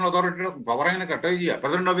 കോൺസ്റ്റിറ്റ്യൂഷണൽ അതോറിറ്റിയുടെ പവർ എങ്ങനെ കർട്ടേൽ ചെയ്യുക?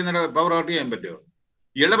 പ്രസിഡന്റ് ഓഫീസിന്റെ പവർ കർട്ട് ചെയ്യാൻ പറ്റുമോ?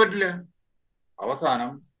 ഇയാളെ പറ്റില്ല. അവസാനം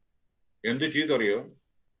എന്ത് ചെയ്തറിയോ,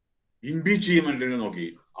 ഇംപീച്ച് ചെയ്യുമെന്ന് നോക്കി,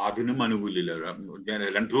 അതിനും അനുകൂലില്ല.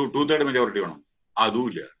 2/3 മെജോറിറ്റി വേണം,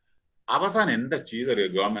 അതുമില്ല. അവസാനം എന്താ ചെയ്തറിയോ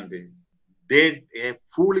ഗവൺമെന്റ്?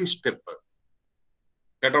 ഫുള്ളി സ്റ്റെപ്പ്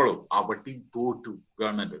കേട്ടോളൂ, ആ വട്ടി തോറ്റു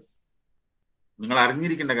ഗവൺമെന്റ്. നിങ്ങൾ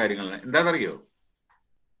അറിഞ്ഞിരിക്കേണ്ട കാര്യങ്ങൾ എന്താണെന്നറിയോ?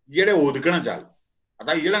 ഈയിടെ ഒതുക്കണം ചാൽ.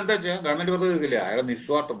 അതാ ഇയാൾ എന്താ വെച്ചാൽ ഗവൺമെന്റ് പദ്ധതി ഇല്ല, അയാൾ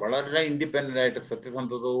നിസ്വാർത്ഥം വളരെ ഇൻഡിപെൻഡന്റ് ആയിട്ട്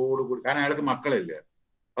സത്യസന്ധതയോട് കൂടി. കാരണം അയാൾക്ക് മക്കളില്ല,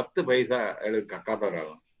 10 പൈസ അയാൾ കക്കാത്ത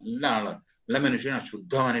ഒരാളാണ്. നല്ല മനുഷ്യനാണ്,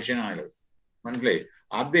 ശുദ്ധ മനുഷ്യനാണ് അയാൾ, മനസ്സിലായി?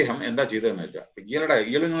 അദ്ദേഹം എന്താ ചെയ്തതെന്ന് വെച്ചാൽ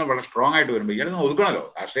ഇയാൾ നിങ്ങൾ വളരെ സ്ട്രോങ് ആയിട്ട് വരുമ്പോൾ ഇയാൾ ഒതുക്കണല്ലോ.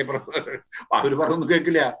 രാഷ്ട്രീയ അവർ പറഞ്ഞൊന്നും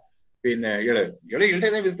കേൾക്കില്ല. പിന്നെ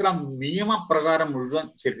ഇയാളുടേതായ വിധത്തിൽ ആ നിയമപ്രകാരം മുഴുവൻ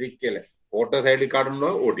ശരിക്കല്ലേ, വോട്ടേഴ്സ് ഐ ഡി കാർഡുണ്ടോ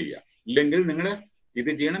വോട്ട് ചെയ്യുക, ഇല്ലെങ്കിൽ നിങ്ങൾ ഇത്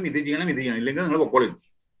ചെയ്യണം, ഇല്ലെങ്കിൽ നിങ്ങൾ പൊക്കോളിക്കും,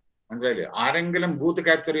 മനസ്സിലായില്ലേ? ആരെങ്കിലും ബൂത്ത്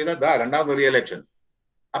ക്യാപ്ചർ ചെയ്താൽ രണ്ടാമത് റീ ഇലക്ഷൻ.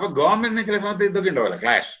 അപ്പൊ ഗവൺമെന്റിന് ചില സമയത്ത് ഇതൊക്കെ ഉണ്ടാവില്ല,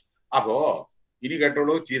 ക്ലാഷ്. അപ്പോ ഇനി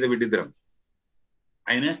കേട്ടോളൂ ചെയ്ത വിഡിത്തരം.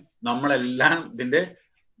 അതിന് നമ്മളെല്ലാം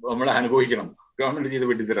നമ്മൾ അനുഭവിക്കണം. ഗവൺമെന്റ് ചെയ്ത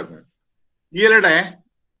വിഡിത്തരം. ഇയാളുടെ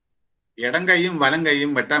ഇടം കൈയും വലം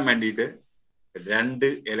കൈയും വെട്ടാൻ വേണ്ടിയിട്ട് 2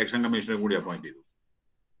 ഇലക്ഷൻ കമ്മീഷണറെ കൂടി അപ്പോയിന്റ് ചെയ്തു.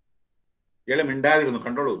 ഇയാളെ മിണ്ടാതിരുന്നു,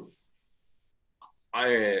 കണ്ടോളൂ.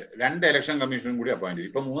 2 ഇലക്ഷൻ കമ്മീഷണറും കൂടി അപ്പോയിന്റ്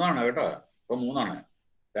ചെയ്തു. ഇപ്പൊ 3 കേട്ടോ, ഇപ്പൊ 3.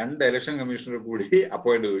 2 ഇലക്ഷൻ കമ്മീഷണർ കൂടി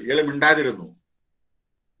അപ്പോയിന്റ് ചെയ്തു. ഇയാളെ മിണ്ടാതിരുന്നു.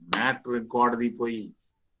 മാറ്റർ കോടതി പോയി,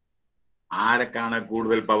 ആരൊക്കെയാണ്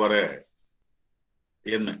കൂടുതൽ പവർ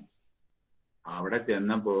എന്ന്. അവിടെ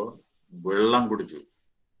ചെന്നപ്പോ വെള്ളം കുടിച്ചു.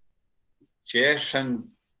 ശേഷം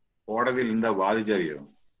കോടതിയിൽ എന്താ വാദിച്ചറിയോ?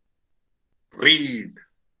 Read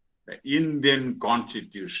the Indian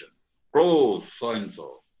Constitution, clause so and so.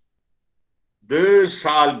 There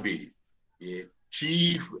shall be a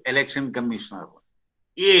chief election commissioner,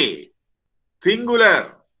 a singular,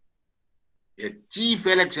 a chief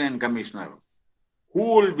election commissioner who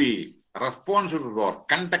will be responsible for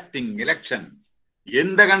conducting election in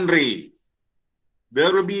the country.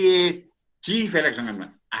 There will be a chief election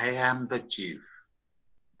commissioner. I am the chief.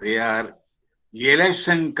 They are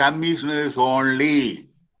election commissioners only.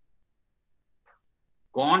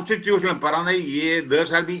 Constitutional parana there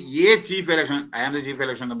shall be a chief election. I am the chief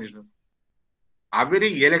election commissioner. അവര്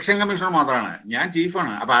election commissioner മാത്രമാണ്, ഞാൻ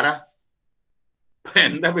ചീഫാണ്. അപ്പൊ ആരാ?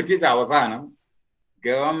 എന്താ പറ്റിയത്? അവസാനം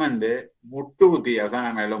government മുട്ടുകുത്തി.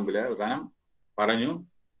 അവസാനം അയാളുടെ മുമ്പിൽ അവസാനം പറഞ്ഞു,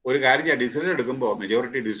 ഒരു കാര്യം ചെയ്യാം, ഡിസിഷൻ എടുക്കുമ്പോ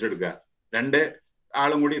മെജോറിറ്റി ഡിസിഷൻ എടുക്കുക. 2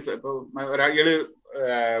 ആളും കൂടി ഇപ്പൊ ഒരാള്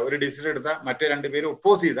ഒരു ഡിസിഷൻ എടുത്താൽ മറ്റേ 2 പേര്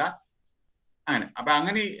ഒപ്പോസ് ചെയ്താ അങ്ങനെ. അപ്പൊ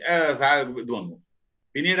അങ്ങനെ ഇത് വന്നു.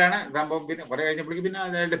 പിന്നീടാണ് സംഭവം. പിന്നെ കുറെ കഴിഞ്ഞപ്പോഴേക്ക് പിന്നെ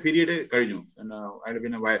അയാളുടെ പീരീഡ് കഴിഞ്ഞു. അയാൾ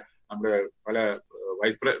പിന്നെ നമ്മുടെ പല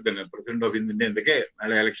വൈസ് പ്രസിഡന്റ് ഓഫ് ഇന്ത്യന്റെ എന്തൊക്കെ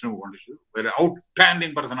അയാളെ election കൊണ്ടിട്ടു.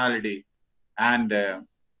 Outstanding personality. And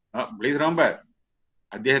please remember,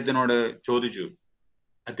 അദ്ദേഹത്തിനോട് ചോദിച്ചു,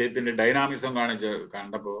 അദ്ദേഹത്തിന്റെ ഡൈനാമിസം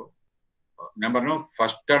കണ്ടപ്പോ ഞാൻ പറഞ്ഞു,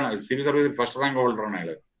 ഫസ്റ്റ് ആണ് സിവിൽ സർവീസിൽ ഫസ്റ്റ് റാങ്ക് ഹോൾഡറാണ്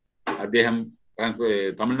അയാള്. അദ്ദേഹം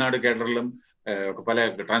തമിഴ്നാട് കേഡറിലും പല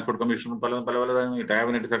ട്രാൻസ്പോർട്ട് കമ്മീഷണറും പല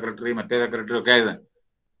ക്യാബിനറ്റ് സെക്രട്ടറി, മറ്റേ സെക്രട്ടറി ഒക്കെ ആയത്.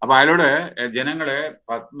 അപ്പൊ അയാളോട് ജനങ്ങളെ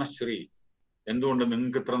പത്മശ്രീ എന്തുകൊണ്ട്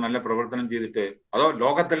നിങ്ങൾക്ക് ഇത്ര നല്ല പ്രവർത്തനം ചെയ്തിട്ട്, അതോ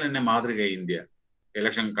ലോകത്തിൽ തന്നെ മാതൃക ഇന്ത്യ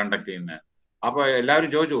ഇലക്ഷൻ കണ്ടക്ട് ചെയ്യുന്നത്. അപ്പൊ എല്ലാവരും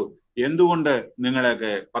ചോദിച്ചു, എന്തുകൊണ്ട്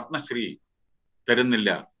നിങ്ങളൊക്കെ പത്മശ്രീ തരുന്നില്ല?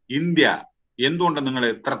 ഇന്ത്യ എന്തുകൊണ്ട് നിങ്ങൾ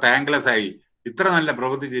ഇത്ര താങ്ക്ലെസ് ആയി, ഇത്ര നല്ല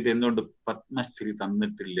പ്രവൃത്തി ചെയ്തിട്ട് എന്തുകൊണ്ട് പത്മശ്രീ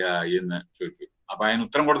തന്നിട്ടില്ല എന്ന് ചോദിച്ചു. അപ്പൊ അതിന്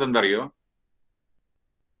ഉത്തരം കൊടുത്ത് എന്തറിയോ?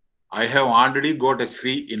 I have already got a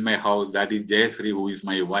Sri in my house, that is Jayasri, who is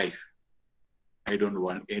my wife. I don't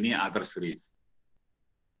want any other Sri.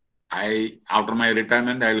 After my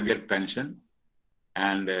retirement, I will get pension,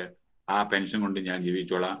 and ആ പെൻഷൻ കൊണ്ട് ഞാൻ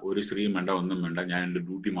ജീവിച്ചോളാം. ഒരു ശ്രീയും വേണ്ട, ഒന്നും വേണ്ട. ഞാൻ എൻ്റെ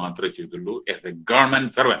duty മാത്രമേ ചെയ്തുള്ളൂ as A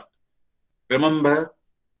government servant. Remember,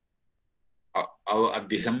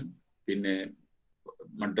 അദ്ദേഹം പിന്നെ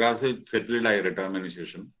മദ്രാസ് സെറ്റിൽഡ് ആയി റിട്ടയർമെന്റിന്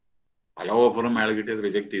ശേഷം പല ഓഫറും അയാൾ കിട്ടിയത്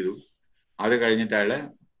റിജക്ട് ചെയ്തു. അത് കഴിഞ്ഞിട്ട് അയാള്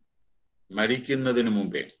മരിക്കുന്നതിന്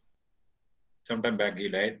മുമ്പേ സംടൈം ബാക്ക് ഹി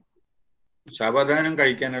ഡൈഡ്. ശവദാനം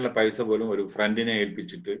കഴിക്കാനുള്ള പൈസ പോലും ഒരു ഫ്രണ്ടിനെ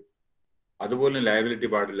ഏൽപ്പിച്ചിട്ട്, അതുപോലും ലയബിലിറ്റി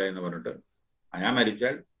പാടില്ല എന്ന് പറഞ്ഞിട്ട്, ഞാൻ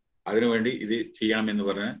മരിച്ചാൽ അതിനുവേണ്ടി ഇത് ചെയ്യണമെന്ന്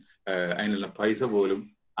പറഞ്ഞ് അതിനുള്ള പൈസ പോലും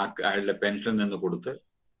അയാളുടെ പെൻഷൻ നിന്ന് കൊടുത്ത്,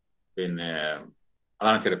 പിന്നെ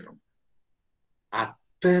അതാണ് ചരിത്രം.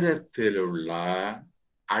 അത്തരത്തിലുള്ള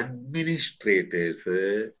അഡ്മിനിസ്ട്രേറ്റേഴ്സ്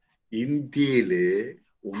ഇന്ത്യയില്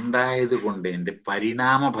ഉണ്ടായത് കൊണ്ടതിന്റെ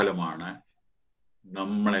പരിണാമ ഫലമാണ്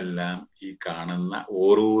നമ്മളെല്ലാം ഈ കാണുന്ന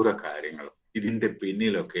ഓരോരോ കാര്യങ്ങളും. ഇതിന്റെ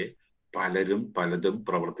പിന്നിലൊക്കെ പലരും പലതും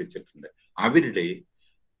പ്രവർത്തിച്ചിട്ടുണ്ട്. അവരുടെ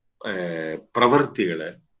പ്രവൃത്തികള്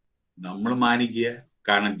നമ്മൾ മാനിക്കുക.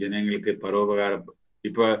 കാരണം ജനങ്ങൾക്ക് പരോപകാരം.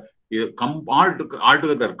 ഇപ്പൊ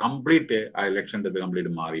ആൾട്ടുഗദർ കംപ്ലീറ്റ് ആ ഇലക്ഷൻ്റെ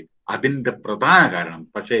കംപ്ലീറ്റ് മാറി. അതിന്റെ പ്രധാന കാരണം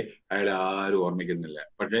പക്ഷെ അയാൾ ആരും ഓർമ്മിക്കുന്നില്ല.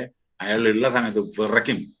 പക്ഷെ അയാളുള്ള സമയത്ത്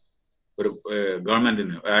വിറയ്ക്കും ഒരു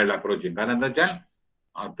ഗവൺമെന്റിന് അയാൾ അപ്രോച്ച് ചെയ്യും. കാരണം എന്താ വെച്ചാൽ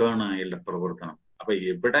അതാണ് അയാളുടെ പ്രവർത്തനം. അപ്പൊ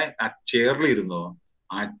എവിടെ ആ ചെയറിൽ ഇരുന്നോ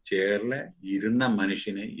ആ ചെയറിൽ ഇരുന്ന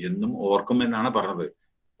മനുഷ്യനെ എന്നും ഓർക്കുമെന്നാണ് പറഞ്ഞത്.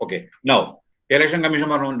 ഓക്കെ, നോ election commission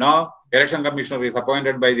പറഞ്ഞു, no, election commissioner is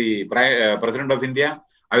appointed by the president of India.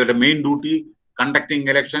 അവരുടെ main duty conducting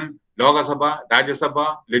election. Lok Sabha, Rajya Sabha,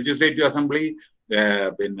 legislative assembly,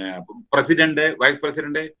 പിന്നെ പ്രസിഡന്റ്, വൈസ്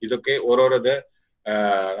പ്രസിഡന്റ്, ഇതൊക്കെ ഓരോരോ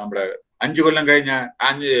നമ്മുടെ 5 കൊല്ലം കഴിഞ്ഞ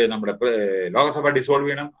നമ്മുടെ ലോകസഭ ഡിസോൾവ്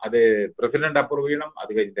ചെയ്യണം, അത് പ്രസിഡന്റ് അപ്രൂവ് ചെയ്യണം,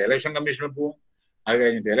 അത് കഴിഞ്ഞിട്ട് ഇലക്ഷൻ കമ്മീഷനിൽ പോകും, അത്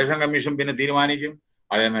കഴിഞ്ഞിട്ട് ഇലക്ഷൻ കമ്മീഷൻ പിന്നെ തീരുമാനിക്കും.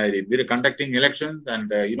 അതേമാതിരി ഇവര് കണ്ടക്ടിങ് ഇലക്ഷൻ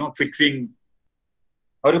ആൻഡ് ഫിക്സിങ്,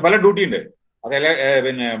 അവർക്ക് പല ഡ്യൂട്ടി ഉണ്ട്.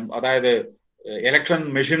 പിന്നെ അതായത് election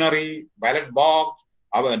machinery, ballot box,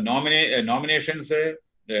 nominations,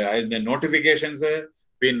 അതിന്റെ നോട്ടിഫിക്കേഷൻസ്,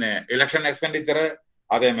 പിന്നെ ഇലക്ഷൻ എക്സ്പെൻഡിച്ചർ,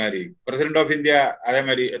 അതേമാതിരി പ്രസിഡന്റ് ഓഫ് ഇന്ത്യ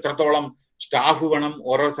അതേമാതിരി എത്രത്തോളം സ്റ്റാഫ് വേണം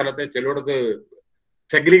ഓരോ സ്ഥലത്തെ. ചിലയിടത്ത്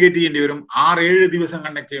സെഗ്രിഗേറ്റ് ചെയ്യേണ്ടി വരും. 6-7 ദിവസം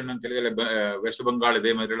കണ്ടക്ട് ചെയ്യണം ചില വെസ്റ്റ് ബംഗാൾ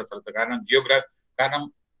ഇതേമാതിരിയുള്ള സ്ഥലത്ത്. കാരണം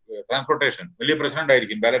ട്രാൻസ്പോർട്ടേഷൻ വലിയ പ്രശ്നം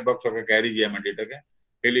ആയിരിക്കും. ബാലറ്റ് ബോക്സ് ഒക്കെ ക്യാരി ചെയ്യാൻ വേണ്ടിയിട്ടൊക്കെ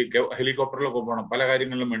ഹെലികോപ്റ്ററിലൊക്കെ പോകണം, പല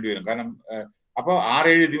കാര്യങ്ങളിലും വേണ്ടി വരും. കാരണം അപ്പോൾ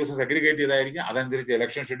 6-7 ദിവസം സെഗ്രിഗേറ്റ് ചെയ്തായിരിക്കും. അതനുസരിച്ച്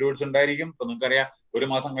ഇലക്ഷൻ ഷെഡ്യൂൾസ് ഉണ്ടായിരിക്കും. ഇപ്പൊ നിങ്ങൾക്കറിയാം 1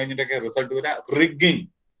 മാസം കഴിഞ്ഞിട്ടൊക്കെ റിസൾട്ട് വരാം. റിഗ്ഗിങ്,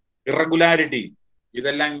 ഇറഗുലാരിറ്റി,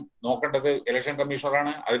 ഇതെല്ലാം നോക്കേണ്ടത് ഇലക്ഷൻ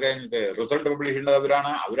കമ്മീഷണറാണ്. അത് കഴിഞ്ഞിട്ട് റിസൾട്ട് പബ്ലിഷ് ചെയ്യേണ്ടത്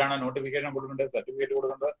അവരാണ് നോട്ടിഫിക്കേഷൻ കൊടുക്കേണ്ടത്, സർട്ടിഫിക്കറ്റ്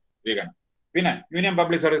കൊടുക്കേണ്ടത് ഇതൊക്കെയാണ്. പിന്നെ യൂണിയൻ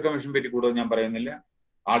പബ്ലിക് സർവീസ് കമ്മീഷൻ പറ്റി കൂടുതൽ ഞാൻ പറയുന്നില്ല,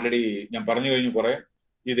 ആൾറെഡി ഞാൻ പറഞ്ഞു കഴിഞ്ഞു കുറെ.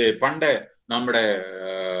 ഇത് പണ്ട് നമ്മുടെ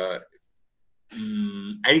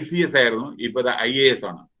ICS ആയിരുന്നു, ഇപ്പൊ IAS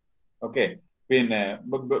ആണ്. ഓക്കെ, പിന്നെ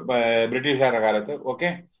ബ്രിട്ടീഷുകാരുടെ കാലത്ത്. ഓക്കെ,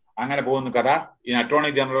 അങ്ങനെ പോകുന്ന കഥ. ഈ അറ്റോർണി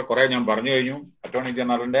ജനറൽ കുറെ ഞാൻ പറഞ്ഞു കഴിഞ്ഞു. അറ്റോർണി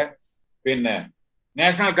ജനറലിന്റെ പിന്നെ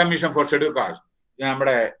national commission for schedule caste,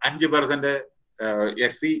 നമ്മുടെ 5%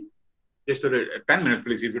 SC. ജസ്റ്റ് ഒരു 10 minutes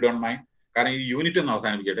please, if you don't mind. കാരണം ഈ യൂണിറ്റ് ഒന്ന്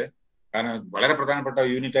അവസാനിപ്പിക്കട്ടെ, കാരണം വളരെ പ്രധാനപ്പെട്ട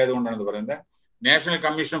യൂണിറ്റ് ആയതുകൊണ്ടാണ് ഇത് പറയുന്നത്. നാഷണൽ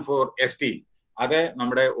കമ്മീഷൻ ഫോർ ST, അത്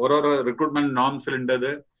നമ്മുടെ ഓരോരോ റിക്രൂട്ട്മെന്റ്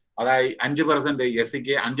നോംസിലുണ്ടത്. അതായത് 5%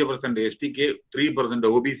 SCക്ക്, 5% STക്ക്, 3%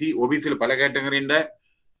 OBC പല കാറ്റഗറി ഉണ്ട്.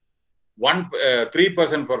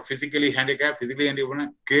 3% ഫോർ ഫിസിക്കലി ഹാൻഡിക്യാപ്പ്,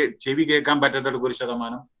 ചെവി കേൾക്കാൻ പറ്റാത്തവർക്ക്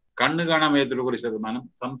 1%, കണ്ണ് കാണാൻ വയ്യാത്തവർക്ക് 1%,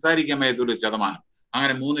 സംസാരിക്കാൻ വയ്യാത്തവർക്ക് 1%,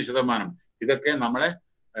 അങ്ങനെ 3%. ഇതൊക്കെ നമ്മളെ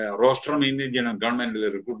റോസ്റ്റർ മെയിൻറ്റെയിൻ ചെയ്യണം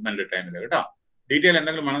ഗവൺമെന്റ് റിക്രൂട്ട്മെന്റ് ടൈമിൽ കേട്ടോ. ഡീറ്റെയിൽ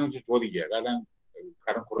എന്തെങ്കിലും വേണമെന്ന് വെച്ചാൽ ചോദിക്കുക. കാരണം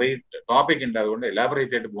കുറെ ടോപ്പിക് ഉണ്ട്, അതുകൊണ്ട്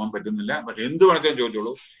എലാബറേറ്റ് ആയിട്ട് പോകാൻ പറ്റുന്നില്ല. പക്ഷെ എന്ത് വേണമെങ്കിലും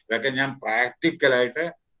ചോദിച്ചോളൂ. ഇതൊക്കെ ഞാൻ പ്രാക്ടിക്കലായിട്ട്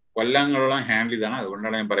കൊല്ലങ്ങളോളം ഹാൻഡിൽ ചെയ്താണ്.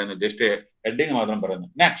 അതുകൊണ്ടാണ് ഞാൻ പറയുന്നത്, ജസ്റ്റ് ഹെഡിങ് മാത്രം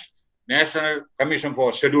പറയുന്നത്. Next, national commission for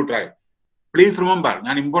schedule tribe. Please remember,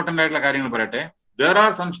 ഞാൻ ഇമ്പോർട്ടന്റ് ആയിട്ടുള്ള കാര്യങ്ങൾ പറയട്ടെ. There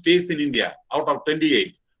are some states in India out of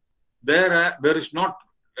 28. There is not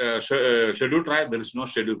scheduled tribe, there is no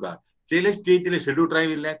scheduled caste. ചില സ്റ്റേറ്റിലെ ഷെഡ്യൂൾ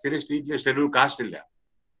ട്രൈബ് ഇല്ല, ചില സ്റ്റേറ്റിലെ schedule caste ഇല്ല.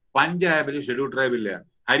 പഞ്ചാബിൽ schedule tribe ഇല്ല,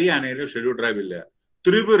 ഹരിയാനയിലെ ഷെഡ്യൂൾ ട്രൈബ് ഇല്ല,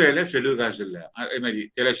 ത്രിപുരയിലെ ഷെഡ്യൂൾ കാസ്റ്റ് ഇല്ല, അതേമാതിരി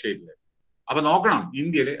ചില സ്റ്റേറ്റില്. അപ്പൊ നോക്കണം,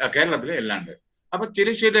 ഇന്ത്യയില് കേരളത്തില് എല്ലാം ഉണ്ട്. അപ്പൊ ചില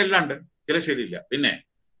സ്റ്റേറ്റ് എല്ലാം ഉണ്ട്, ചില സ്റ്റേറ്റ് ഇല്ല. പിന്നെ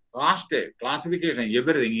caste, classification,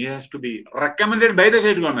 everything, it has to be recommended by the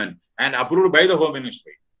state government and approved by the Home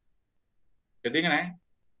Ministry. ശ്രദ്ധിക്കണേ,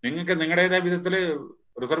 നിങ്ങൾക്ക് നിങ്ങളുടേതായ വിധത്തിൽ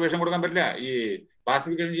റിസർവേഷൻ കൊടുക്കാൻ പറ്റില്ല, ഈ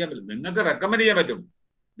ക്ലാസിഫിക്കേഷൻ ചെയ്യാൻ പറ്റില്ല, നിങ്ങൾക്ക് റെക്കമെൻഡ് ചെയ്യാൻ പറ്റും.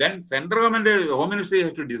 Then central government, Home Ministry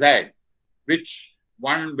has to decide which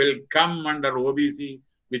one will come under OBC,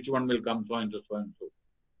 which one will come so and so, so and so.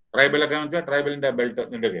 Tribal ഒക്കെ വെച്ചാൽ ട്രൈബലിന്റെ ബെൽറ്റ്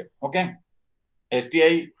നിന്റെ. ഓക്കെ.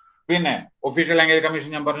 STI, പിന്നെ ഒഫീഷ്യൽ ലാംഗ്വേജ് കമ്മീഷൻ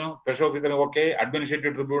ഞാൻ പറഞ്ഞു, special officer okay,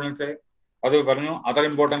 administrative tribunals അത് പറഞ്ഞു, other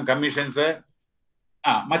important commissions.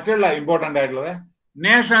 മറ്റുള്ള important ആയിട്ടുള്ളത്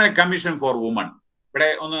നാഷണൽ കമ്മീഷൻ ഫോർ വുമൺ. ഇവിടെ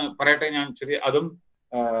ഒന്ന് പറയട്ടെ ഞാൻ, ശരി, അതും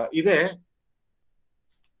ഇത്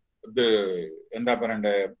എന്താ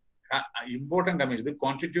പറയണ്ടേ, ഇമ്പോർട്ടന്റ് കമ്മീഷൻ, ഇത്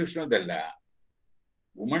കോൺസ്റ്റിറ്റ്യൂഷണൽ ഇതല്ല,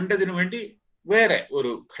 വുമന്റെതിനു വേണ്ടി വേറെ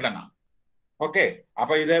ഒരു ഘടന. ഓക്കെ.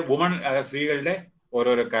 അപ്പൊ ഇത് വുമൺ, സ്ത്രീകളുടെ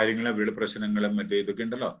ഓരോരോ കാര്യങ്ങളും വീട് പ്രശ്നങ്ങളും മറ്റേ ഇതൊക്കെ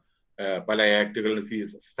ഉണ്ടല്ലോ, പല ആക്ടുകളും,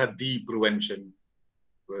 സതി പ്രിവെൻഷൻ,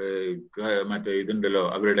 മറ്റേ ഇതുണ്ടല്ലോ,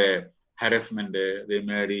 അവരുടെ ഹാരസ്മെന്റ്,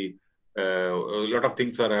 അതേമാതിരി lot of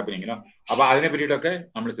things are happening. അപ്പൊ അതിനെ പറ്റിയിട്ടൊക്കെ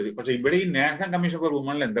നമ്മൾ ശ്രദ്ധിക്കും. പക്ഷെ ഇവിടെ ഈ നാഷണൽ കമ്മീഷൻ ഫോർ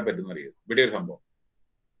വുമണിൽ എന്താ പറ്റുന്ന അറിയാം, ഇവിടെ ഒരു സംഭവം,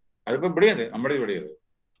 അതിപ്പോ ഇവിടെയത്, നമ്മുടെ ഇവിടെയത്.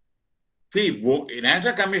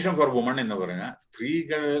 നാഷണൽ കമ്മീഷൻ ഫോർ വുമൺ എന്ന് പറഞ്ഞാൽ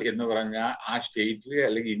സ്ത്രീകൾ എന്ന് പറഞ്ഞാൽ ആ സ്റ്റേറ്റിൽ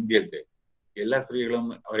അല്ലെങ്കിൽ ഇന്ത്യയിലത്തെ എല്ലാ സ്ത്രീകളും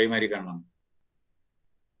ഒരേമാതിരി കാണണം.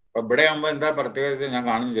 അപ്പൊ ഇവിടെ ആകുമ്പോ എന്താ പ്രത്യേകത ഞാൻ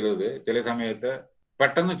കാണുന്നു, ചില സമയത്ത്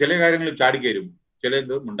പെട്ടെന്ന് ചില കാര്യങ്ങൾ ചാടിക്കയറും,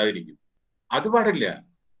 ചിലത് ഉണ്ടാതിരിക്കും. അത് പാടില്ല.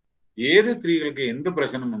 ഏത് സ്ത്രീകൾക്ക് എന്ത്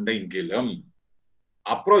പ്രശ്നമുണ്ടെങ്കിലും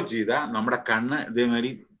അപ്രോച്ച് ചെയ്താൽ നമ്മുടെ കണ്ണ്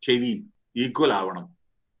ഇതേമാതിരി ചെവി ഈക്വൽ ആവണം.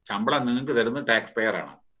 ശമ്പളം നിങ്ങൾക്ക് തരുന്ന ടാക്സ് പെയർ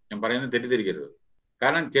ആണ്, ഞാൻ പറയുന്നത് തെറ്റിദ്ധരിക്കരുത്.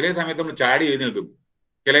 കാരണം ചില സമയത്ത് നമ്മൾ ചാടി എഴുന്നേൽക്കും,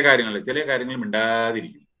 ചില കാര്യങ്ങൾ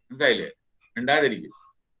മിണ്ടാതിരിക്കും. മനസ്സിലായില്ലേ? മിണ്ടാതിരിക്കും.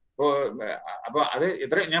 അപ്പൊ അത്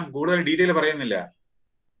എത്ര ഞാൻ കൂടുതൽ ഡീറ്റെയിൽ പറയുന്നില്ല,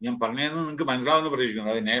 ഞാൻ പറഞ്ഞതെന്ന് നിങ്ങൾക്ക് മനസ്സിലാവുമെന്ന്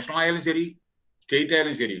പ്രതീക്ഷിക്കുന്നു. അത് നാഷണൽ ആയാലും ശരി, സ്റ്റേറ്റ്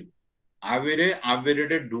ആയാലും ശരി,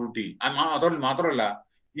 അവരുടെ ഡ്യൂട്ടി. മാത്രമല്ല,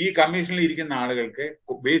 ഈ കമ്മീഷനിൽ ഇരിക്കുന്ന ആളുകൾക്ക്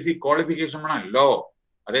ബേസിക് ക്വാളിഫിക്കേഷൻ വേണം, ലോ,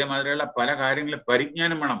 അതേമാതിരിയുള്ള പല കാര്യങ്ങളും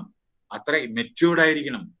പരിജ്ഞാനം വേണം, അത്ര മെച്യൂർഡ്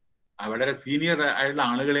ആയിരിക്കണം, വളരെ സീനിയർ ആയിട്ടുള്ള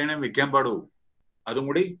ആളുകളെയാണ് വെക്കാൻ പാടൂ. അതും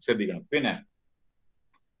കൂടി ശ്രദ്ധിക്കണം. പിന്നെ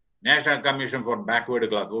national commission for backward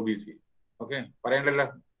class, OBC. Okay, പറയണ്ടല്ലോ,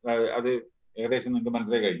 അത് ഏകദേശം നിങ്ങൾക്ക്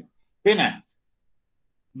മനസ്സിലായി കഴിഞ്ഞു. പിന്നെ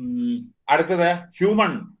അടുത്തത്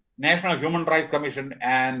national human rights commission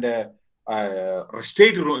and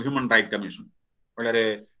state human right commission. വളരെ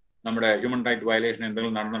നമ്മുടെ ഹ്യൂമൻ റൈറ്റ് വയലേഷൻ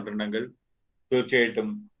എന്തെങ്കിലും നടന്നിട്ടുണ്ടെങ്കിൽ തീർച്ചയായിട്ടും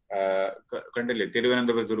കണ്ടില്ലേ,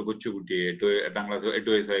 തിരുവനന്തപുരത്ത് ഒരു കൊച്ചുകുട്ടിയെ, 8ാം ക്ലാസ് 8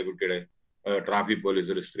 വയസ്സായ കുട്ടിയുടെ ട്രാഫിക് പോലീസ്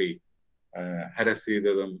ഒരു സ്ത്രീ ഹരസ്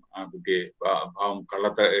ചെയ്തതും ആ കുട്ടിയെ പാവം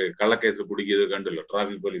കള്ളക്കേസ് കുടുക്കിയത് കണ്ടല്ലോ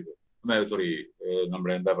ട്രാഫിക് പോലീസ്, സോറി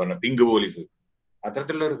നമ്മുടെ എന്താ പറയുക പിങ്ക് പോലീസ്.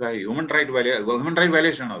 അത്തരത്തിലുള്ള ഒരു കാര്യം ഹ്യൂമൻ റൈറ്റ്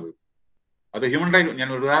വയലേഷൻ ആണ് അത് ഹ്യൂമൻ റൈറ്റ്. ഞാൻ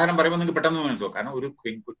ഒരു ഉദാഹരണം പറയുമ്പോൾ നിങ്ങൾക്ക് പെട്ടെന്ന് മനസ്സിലാവും. കാരണം ഒരു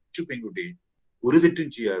കൊച്ചു പെൺകുട്ടി ഒരു തെറ്റും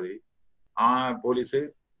ചെയ്യാതെ ആ പോലീസ്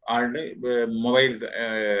ആളുടെ മൊബൈൽ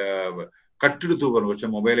കട്ടെടുത്തു പറഞ്ഞു, പക്ഷെ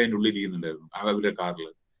മൊബൈൽ അതിൻ്റെ ഉള്ളിൽ ഇരിക്കുന്നുണ്ടായിരുന്നു അവരുടെ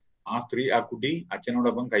കാറിൽ. ആ കുട്ടി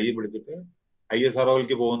അച്ഛനോടൊപ്പം കൈ പിടിച്ചിട്ട്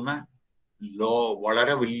ISROയിലേക്ക് പോകുന്ന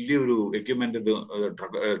വളരെ വലിയൊരു എക്യുപ്മെന്റ്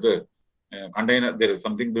ഇത് കണ്ടെയ്നർ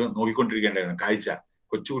സംതിങ് ഇത് നോക്കിക്കൊണ്ടിരിക്കേണ്ടായിരുന്നു. കാഴ്ച,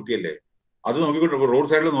 കൊച്ചുകുട്ടിയല്ലേ, അത് റോഡ്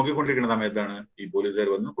സൈഡിൽ നോക്കിക്കൊണ്ടിരിക്കുന്ന സമയത്താണ് ഈ പോലീസുകാർ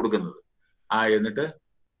വന്ന് കൊടുക്കുന്നത്. എന്നിട്ട്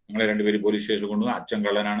നിങ്ങളെ രണ്ടുപേരും പോലീസ് സ്റ്റേഷനിൽ കൊണ്ടുവന്ന്, അച്ഛൻ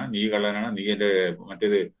കള്ളനാണ്, നീ കള്ളനാണ്, നീ എന്റെ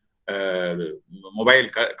മറ്റേത് മൊബൈൽ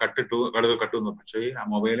കട്ടുന്നു. പക്ഷേ ആ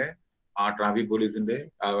മൊബൈല് ആ ട്രാഫിക് പോലീസിന്റെ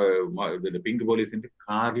പിങ്ക് പോലീസിന്റെ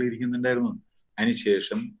കാറിൽ ഇരിക്കുന്നുണ്ടായിരുന്നു.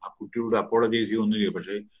 അതിനുശേഷം ആ കുട്ടിയോട് അപ്പോളജൈസ് ഒന്നും ചെയ്യും.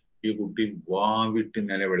 പക്ഷെ ഈ കുട്ടി വാവിട്ട്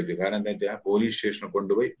നിലവിളിച്ചു. കാരണം എന്താ വെച്ചാൽ പോലീസ് സ്റ്റേഷനിൽ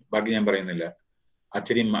കൊണ്ടുപോയി, ബാക്കി ഞാൻ പറയുന്നില്ല,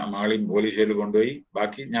 അച്ഛനെയും മകളെയും പോലീസ് സ്റ്റേഷനിൽ കൊണ്ടുപോയി,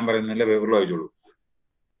 ബാക്കി ഞാൻ പറയുന്നില്ല, പേപ്പറിൽ വായിച്ചോളൂ.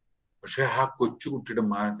 പക്ഷെ ആ കൊച്ചുകുട്ടിയുടെ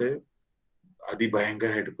മനസ്സ്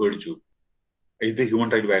അതിഭയങ്കരമായിട്ട് പേടിച്ചു. ഇത്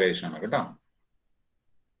ഹ്യൂമൻ റൈറ്റ് വയലേഷൻ ആണ് കേട്ടോ.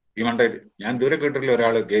 ഹ്യൂമൻ റൈറ്റ് ഞാൻ ഇതുവരെ കേട്ടിട്ടില്ല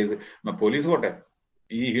ഒരാൾ കേസ്, പോലീസ് പോട്ടെ,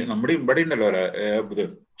 ഈ നമ്മുടെ ഇവിടെ ഉണ്ടല്ലോ ഇത്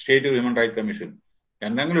സ്റ്റേറ്റ് ഹ്യൂമൻ റൈറ്റ് കമ്മീഷൻ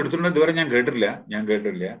എന്തെങ്കിലും എടുത്തിട്ടുണ്ടോ ഇതുവരെ ഞാൻ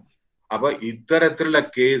കേട്ടിട്ടില്ല. അപ്പൊ ഇത്തരത്തിലുള്ള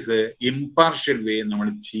കേസ് ഇംപാർഷ്യൽ വേ നമ്മൾ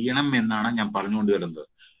ചെയ്യണം എന്നാണ് ഞാൻ പറഞ്ഞുകൊണ്ട് വരുന്നത്.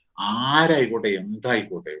 ആരായിക്കോട്ടെ,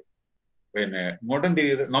 എന്തായിക്കോട്ടെ, പിന്നെ ഇങ്ങോട്ടും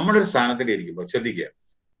തിരിയത് നമ്മളൊരു സ്ഥാനത്തിലിരിക്കുമ്പോൾ ശ്രദ്ധിക്കുക,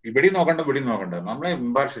 ഇവിടെ നോക്കണ്ട, നമ്മളെ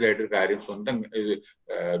ഇമ്പാർഷ്യൽ ആയിട്ട് ഒരു കാര്യം സ്വന്തം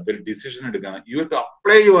ഡിസിഷൻ എടുക്കാൻ, you have to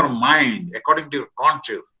apply your mind according to your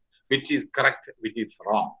conscious, which is correct, which is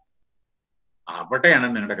wrong. അവിടെയാണ്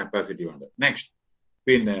നിങ്ങളുടെ കപ്പാസിറ്റി വേണ്ടത്. നെക്സ്റ്റ്,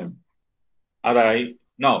 പിന്നെ അതായി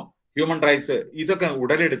ഹ്യൂമൻ റൈറ്റ്സ് ഇതൊക്കെ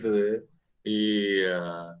ഉടലെടുത്തത് ഈ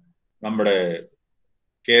നമ്മുടെ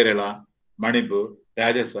കേരള, മണിപ്പൂർ,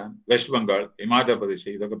 രാജസ്ഥാൻ, വെസ്റ്റ് ബംഗാൾ, ഹിമാചൽ പ്രദേശ്,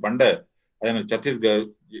 ഇതൊക്കെ പണ്ട്, അതേപോലെ ഛത്തീസ്ഗഡ്,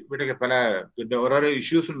 ഇവിടെയൊക്കെ പല ഓരോരോ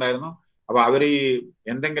ഇഷ്യൂസ് ഉണ്ടായിരുന്നു. അപ്പൊ അവർ ഈ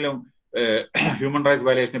എന്തെങ്കിലും ഹ്യൂമൻ റൈറ്റ്സ്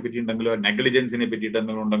വയലേഷനെ പറ്റിയിട്ടുണ്ടെങ്കിലോ നെഗ്ലിജൻസിനെ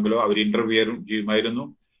പറ്റിയിട്ടുണ്ടെങ്കിലോ അവർ ഇന്റർവ്യൂ ചെയ്യുമായിരുന്നു.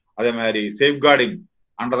 അതേമാതിരി safe guarding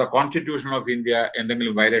under the constitution of India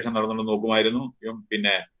എന്തെങ്കിലും വയലേഷൻ നടന്നുകൊണ്ട് നോക്കുമായിരുന്നു.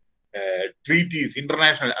 പിന്നെ ട്രീറ്റീസ്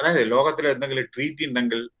ഇന്റർനാഷണൽ, അതായത് ലോകത്തിലെ എന്തെങ്കിലും ട്രീറ്റി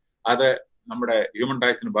ഉണ്ടെങ്കിൽ അത് നമ്മുടെ ഹ്യൂമൻ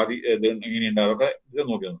റൈറ്റ്സിന് എങ്ങനെയുണ്ട് അതൊക്കെ ഇത്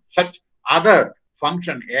നോക്കിയിരുന്നു. Such other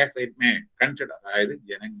function as it may consider, അതായത്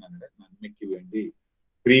ജനങ്ങളുടെ നന്മയ്ക്ക് വേണ്ടി,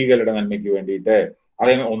 സ്ത്രീകളുടെ നന്മയ്ക്ക് വേണ്ടിയിട്ട്.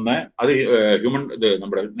 അതേ ഒന്ന് അത്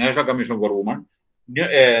നമ്മുടെ national commission for woman,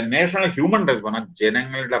 national human rights പറഞ്ഞാൽ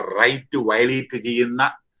ജനങ്ങളുടെ റൈറ്റ് വയലേറ്റ് ചെയ്യുന്ന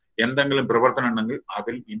എന്തെങ്കിലും പ്രവർത്തനം ഉണ്ടെങ്കിൽ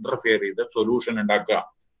അതിൽ ഇന്റർഫിയർ ചെയ്ത് സൊല്യൂഷൻ ഉണ്ടാക്കുക.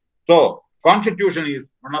 So constitution is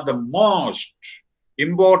one of the most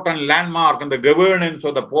important landmark in the governance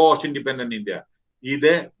of the post independent India.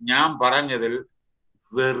 ഇത് ഞാൻ പറഞ്ഞതിൽ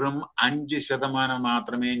വെറും 5%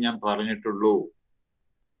 മാത്രമേ ഞാൻ പറഞ്ഞിട്ടുള്ളൂ.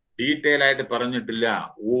 ഡീറ്റെയിൽ ആയിട്ട് പറഞ്ഞിട്ടില്ല.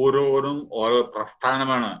 ഓരോരും ഓരോ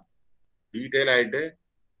പ്രസ്ഥാനമാണ്. ഡീറ്റെയിൽ ആയിട്ട്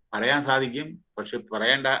പറയാൻ സാധിക്കും, പക്ഷെ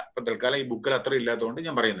പറയേണ്ട ഇപ്പൊ തൽക്കാലം ഈ ബുക്കിൽ അത്ര ഇല്ലാത്തതുകൊണ്ട്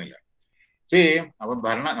ഞാൻ പറയുന്നില്ല. അപ്പം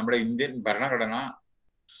നമ്മുടെ ഇന്ത്യൻ ഭരണഘടന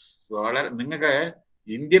വളരെ, നിങ്ങൾക്ക്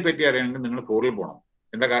ഇന്ത്യയെ പറ്റി അറിയണമെങ്കിൽ നിങ്ങൾ ഫോറിൽ പോകണം.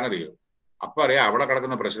 എന്താ കാരണം അറിയോ? അപ്പൊ അറിയാം അവിടെ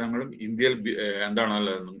കിടക്കുന്ന പ്രശ്നങ്ങളും ഇന്ത്യയിൽ എന്താണ്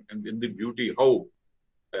എന്ത് ബ്യൂട്ടി, ഹൗ.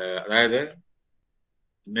 അതായത്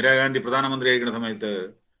ഇന്ദിരാഗാന്ധി പ്രധാനമന്ത്രി ആയിരിക്കുന്ന സമയത്ത്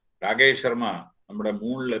രാകേഷ് ശർമ്മ നമ്മുടെ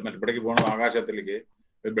മൂണില് ഇവിടേക്ക് പോകണം, ആകാശത്തിലേക്ക്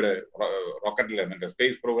ഇവിടെ റോക്കറ്റില് മറ്റേ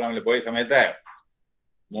സ്പേസ് പ്രോഗ്രാമിൽ പോയ സമയത്ത്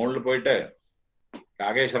മുകളിൽ പോയിട്ട്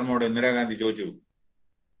രാകേഷ് ശർമ്മയോട് ഇന്ദിരാഗാന്ധി ചോദിച്ചു,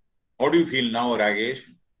 how do you feel now, Ragesh?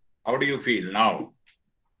 How do you feel now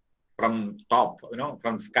from top,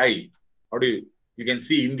 from sky? How do you can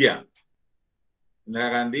see India? Indira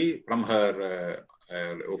Gandhi, from her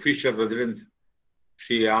official residence,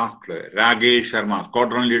 she asked Ragesh Sharma,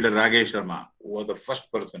 squadron leader Ragesh Sharma, who was the first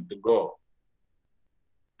person to go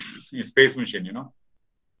in space mission,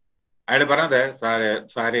 അയാൾ പറഞ്ഞത്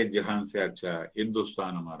സാരേ ജഹാൻ സെ അച്ഛ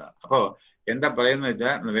ഹിന്ദുസ്ഥാൻ ഹമാരാ. അപ്പോ എന്താ പറയുന്നത്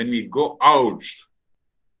വെച്ചാൽ, when we go out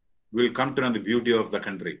will come to know the beauty of the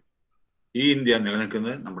country. ഈ India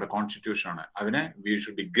നിലനിൽക്കുന്നത് നമ്മുടെ കോൺസ്റ്റിറ്റ്യൂഷൻ ആണ്. അതിന് we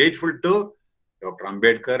should be grateful to Dr.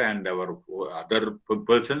 Ambedkar and our other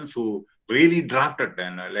persons who really drafted,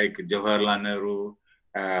 like Jawaharlal Nehru,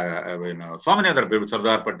 so many other people,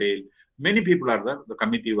 Sardar Patel, many people are there, the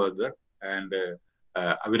committee was there, and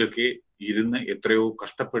അവരൊക്കെ ഇരുന്ന് എത്രയോ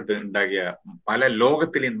കഷ്ടപ്പെട്ട് ഉണ്ടാക്കിയ പല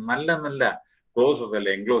ലോകത്തിലെ നല്ല നല്ല process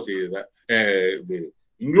എല്ലാം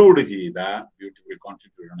ഇൻക്ലൂഡ് ചെയ്ത ബ്യൂട്ടിഫുൾ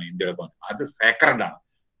കോൺസ്റ്റിറ്റ്യൂഷൻ ആണ് ഇന്ത്യയുടെ. അത് സേക്രഡ് ആണ്.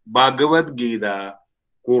 ഭഗവത്ഗീത,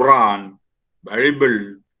 ഖുറാൻ, ബൈബിൾ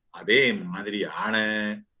അതേമാതിരിയാണ്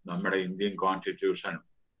നമ്മുടെ ഇന്ത്യൻ കോൺസ്റ്റിറ്റ്യൂഷൻ.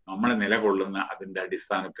 നമ്മൾ നിലകൊള്ളുന്ന അതിന്റെ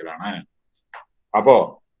അടിസ്ഥാനത്തിലാണ്. അപ്പോ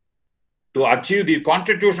to achieve the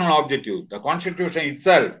constitutional objective, the constitution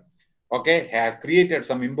itself has created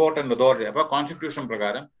some important authority. അപ്പൊ കോൺസ്റ്റിറ്റ്യൂഷൻ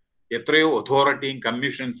പ്രകാരം എത്രയോ അതോറിറ്റിയും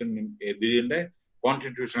കമ്മീഷൻസും ഇതിന്റെ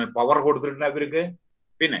കോൺസ്റ്റിറ്റ്യൂഷണൽ പവർ കൊടുത്തിട്ടുണ്ട് അവർക്ക്.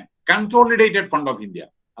 പിന്നെ കൺസോളിഡേറ്റഡ് ഫണ്ട് ഓഫ് ഇന്ത്യ,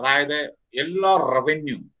 അതായത് എല്ലാ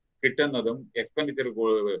റവന്യൂ കിട്ടുന്നതും എക്സ്പെൻഡിച്ചർ,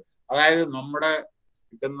 അതായത് നമ്മുടെ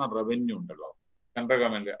കിട്ടുന്ന റവന്യൂ ഉണ്ടല്ലോ സെൻട്രൽ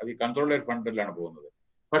ഗവൺമെന്റ്, അത് ഈ കൺസോളിഡേറ്റഡ് ഫണ്ടിലാണ് പോകുന്നത്.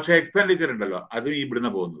 പക്ഷെ എക്സ്പെൻഡിച്ചർ ഉണ്ടല്ലോ അതും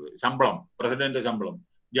ഇവിടുന്ന് പോകുന്നത്. ശമ്പളം, പ്രസിഡന്റ് ശമ്പളം,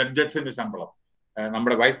 ജഡ്ജസിന്റെ ശമ്പളം,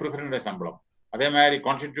 നമ്മുടെ വൈസ് പ്രസിഡന്റിന്റെ ശമ്പളം, അതേമാതിരി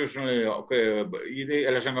കോൺസ്റ്റിറ്റ്യൂഷണൽ ഒക്കെ ഇത്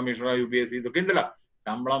ഇലക്ഷൻ കമ്മീഷണർ, UPSC ഇതൊക്കെ ഉണ്ടല്ലോ,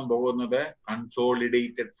 ശമ്പളം പോകുന്നത്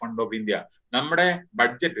കൺസോളിഡേറ്റഡ് ഫണ്ട് ഓഫ് ഇന്ത്യ. നമ്മുടെ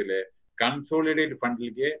ബഡ്ജറ്റില് കൺസോളിഡേറ്റഡ്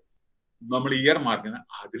ഫണ്ടിലേക്ക് നമ്മൾ ഇയർ മാർക്കുന്ന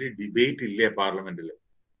അതിൽ ഡിബേറ്റ് ഇല്ലേ പാർലമെന്റില്.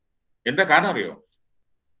 എന്താ കാരണം അറിയോ?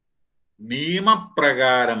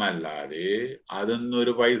 നിയമപ്രകാരമല്ലാതെ അതൊന്നും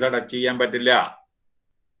ഒരു പൈസ ടച്ച് ചെയ്യാൻ പറ്റില്ല.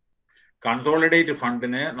 കൺസോളിഡേറ്റ്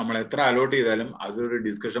ഫണ്ടിന് നമ്മൾ എത്ര അലോട്ട് ചെയ്താലും അതൊരു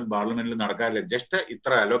ഡിസ്കഷൻ പാർലമെന്റിൽ നടക്കാറില്ല. ജസ്റ്റ്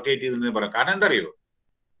ഇത്ര അലോക്കേറ്റ് ചെയ്തെന്ന് പറയാം. കാരണം എന്താ അറിയോ?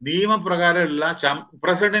 നിയമപ്രകാരമുള്ള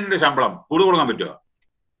പ്രസിഡന്റിന്റെ ശമ്പളം കൂടുതൽ കൊടുക്കാൻ പറ്റുമോ?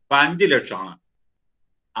 ഇപ്പൊ 5 ലക്ഷമാണ്,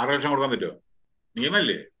 6 ലക്ഷം കൊടുക്കാൻ പറ്റുമോ?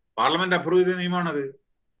 നിയമല്ലേ, പാർലമെന്റ് അപ്രൂവ് ചെയ്ത നിയമമാണത്.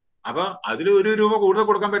 അപ്പൊ അതിൽ 1 രൂപ കൂടുതൽ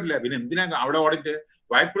കൊടുക്കാൻ പറ്റില്ല. പിന്നെ എന്തിനാ അവിടെ ഓഡിറ്റ്?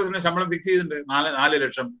 വൈസ് പ്രസിഡന്റ് ശമ്പളം ഫിക്സ് ചെയ്തിട്ടുണ്ട് 4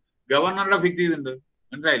 ലക്ഷം, ഗവർണറുടെ ഫിക്സ് ചെയ്തിട്ടുണ്ട്,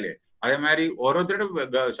 മനസ്സിലായില്ലേ? അതേമാതിരി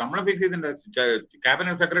ഓരോരുത്തരുടെ ശമ്പളം ഫിക്സ് ചെയ്തിട്ടുണ്ട്.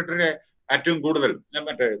 ക്യാബിനറ്റ് സെക്രട്ടറിയുടെ ഏറ്റവും കൂടുതൽ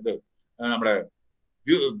മറ്റേ ഇത് നമ്മുടെ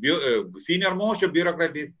senior most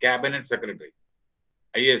bureaucrat is cabinet secretary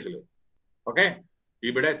IAS.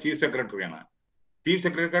 ഇവിടെ ചീഫ് സെക്രട്ടറിയാണ്. ചീഫ്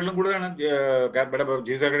സെക്രട്ടറിക്കാട്ടിലും കൂടുതലാണ്.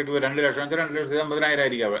 ചീഫ് സെക്രട്ടറിക്ക് 2 ലക്ഷം 2,50,000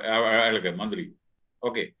 ആയിരിക്കും അയാൾക്ക് മന്ത്ലി.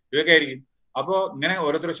 ഇതൊക്കെ ആയിരിക്കും. അപ്പോ ഇങ്ങനെ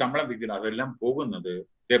ഓരോരുത്തർ ശമ്പളം ഫിക്സ് ചെയ്യുന്നത് അതെല്ലാം പോകുന്നത്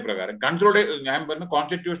ഇതേപ്രകാരം കൺസോളിഡേറ്റ്, ഞാൻ പറഞ്ഞ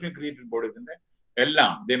കോൺസ്റ്റിറ്റ്യൂഷണൽ ക്രിയേറ്റഡ് ബോഡീസിന്റെ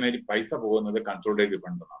എല്ലാം ഇതേമാതിരി പൈസ പോകുന്നത് കൺസോളിഡേറ്റഡ്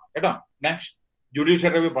ഫണ്ട് എന്നാണ് കേട്ടോ. നെക്സ്റ്റ്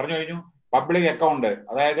ജുഡീഷ്യൽ റിവ്യൂ പറഞ്ഞു കഴിഞ്ഞു. പബ്ലിക് അക്കൗണ്ട്,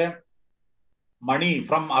 അതായത് money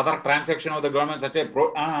from other transaction of the government such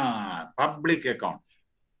public account,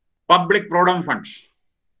 public provident funds,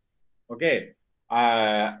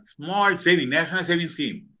 small saving, national saving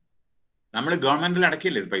scheme. നമ്മൾ ഗവൺമെന്റിൽ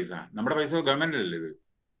അടക്കില്ലേ ഇത് പൈസ, നമ്മുടെ പൈസ ഗവൺമെന്റിലല്ലേ ഇത്.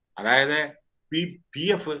 അതായത്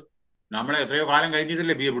PF നമ്മളെ എത്രയോ കാലം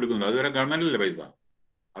കഴിഞ്ഞിട്ടല്ലേ PF എടുക്കുന്നത്, അതുവരെ ഗവൺമെന്റിലല്ലേ പൈസ,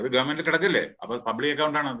 അത് ഗവൺമെന്റ് കിടക്കില്ലേ. അപ്പൊ പബ്ലിക്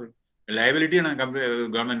അക്കൗണ്ട് ആണ്, അത് ലയബിലിറ്റിയാണ്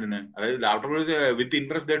ഗവൺമെന്റിന്. അതായത് afterwards with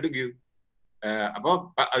interest they to give. അപ്പോ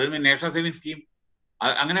അതിന് നാഷണൽ സേവിംഗ് സ്കീം,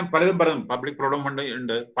 അങ്ങനെ പലതും പബ്ലിക് പ്രോവിഡന്റ് ഫണ്ട്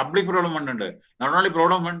ഉണ്ട്, പബ്ലിക് പ്രോവിഡന്റ് ഫണ്ട് ഉണ്ട്, not only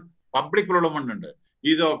provident fund, public provident fund ഉണ്ട്.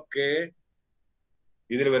 ഇതൊക്കെ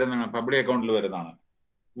ഇതിൽ വരുന്നതാണ്, പബ്ലിക് അക്കൗണ്ടിൽ വരുന്നതാണ്.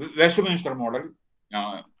 വെസ്റ്റ് മിനിസ്റ്റർ മോഡൽ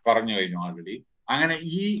പറഞ്ഞു കഴിഞ്ഞു ആൾറെഡി. അങ്ങനെ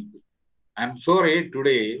ഐ എം സോറി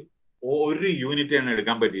ടുഡേ ഒരു യൂണിറ്റ് ആണ്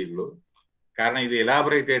എടുക്കാൻ പറ്റിയിട്ടുള്ളൂ, കാരണം ഇത്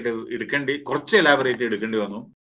എലാബറേറ്റ് ആയിട്ട് കുറച്ച് എലാബറേറ്റ് എടുക്കേണ്ടി വന്നു.